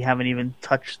there, we haven't even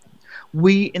touched.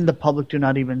 We in the public do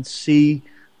not even see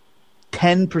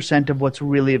 10% of what's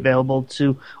really available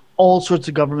to all sorts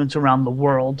of governments around the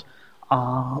world.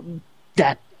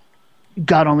 That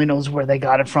God only knows where they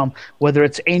got it from, whether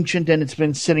it's ancient and it's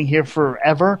been sitting here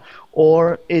forever,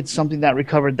 or it's something that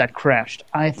recovered that crashed.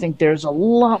 I think there's a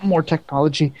lot more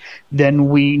technology than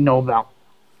we know about.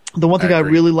 The one thing I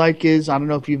really like is, I don't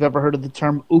know if you've ever heard of the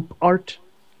term OOP art.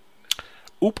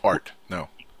 OOP art? No.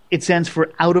 It stands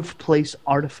for out-of-place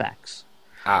artifacts.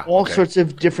 All sorts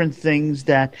of different things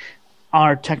that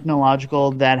are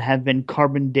technological, that have been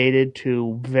carbon dated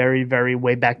to very, very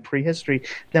way back prehistory,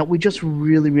 that we just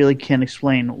really, really can't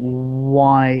explain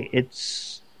why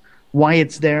it's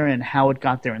there and how it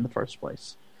got there in the first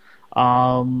place.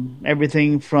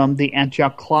 Everything from the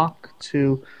Antioch clock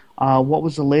to what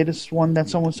was the latest one that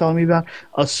someone was telling me about?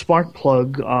 A spark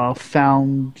plug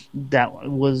found that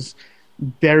was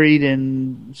buried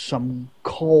in some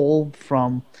coal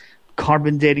from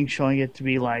carbon dating, showing it to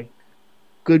be like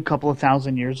good couple of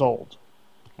 1,000 years old.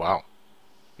 Wow.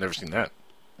 Never seen that.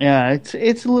 Yeah, it's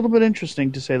a little bit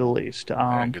interesting to say the least.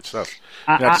 Good stuff.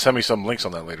 You have to send me some links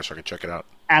on that later so I can check it out.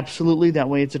 Absolutely. That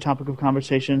way it's a topic of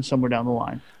conversation somewhere down the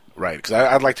line. Right, because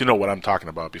I'd like to know what I'm talking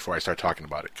about before I start talking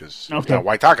about it. Because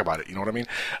why talk about it? You know what I mean?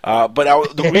 But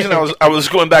the reason I was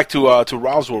going back to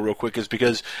Roswell real quick is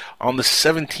because on the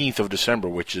 17th of December,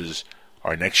 which is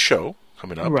our next show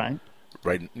coming up,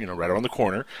 right around the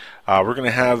corner, we're going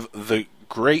to have the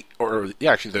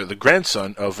the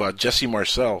grandson of Jesse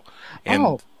Marcel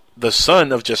and the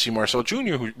son of Jesse Marcel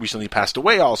Jr., who recently passed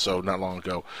away also not long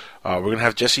ago. We're going to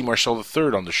have Jesse Marcel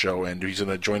III on the show, and he's going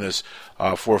to join us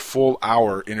for a full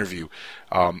hour interview.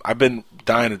 I've been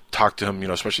dying to talk to him,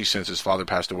 especially since his father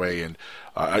passed away, and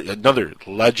another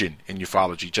legend in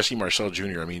ufology, Jesse Marcel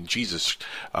Jr. I mean, Jesus,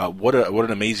 what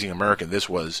an amazing American this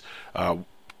was.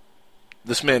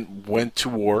 This man went to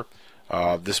war.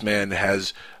 This man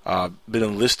has been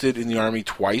enlisted in the Army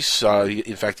twice.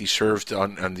 In fact, he served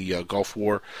on the Gulf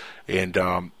War, and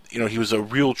he was a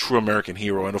real, true American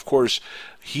hero. And of course,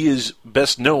 he is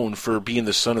best known for being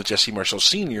the son of Jesse Marcel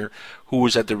Sr., who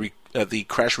was at the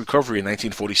crash recovery in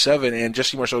 1947. And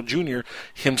Jesse Marcel Jr.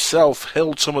 himself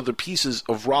held some of the pieces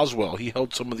of Roswell. He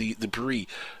held some of the debris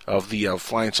of the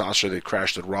flying saucer that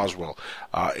crashed at Roswell,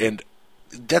 and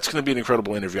that's going to be an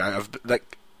incredible interview.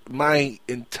 my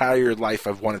entire life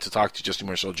I've wanted to talk to Jesse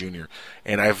Marcel Jr.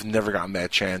 and I've never gotten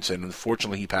that chance. And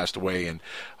unfortunately, he passed away. And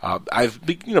I've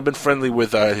been friendly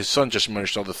with his son Jesse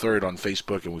Marcel III on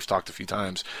Facebook, and we've talked a few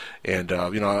times. And I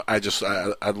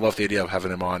love the idea of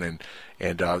having him on,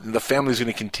 and the family's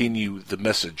going to continue the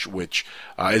message, which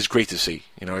is great to see.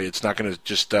 It's not going to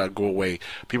just go away.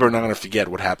 People are not going to forget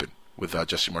what happened with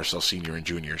Jesse Marcel Sr. and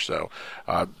Jr. So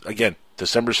again,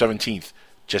 December 17th.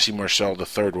 Jesse Marcel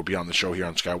III will be on the show here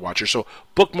on Skywatcher. So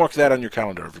bookmark that on your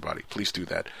calendar, everybody. Please do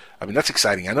that. I mean, that's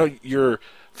exciting. I know you're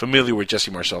familiar with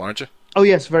Jesse Marcel, aren't you? Oh,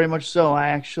 yes, very much so. I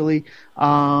actually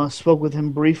spoke with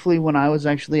him briefly when I was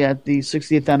actually at the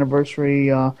 60th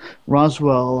anniversary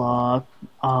Roswell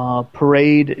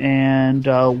parade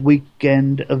and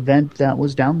weekend event that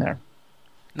was down there.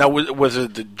 Now, was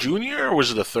it the junior or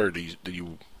was it the third that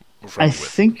you were friendly with? I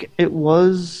think it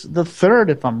was the third,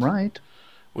 if I'm right.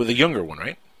 With the younger one,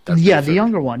 right? The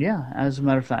younger one, yeah, as a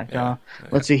matter of fact.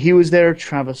 Let's see, he was there,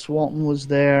 Travis Walton was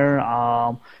there,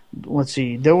 let's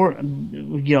see, there were,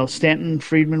 Stanton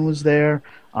Friedman was there,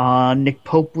 Nick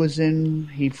Pope was in,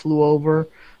 he flew over.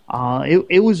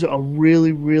 It was a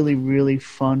really, really, really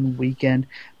fun weekend,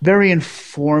 very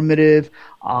informative,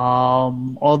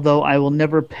 although I will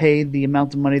never pay the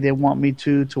amount of money they want me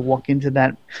to walk into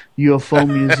that UFO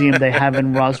museum they have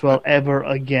in Roswell ever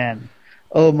again.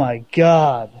 Oh my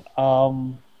God!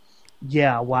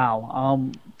 Yeah,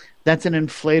 wow. That's an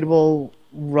inflatable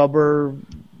rubber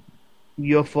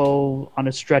UFO on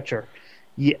a stretcher.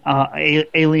 Yeah,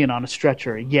 alien on a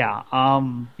stretcher. Yeah.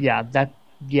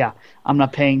 Yeah. I'm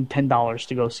not paying $10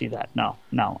 to go see that. No.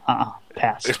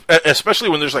 Pass. Especially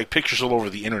when there's like pictures all over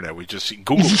the internet. We just see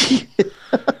Google.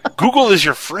 Google is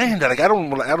your friend. Like I don't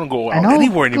go out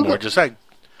anywhere anymore. Google. Just like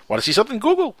want to see something,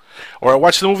 Google. Or I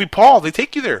watch the movie Paul. They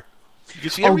take you there.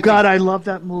 Oh God, I love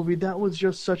that movie. That was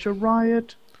just such a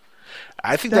riot.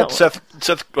 I think that's Seth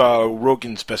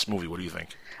Rogen's best movie. What do you think?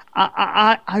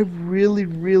 I really,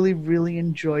 really, really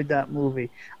enjoyed that movie.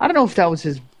 I don't know if that was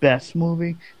his best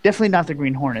movie. Definitely not The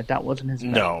Green Hornet. That wasn't his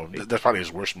best movie. That's probably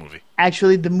his worst movie.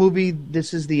 Actually, the movie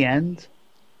This Is the End.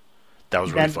 That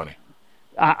was really funny.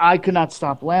 I could not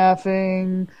stop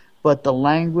laughing, but the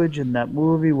language in that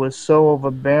movie was so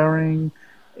overbearing,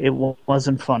 it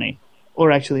wasn't funny. Or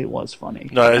actually, it was funny.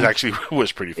 No, it actually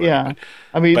was pretty funny. Yeah.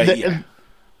 I mean,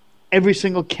 every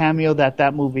single cameo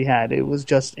that movie had, it was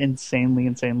just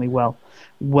insanely well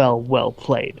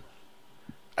played.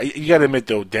 You got to admit,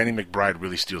 though, Danny McBride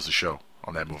really steals the show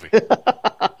on that movie.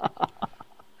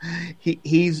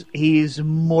 He's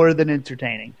more than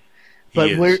entertaining.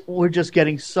 But we're just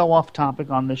getting so off topic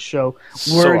on this show.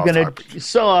 So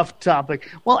off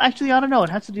topic. Well, actually, I don't know. It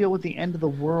has to deal with the end of the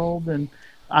world, and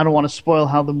I don't want to spoil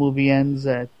how the movie ends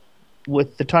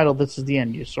with the title "This Is the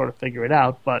End." You sort of figure it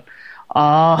out, but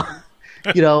it's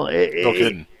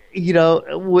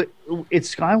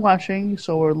skywatching,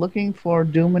 so we're looking for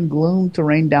doom and gloom to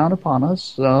rain down upon us.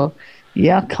 So,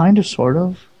 yeah, kind of, sort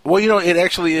of. Well, it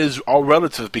actually is all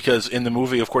relative because in the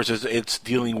movie, of course, it's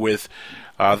dealing with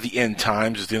the end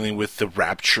times, it's dealing with the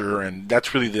rapture, and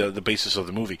that's really the basis of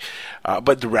the movie.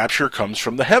 But the rapture comes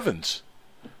from the heavens.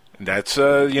 That's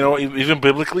even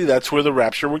biblically, that's where the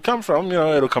rapture would come from.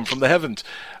 It'll come from the heavens.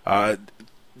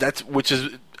 Which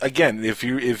is again, if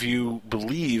you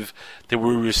believe that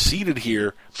we were seated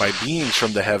here by beings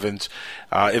from the heavens,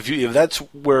 if that's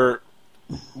where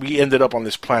we ended up on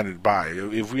this planet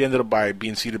if we ended up by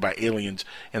being seated by aliens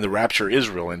and the rapture is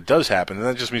real and does happen, then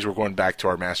that just means we're going back to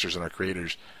our masters and our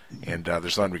creators. And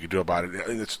there's nothing we can do about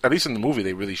it. At least in the movie,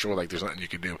 they really show like there's nothing you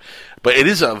can do. But it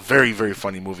is a very, very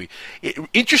funny movie.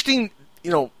 Interesting,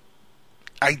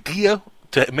 idea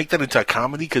to make that into a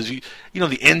comedy because the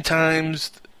end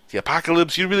times, the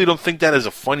apocalypse. You really don't think that is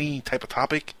a funny type of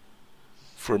topic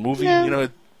for a movie,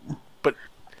 but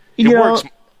it works.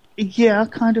 Yeah,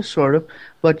 kind of, sort of.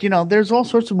 But there's all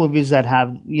sorts of movies that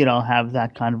have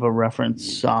that kind of a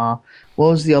reference. What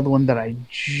was the other one that I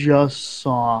just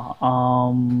saw?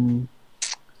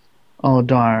 Oh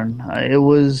darn! It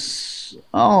was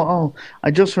I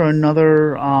just saw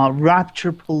another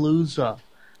Rapturepalooza.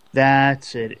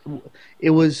 That's it. It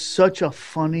was such a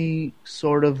funny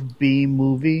sort of B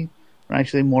movie, or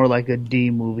actually more like a D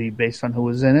movie based on who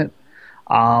was in it.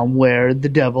 Where the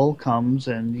devil comes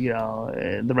and,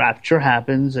 the rapture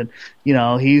happens and,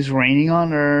 he's reigning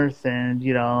on earth and,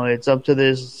 it's up to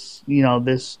this,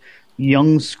 this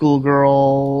young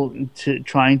schoolgirl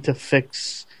trying to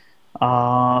fix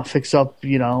up,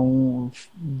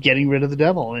 getting rid of the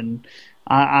devil. And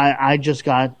I just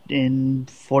got in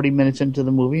 40 minutes into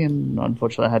the movie and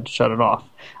unfortunately I had to shut it off.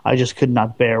 I just could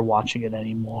not bear watching it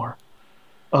anymore.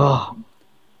 But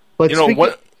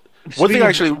One thing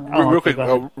actually, real quick, go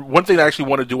ahead. one thing I actually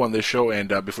want to do on this show, and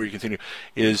before you continue,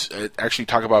 is actually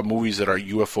talk about movies that are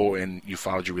UFO and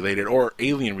ufology related or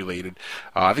alien related.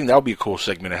 I think that would be a cool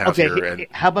segment to have here. And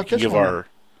how about we can this give one? our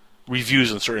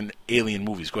reviews on certain alien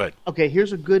movies. Go ahead. Okay,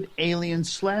 here's a good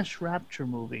alien/rapture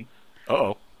movie.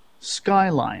 Uh-oh.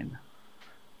 Skyline.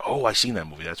 Oh, I've seen that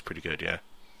movie. That's pretty good, yeah.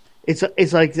 It's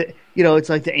like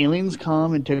the aliens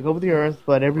come and take over the Earth,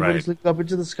 but everybody's looking up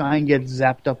into the sky and gets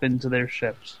zapped up into their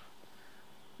ships.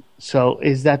 So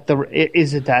is that the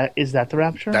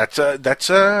rapture?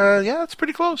 That's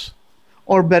pretty close.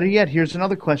 Or better yet, here's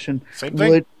another question: Same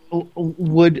thing.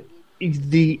 Would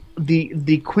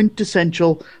the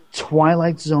quintessential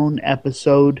Twilight Zone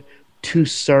episode "To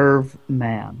Serve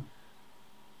Man"?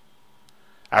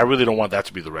 I really don't want that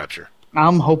to be the rapture.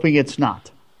 I'm hoping it's not.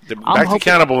 Back to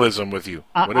cannibalism with you.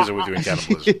 What is it with you and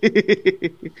cannibalism?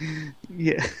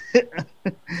 Yeah.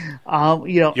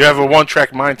 You have a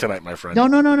one-track mind tonight, my friend. No.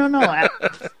 No.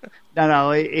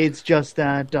 It's just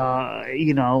that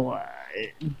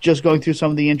just going through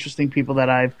some of the interesting people that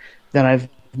I've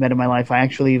met in my life. I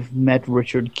actually have met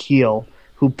Richard Kiel,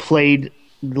 who played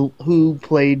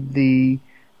the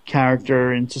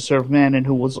character in To Serve Man, and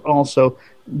who was also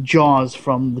Jaws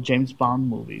from the James Bond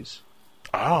movies.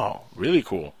 Oh, really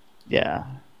cool. Yeah.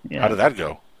 How did that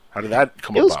go? How did that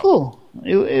come about? It was cool.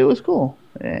 It was cool.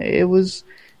 It was,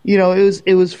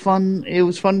 it was fun. It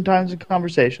was fun times of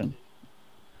conversation.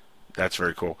 That's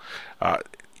very cool.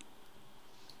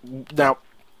 Now,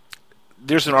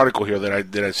 there's an article here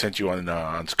that I sent you on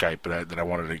Skype that I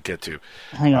wanted to get to.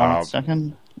 Hang on a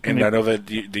second. And I know that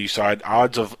you saw it.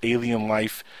 Odds of alien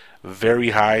life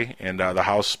very high, and the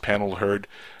House panel heard.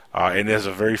 And there's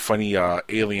a very funny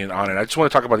alien on it. I just want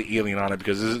to talk about the alien on it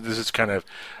because this is kind of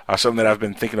something that I've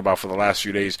been thinking about for the last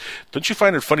few days. Don't you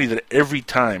find it funny that every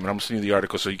time, and I'm sending you the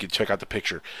article so you can check out the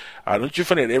picture, don't you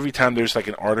find that every time there's like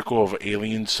an article of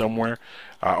aliens somewhere,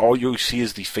 all you see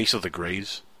is the face of the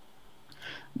Greys?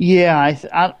 Yeah,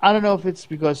 I don't know if it's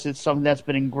because it's something that's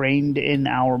been ingrained in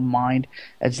our mind,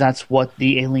 as that's what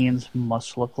the aliens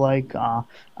must look like. God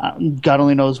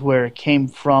only knows where it came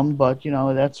from, but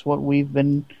that's what we've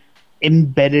been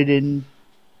embedded in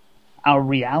our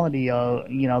reality.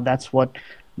 That's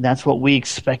what we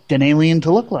expect an alien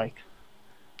to look like.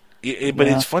 But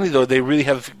it's funny though; they really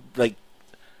have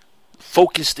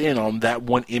focused in on that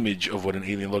one image of what an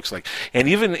alien looks like, and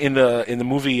even in the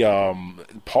movie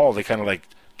Paul, they kind of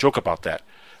joke about that,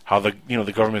 how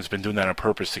the government's been doing that on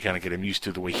purpose to kind of get him used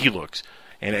to the way he looks,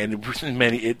 and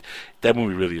that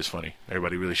movie really is funny.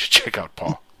 Everybody really should check out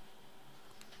Paul.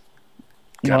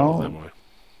 Gotta love that movie.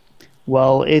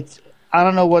 Well, I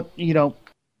don't know what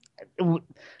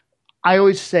I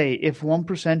always say, if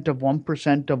 1% of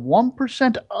 1% of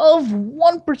 1% of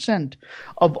 1%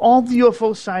 of all the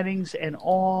UFO sightings and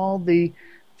all the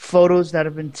photos that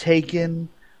have been taken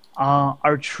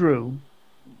are true,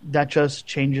 that just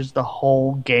changes the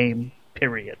whole game,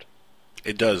 period.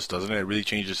 It does, doesn't it? It really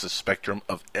changes the spectrum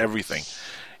of everything.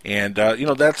 And,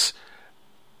 that's,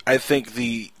 I think,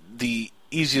 the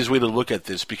easiest way to look at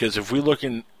this, because if we're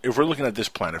looking at this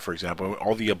planet, for example,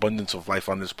 all the abundance of life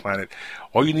on this planet,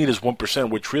 all you need is 1%,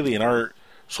 which really in our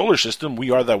solar system, we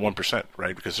are that 1%,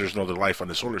 right? Because there's no other life on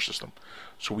the solar system.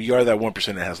 So we are that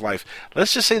 1% that has life.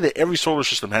 Let's just say that every solar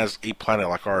system has a planet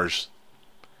like ours,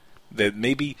 that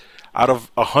maybe out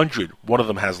of 100, one of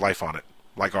them has life on it,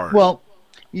 like ours. Well,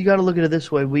 you got to look at it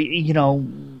this way.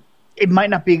 It might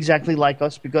not be exactly like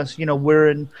us because, we're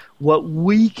in what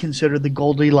we consider the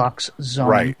Goldilocks zone.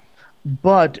 Right.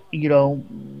 But,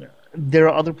 there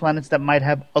are other planets that might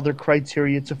have other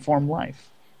criteria to form life.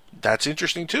 That's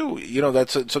interesting, too.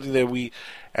 That's something that we,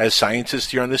 as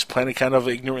scientists here on this planet, kind of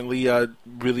ignorantly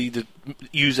really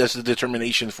use as the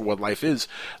determination for what life is.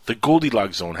 The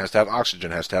Goldilocks zone has to have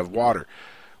oxygen, has to have water.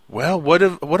 Well, what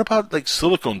about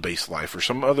silicone-based life or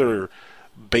some other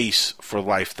base for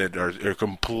life that are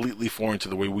completely foreign to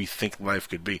the way we think life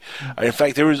could be? In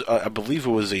fact, there was, I believe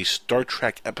it was a Star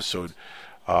Trek episode.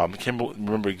 I can't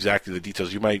remember exactly the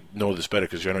details. You might know this better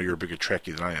because I know you're a bigger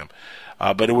Trekkie than I am.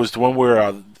 But it was the one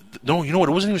where, no, you know what?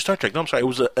 It wasn't even Star Trek. No, I'm sorry. It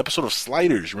was an episode of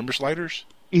Sliders. Remember Sliders?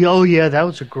 Oh, yeah. That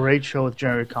was a great show with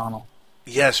Jerry O'Connell.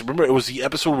 Yes. Remember, it was the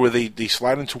episode where they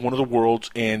slide into one of the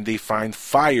worlds and they find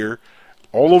fire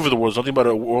all over the world. It's nothing but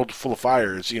a world full of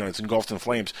fire. It's, it's engulfed in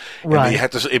flames. And they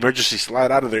had to emergency slide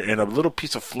out of there, and a little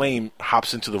piece of flame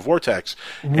hops into the vortex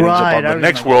and ends up on the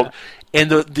next world. That.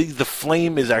 And the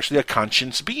flame is actually a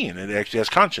conscious being. It actually has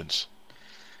conscience.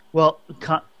 Well,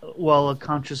 a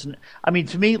consciousness. I mean,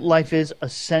 to me, life is a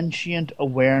sentient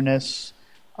awareness,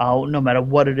 no matter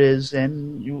what it is.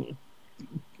 And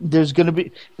there's going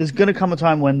to come a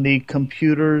time when the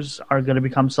computers are going to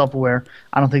become self-aware.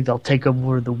 I don't think they'll take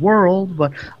over the world,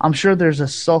 but I'm sure there's a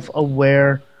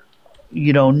self-aware,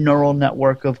 neural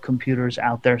network of computers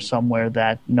out there somewhere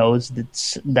that knows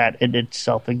that it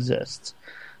itself exists.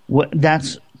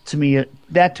 That to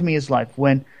me is life.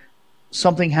 When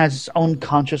something has its own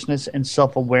consciousness and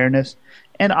self-awareness,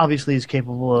 and obviously is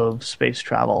capable of space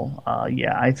travel,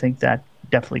 I think that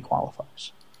definitely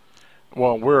qualifies.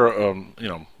 Well, we're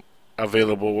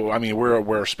available. I mean, we're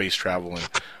aware of space travel and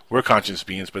we're conscious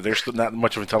beings, but there's still not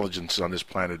much of intelligence on this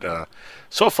planet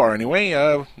so far. Anyway,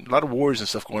 a lot of wars and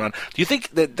stuff going on. Do you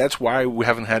think that that's why we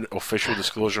haven't had official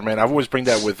disclosure, man? I've always bring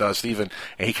that with Steven,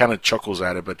 and he kind of chuckles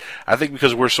at it. But I think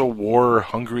because we're so war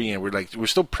hungry and we're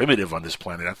still primitive on this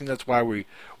planet. I think that's why we're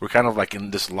kind of like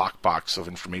in this lockbox of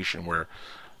information where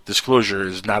disclosure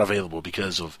is not available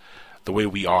because of the way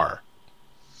we are.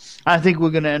 I think we're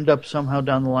going to end up somehow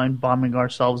down the line bombing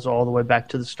ourselves all the way back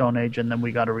to the Stone Age, and then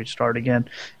we got to restart again.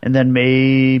 And then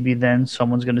maybe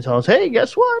someone's going to tell us, "Hey,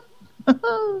 guess what?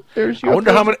 There's your." I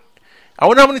wonder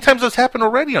how many times that's happened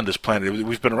already on this planet.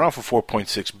 We've been around for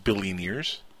 4.6 billion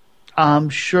years. I'm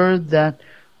sure that,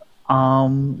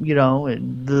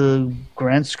 in the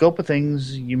grand scope of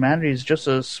things, humanity is just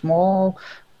a small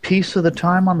piece of the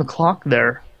time on the clock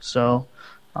there. So.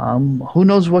 Who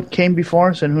knows what came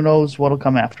before us, and who knows what'll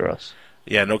come after us?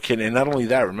 Yeah, no kidding. And not only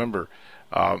that, remember,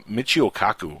 Michio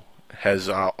Kaku has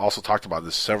also talked about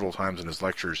this several times in his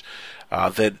lectures,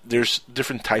 that there's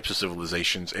different types of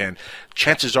civilizations, and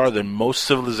chances are that most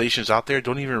civilizations out there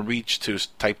don't even reach to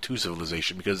Type 2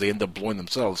 civilization because they end up blowing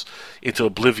themselves into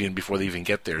oblivion before they even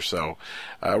get there. So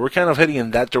we're kind of heading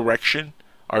in that direction.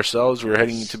 Ourselves, we're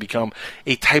heading to become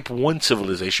a Type 1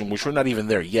 civilization, which we're not even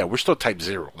there yet. We're still Type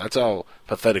 0. That's how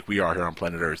pathetic we are here on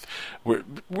planet Earth.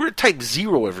 We're Type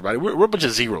 0, everybody. We're a bunch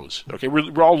of zeros. Okay,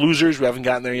 we're all losers. We haven't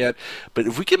gotten there yet. But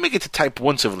if we can make it to Type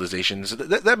 1 civilizations,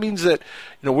 that means that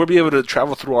we'll be able to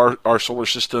travel through our solar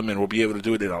system, and we'll be able to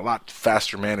do it in a lot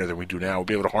faster manner than we do now. We'll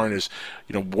be able to harness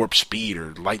warp speed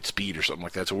or light speed or something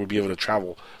like that. So we'll be able to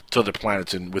travel to other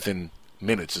planets within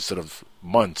minutes instead of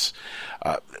months.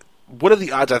 What are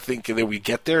the odds, I think, that we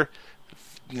get there?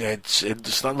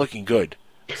 It's not looking good.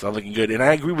 It's not looking good. And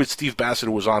I agree with Steve Bassett,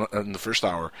 who was on in the first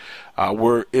hour,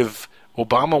 where if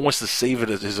Obama wants to save it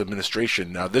as his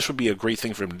administration, now this would be a great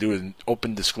thing for him to do in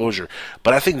open disclosure.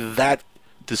 But I think that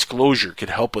disclosure could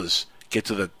help us get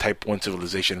to the Type 1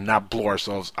 civilization and not blow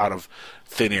ourselves out of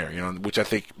thin air, which I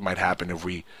think might happen if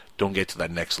we don't get to that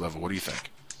next level. What do you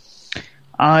think?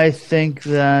 I think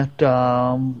that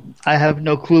I have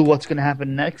no clue what's going to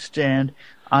happen next, and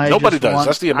nobody does.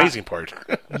 That's the amazing part.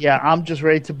 Yeah, I'm just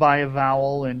ready to buy a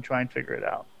vowel and try and figure it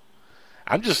out.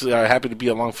 I'm just happy to be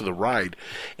along for the ride,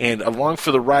 and along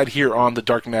for the ride here on the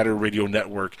Dark Matter Radio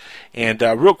Network. And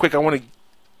real quick, I want to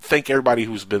thank everybody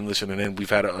who's been listening in.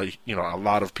 We've had a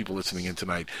lot of people listening in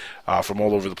tonight from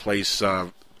all over the place.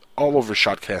 All over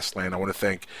Shotcast land. I want to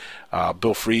thank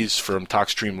Bill Fries from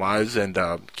TalkStream Lives and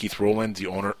Keith Rowland, the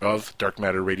owner of Dark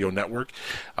Matter Radio Network.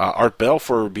 Art Bell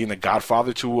for being a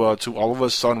godfather to all of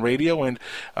us on radio, and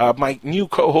my new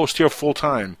co-host here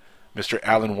full-time, Mr.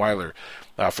 Alan Weiler,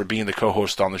 for being the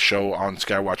co-host on the show on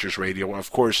Skywatchers Radio. Of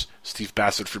course, Steve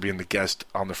Bassett for being the guest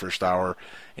on the first hour,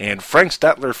 and Frank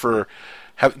Statler for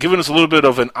given us a little bit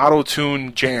of an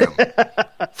auto-tune jam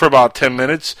for about 10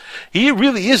 minutes. He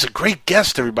really is a great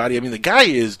guest, everybody. I mean, the guy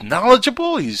is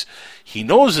knowledgeable. He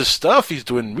knows his stuff. He's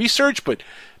doing research, but,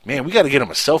 man, we got to get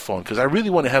him a cell phone because I really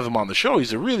want to have him on the show.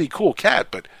 He's a really cool cat,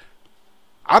 but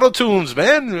auto-tunes,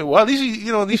 man. Well, at least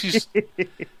he knows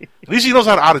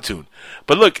how to auto-tune.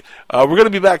 But look, we're going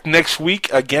to be back next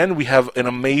week. Again, we have an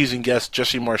amazing guest,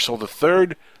 Jesse Marcel III.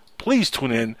 Please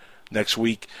tune in next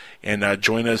week and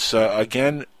join us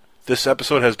again. This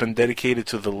episode has been dedicated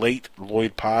to the late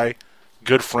Lloyd Pye,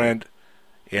 good friend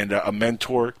and a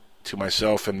mentor to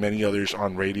myself and many others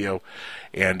on radio,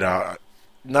 and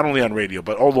not only on radio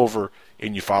but all over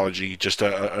in ufology. Just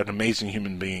an amazing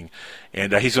human being,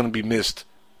 and he's going to be missed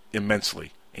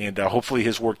immensely, and hopefully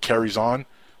his work carries on.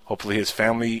 Hopefully his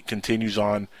family continues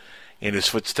on in his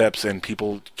footsteps, and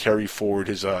people carry forward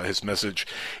his message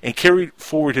and carry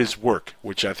forward his work,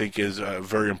 which I think is a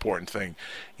very important thing.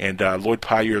 And Lloyd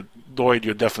Pye, you'll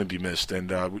definitely be missed,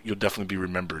 and you'll definitely be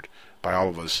remembered by all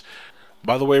of us.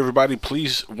 By the way, everybody,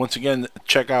 please once again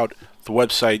check out the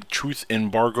website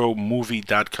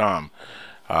truthendembargomovie.com.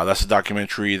 That's a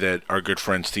documentary that our good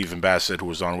friend Stephen Bassett, who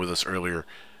was on with us earlier,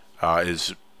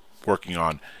 is working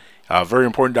on. A very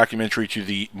important documentary to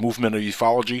the movement of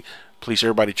ufology. Please,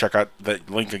 everybody, check out that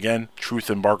link again,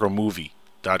 truthendembargomovie.com.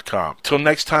 Till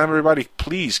next time, everybody,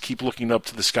 please keep looking up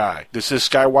to the sky. This is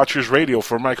Skywatchers Radio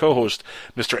for my co-host,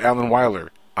 Mr. Alan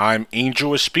Weiler. I'm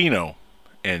Angel Espino,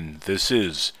 and this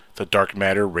is the Dark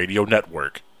Matter Radio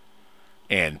Network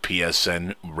and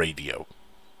PSN Radio.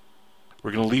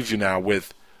 We're going to leave you now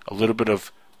with a little bit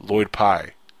of Lloyd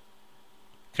Pye.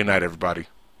 Good night, everybody.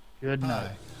 Good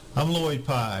night. Hi, I'm Lloyd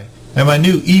Pye, and my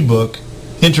new ebook,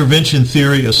 Intervention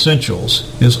Theory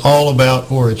Essentials, is all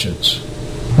about origins.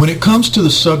 When it comes to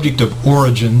the subject of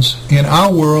origins, in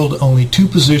our world only two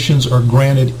positions are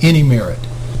granted any merit.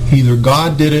 Either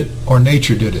God did it or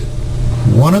nature did it.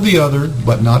 One or the other,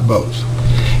 but not both.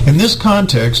 In this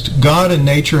context, God and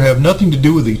nature have nothing to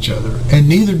do with each other, and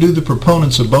neither do the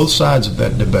proponents of both sides of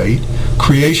that debate,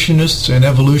 creationists and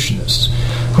evolutionists,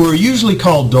 who are usually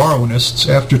called Darwinists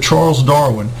after Charles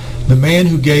Darwin, the man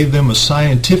who gave them a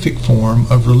scientific form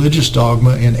of religious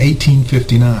dogma in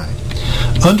 1859.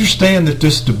 Understand that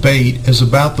this debate is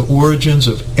about the origins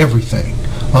of everything,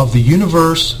 of the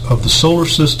universe, of the solar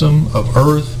system, of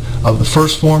Earth, of the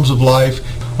first forms of life,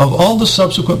 of all the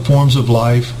subsequent forms of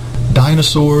life,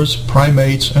 dinosaurs,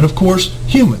 primates, and of course,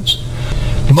 humans.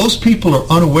 Most people are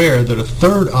unaware that a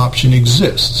third option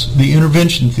exists, the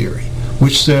intervention theory,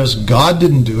 which says God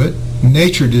didn't do it,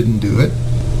 nature didn't do it,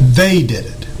 they did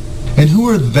it. And who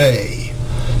are they?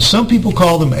 Some people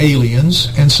call them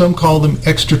aliens, and some call them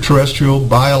extraterrestrial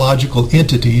biological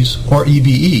entities, or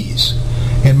EBEs.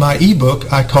 In my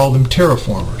ebook, I call them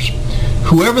terraformers.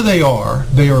 Whoever they are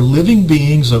living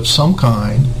beings of some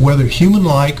kind, whether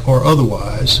human-like or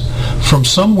otherwise, from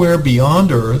somewhere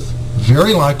beyond Earth,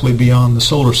 very likely beyond the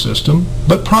solar system,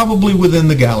 but probably within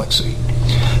the galaxy.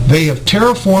 They have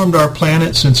terraformed our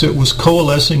planet since it was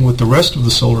coalescing with the rest of the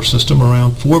solar system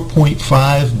around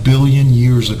 4.5 billion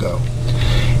years ago.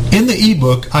 In the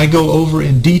ebook, I go over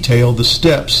in detail the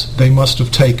steps they must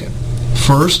have taken.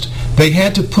 First, they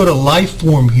had to put a life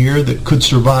form here that could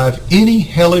survive any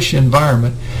hellish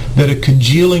environment that a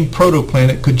congealing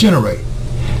protoplanet could generate.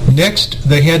 Next,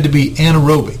 they had to be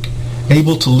anaerobic,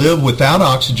 able to live without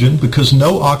oxygen because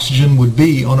no oxygen would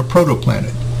be on a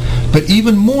protoplanet. But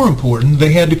even more important,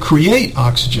 they had to create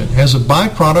oxygen as a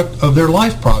byproduct of their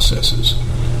life processes.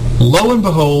 Lo and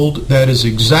behold, that is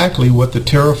exactly what the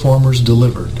terraformers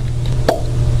delivered.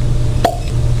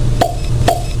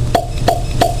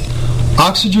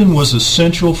 Oxygen was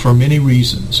essential for many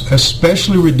reasons,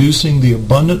 especially reducing the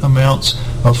abundant amounts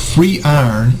of free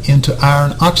iron into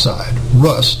iron oxide,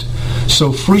 rust,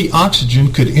 so free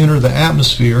oxygen could enter the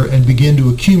atmosphere and begin to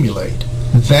accumulate.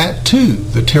 That, too,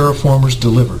 the terraformers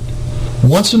delivered.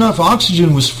 Once enough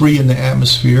oxygen was free in the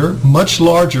atmosphere, much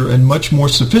larger and much more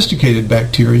sophisticated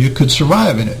bacteria could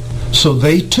survive in it. So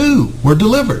they, too, were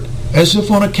delivered, as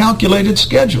if on a calculated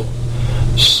schedule.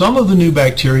 Some of the new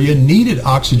bacteria needed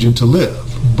oxygen to live,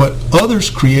 but others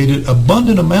created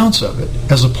abundant amounts of it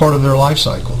as a part of their life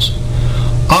cycles.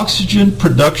 Oxygen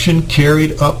production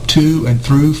carried up to and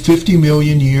through 50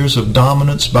 million years of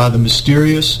dominance by the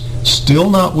mysterious, still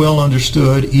not well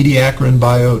understood Ediacaran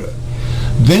biota.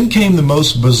 Then came the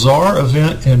most bizarre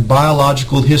event in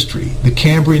biological history, the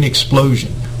Cambrian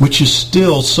explosion, which is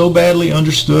still so badly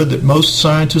understood that most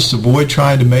scientists avoid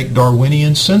trying to make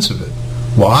Darwinian sense of it.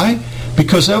 Why?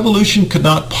 Because evolution could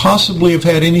not possibly have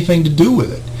had anything to do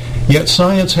with it. Yet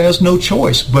science has no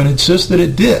choice but insists that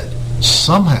it did,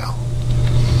 somehow.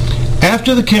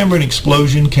 After the Cambrian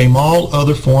explosion came all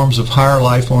other forms of higher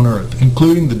life on Earth,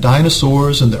 including the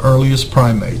dinosaurs and the earliest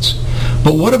primates.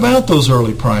 But what about those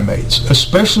early primates,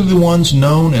 especially the ones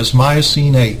known as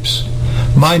Miocene apes?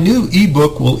 My new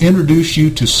ebook will introduce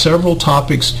you to several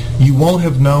topics you won't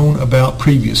have known about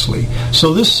previously,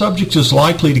 so this subject is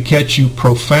likely to catch you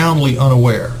profoundly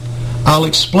unaware. I'll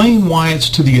explain why it's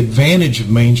to the advantage of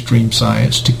mainstream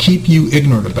science to keep you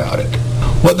ignorant about it.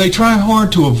 What they try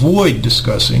hard to avoid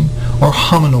discussing are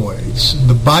hominoids,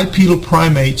 the bipedal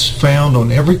primates found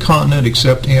on every continent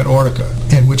except Antarctica,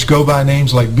 and which go by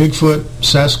names like Bigfoot,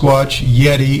 Sasquatch,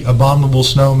 Yeti, Abominable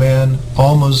Snowman,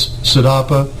 Almas,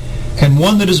 Sedapa, and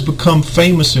one that has become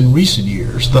famous in recent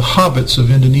years, the hobbits of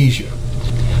Indonesia.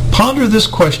 Ponder this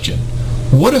question.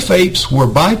 What if apes were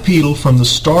bipedal from the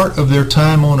start of their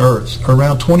time on Earth,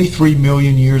 around 23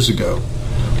 million years ago?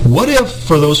 What if,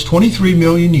 for those 23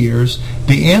 million years,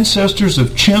 the ancestors of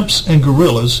chimps and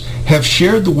gorillas have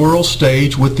shared the world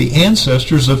stage with the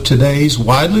ancestors of today's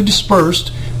widely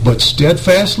dispersed but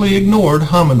steadfastly ignored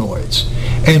hominoids?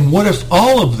 And what if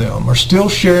all of them are still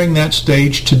sharing that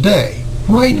stage today,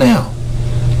 right now?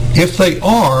 If they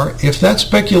are, if that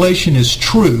speculation is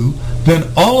true,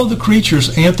 then all of the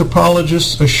creatures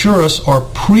anthropologists assure us are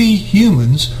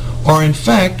pre-humans are in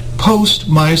fact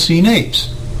post-Miocene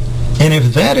apes. And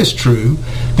if that is true,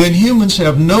 then humans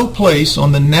have no place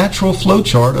on the natural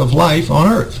flowchart of life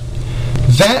on Earth.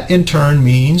 That in turn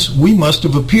means we must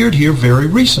have appeared here very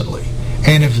recently.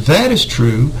 And if that is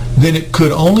true, then it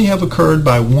could only have occurred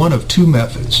by one of two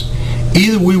methods.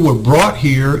 Either we were brought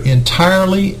here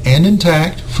entirely and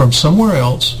intact from somewhere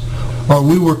else, or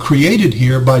we were created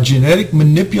here by genetic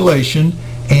manipulation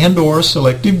and or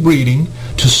selective breeding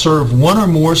to serve one or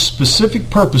more specific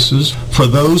purposes for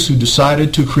those who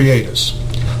decided to create us.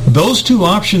 Those two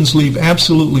options leave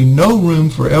absolutely no room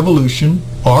for evolution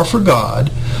or for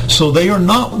God, so they are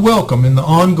not welcome in the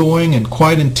ongoing and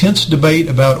quite intense debate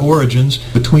about origins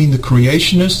between the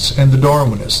creationists and the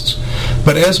Darwinists.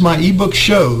 But as my ebook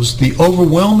shows, the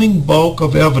overwhelming bulk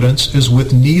of evidence is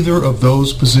with neither of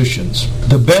those positions.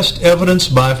 The best evidence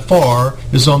by far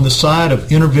is on the side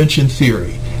of intervention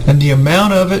theory, and the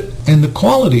amount of it and the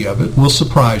quality of it will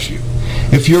surprise you.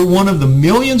 If you're one of the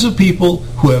millions of people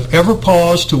who have ever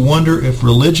paused to wonder if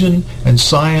religion and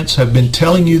science have been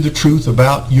telling you the truth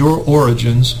about your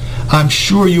origins, I'm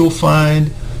sure you'll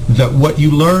find that what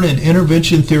you learn in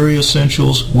Intervention Theory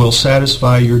Essentials will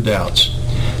satisfy your doubts.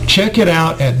 Check it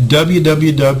out at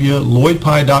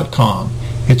www.lloydpye.com.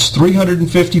 It's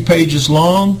 350 pages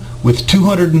long with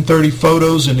 230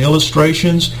 photos and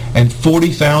illustrations and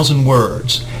 40,000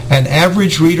 words. An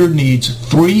average reader needs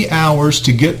 3 hours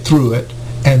to get through it,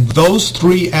 and those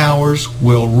 3 hours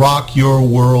will rock your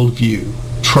worldview.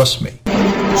 Trust me.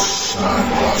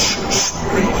 Skywatchers.